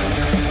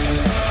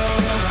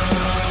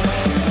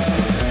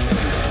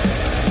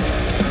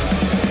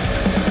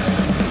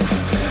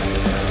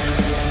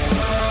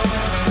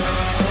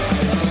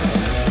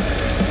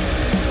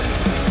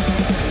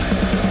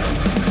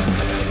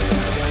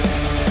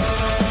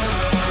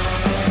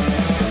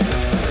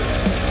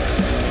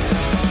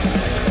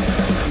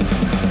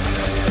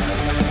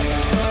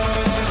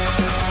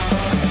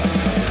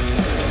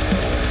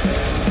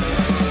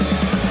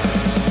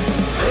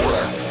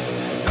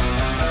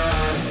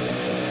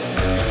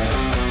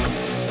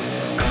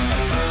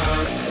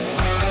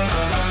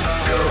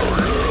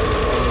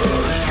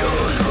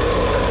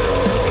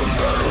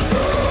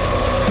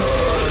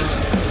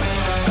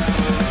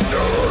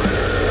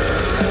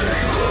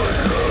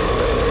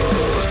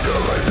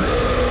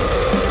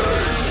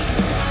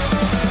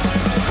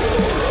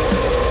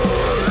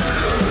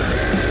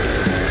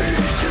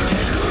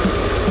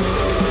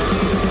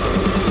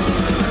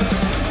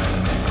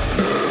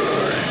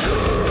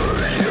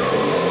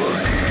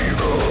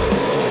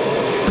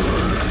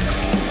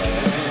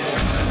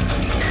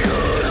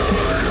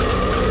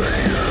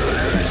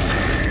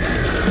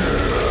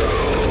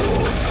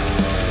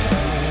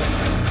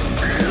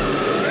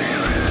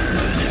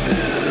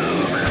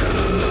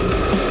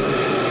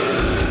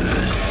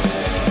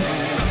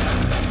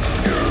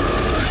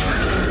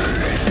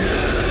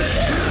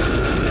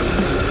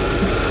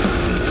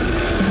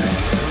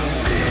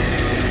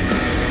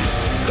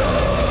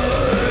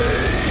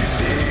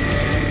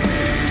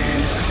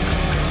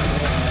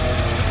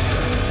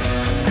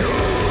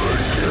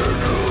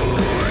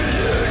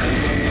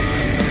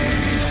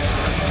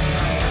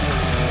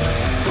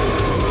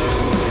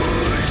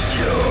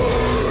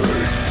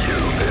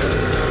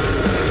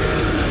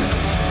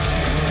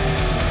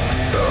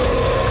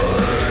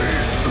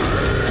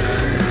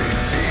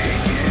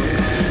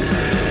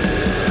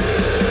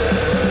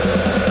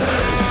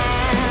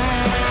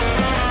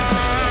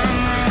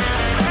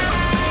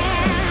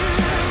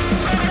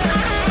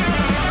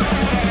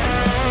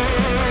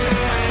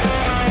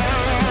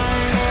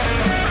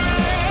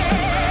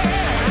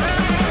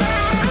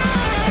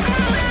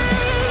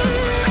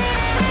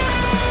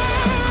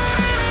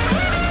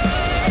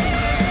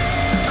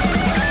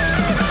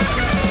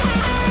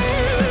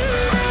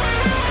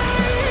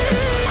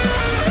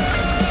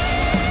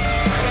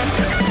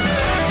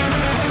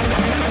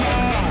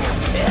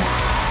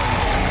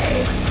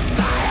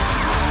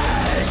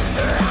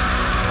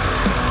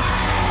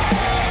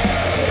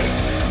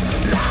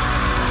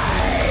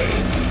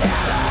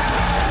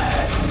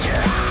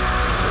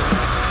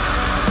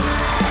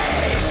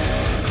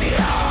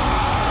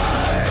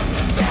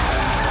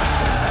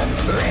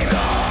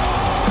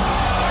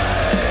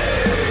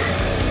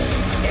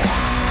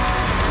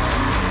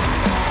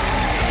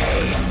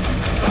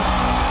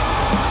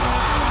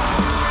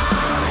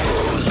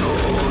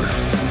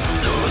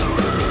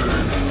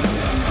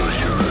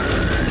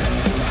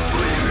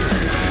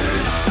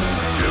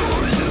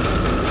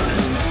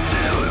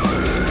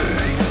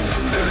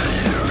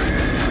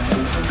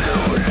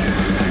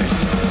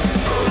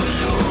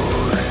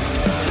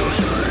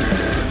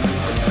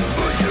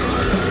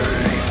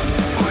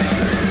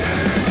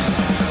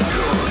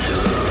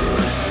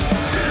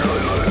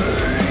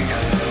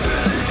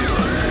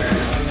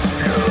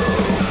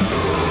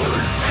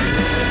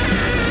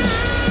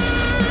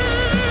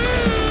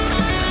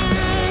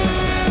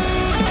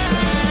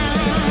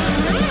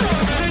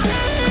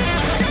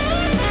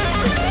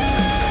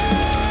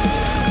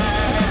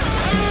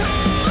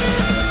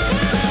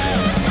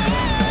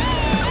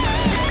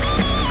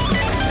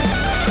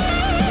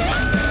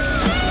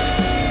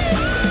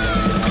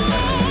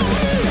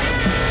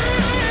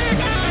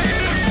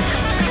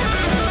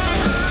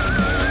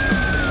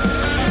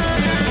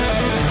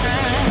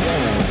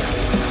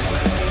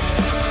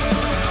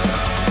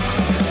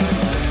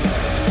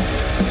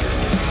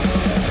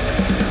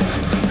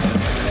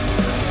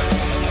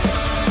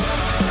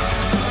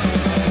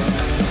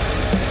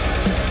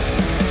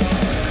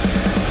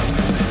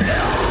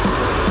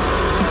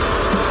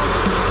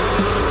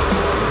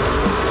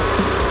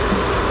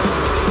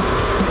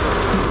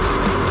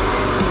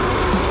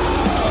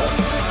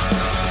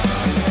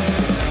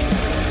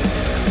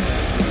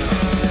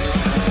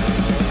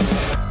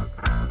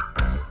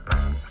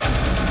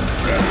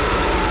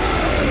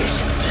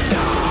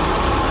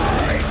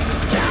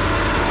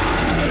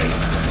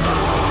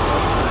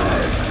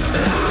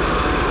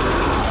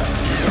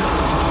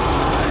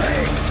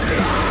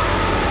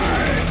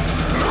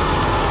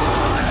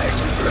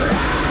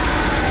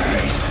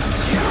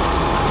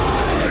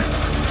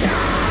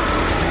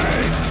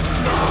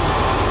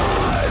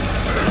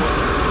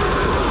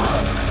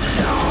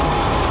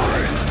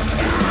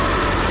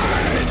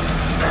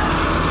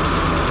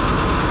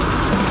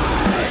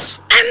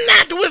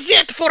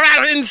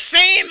 our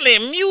insanely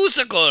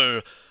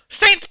musical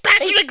St.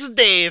 Patrick's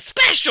Day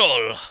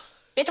special.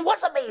 It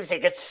was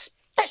amazing,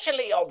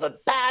 especially all the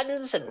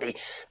bands and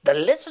the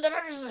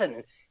listeners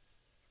and...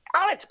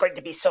 Oh, it's going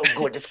to be so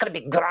good. It's going to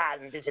be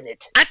grand, isn't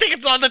it? I think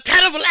it's all the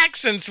terrible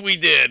accents we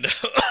did.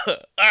 All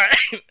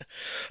right.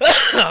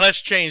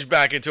 Let's change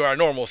back into our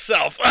normal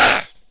self.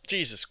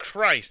 Jesus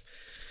Christ.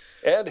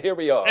 And here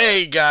we are.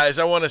 Hey, guys,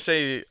 I want to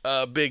say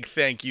a big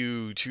thank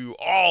you to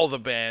all the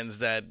bands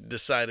that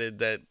decided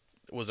that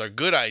it was a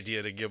good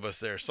idea to give us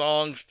their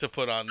songs to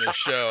put on this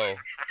show.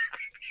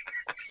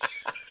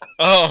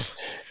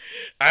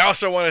 I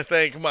also want to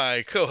thank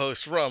my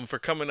co-host Rum for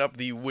coming up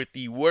with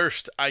the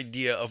worst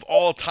idea of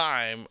all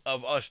time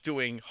of us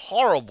doing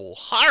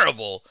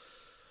horrible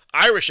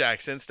Irish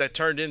accents that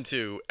turned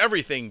into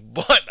everything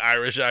but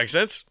Irish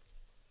accents.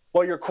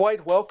 Well, you're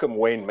quite welcome,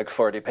 Wayne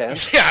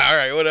McFartypants. Yeah, all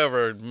right,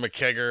 whatever,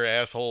 McKegger,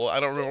 asshole. I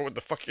don't remember what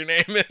the fuck your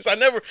name is. I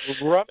never...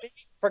 Rummy?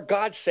 For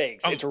God's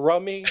sakes, it's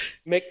Rummy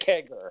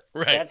McKegger.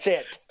 Right. That's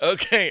it.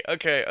 Okay.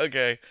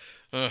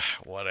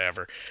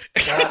 Whatever.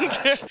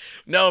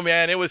 No,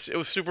 man, it was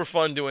super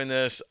fun doing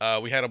this.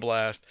 We had a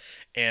blast,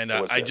 and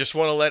I just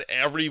want to let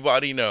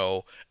everybody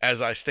know,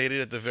 as I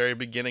stated at the very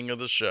beginning of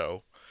the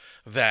show,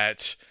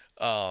 that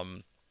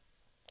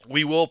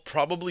we will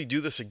probably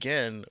do this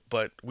again,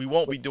 but we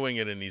won't be doing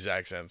it in these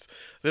accents.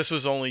 This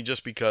was only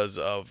just because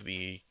of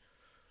the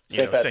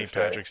St.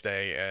 Patrick's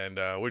Day, and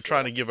we're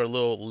trying to give a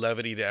little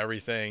levity to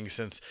everything,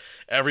 since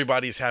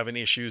everybody's having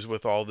issues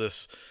with all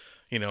this.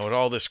 With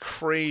all this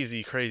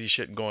crazy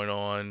shit going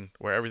on,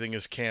 where everything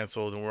is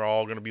canceled and we're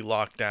all going to be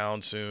locked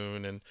down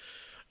soon. And,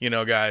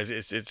 guys,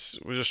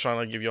 we're just trying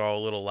to give you all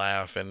a little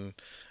laugh and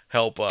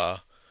help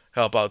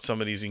out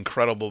some of these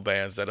incredible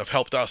bands that have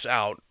helped us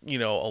out,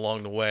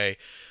 along the way.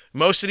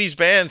 Most of these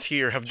bands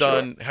here have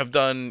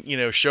done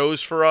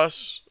shows for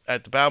us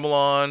at the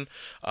Babylon,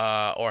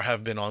 or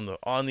have been on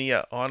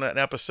an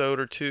episode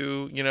or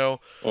two.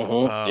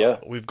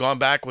 We've gone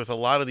back with a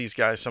lot of these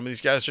guys. Some of these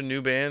guys are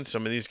new bands.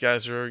 Some of these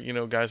guys are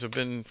guys have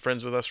been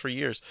friends with us for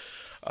years.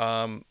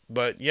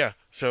 But yeah,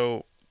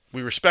 so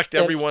we respect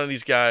every one of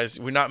these guys.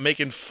 We're not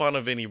making fun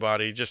of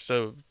anybody. Just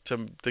to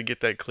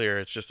get that clear,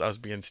 it's just us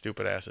being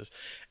stupid asses,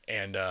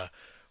 and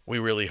we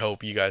really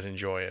hope you guys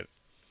enjoy it.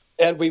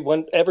 And we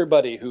want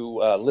everybody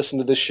who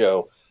listened to this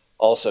show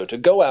also to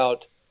go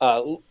out.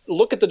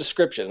 Look at the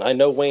description. I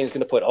know Wayne's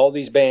going to put all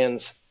these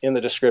bands in the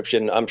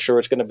description. I'm sure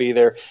it's going to be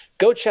there.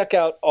 Go check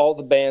out all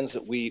the bands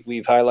that we've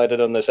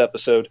highlighted on this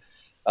episode.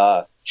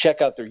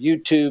 Check out their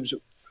YouTubes.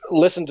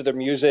 Listen to their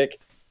music.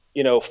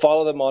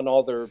 Follow them on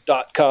all their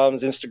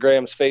 .coms,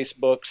 Instagrams,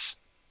 Facebooks,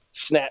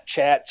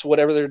 Snapchats,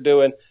 whatever they're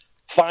doing.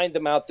 Find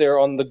them out there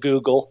on the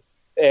Google,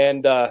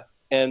 and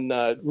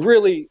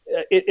really,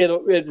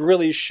 it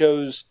really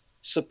shows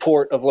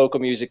support of local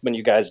music when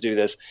you guys do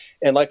this.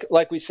 And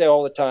like we say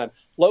all the time,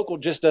 local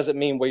just doesn't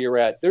mean where you're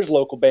at. There's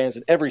local bands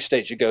in every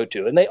state you go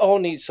to, and they all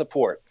need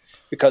support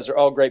because they're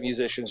all great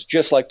musicians,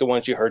 just like the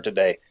ones you heard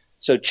today.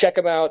 So check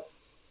them out.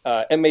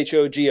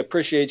 MHOG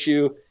appreciates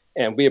you,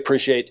 and we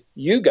appreciate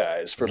you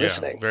guys for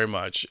listening. Very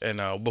much.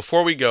 And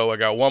before we go, I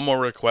got one more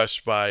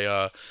request by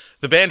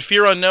the band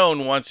Fear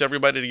Unknown. Wants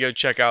everybody to go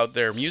check out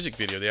their music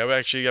video. They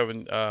actually have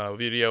a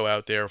video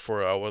out there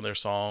for one of their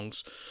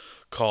songs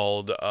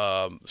called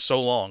So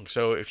Long.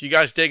 So if you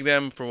guys dig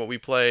them from what we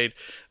played,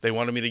 they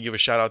wanted me to give a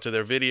shout out to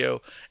their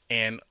video.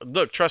 And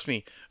look, trust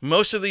me,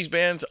 most of these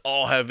bands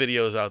all have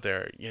videos out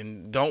there.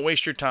 And don't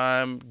waste your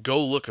time.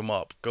 Go look them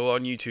up. Go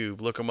on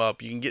YouTube, look them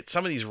up. You can get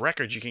some of these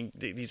records,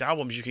 these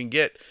albums you can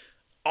get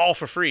all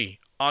for free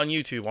on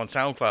YouTube, on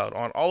SoundCloud,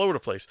 on all over the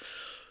place.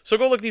 So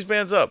go look these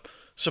bands up.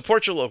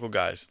 Support your local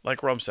guys,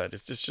 like Rum said.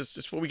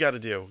 It's what we got to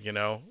do,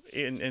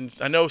 And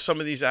I know some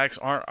of these acts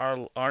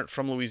aren't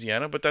from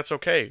Louisiana, but that's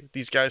okay.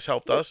 These guys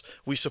helped us.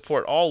 We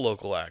support all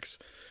local acts,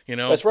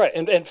 That's right,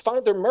 and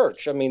find their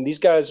merch. I mean, these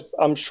guys,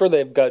 I'm sure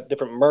they've got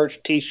different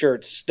merch,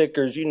 T-shirts,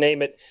 stickers, you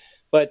name it.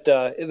 But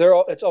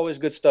it's always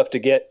good stuff to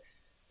get,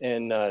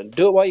 and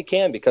do it while you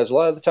can, because a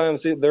lot of the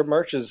times their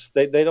merch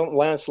they don't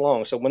last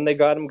long. So when they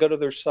got them, go to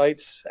their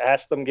sites,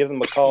 ask them, give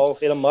them a call,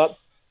 hit them up,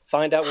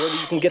 find out where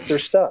you can get their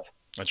stuff.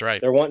 That's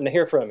right. They're wanting to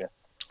hear from you.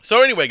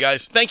 So anyway,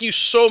 guys, thank you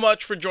so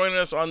much for joining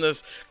us on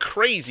this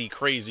crazy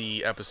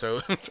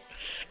episode.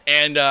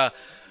 And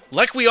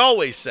like we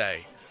always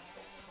say,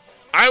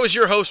 I was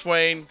your host,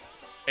 Wayne,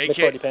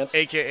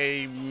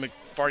 a.k.a.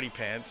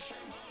 McFartypants.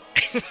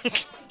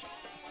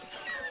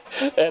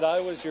 And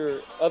I was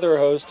your other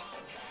host,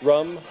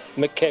 Rum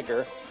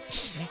McKegger.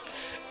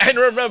 And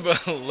remember,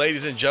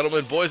 ladies and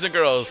gentlemen, boys and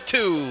girls,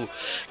 to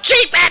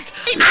keep it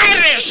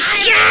Irish!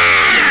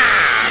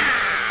 Yeah!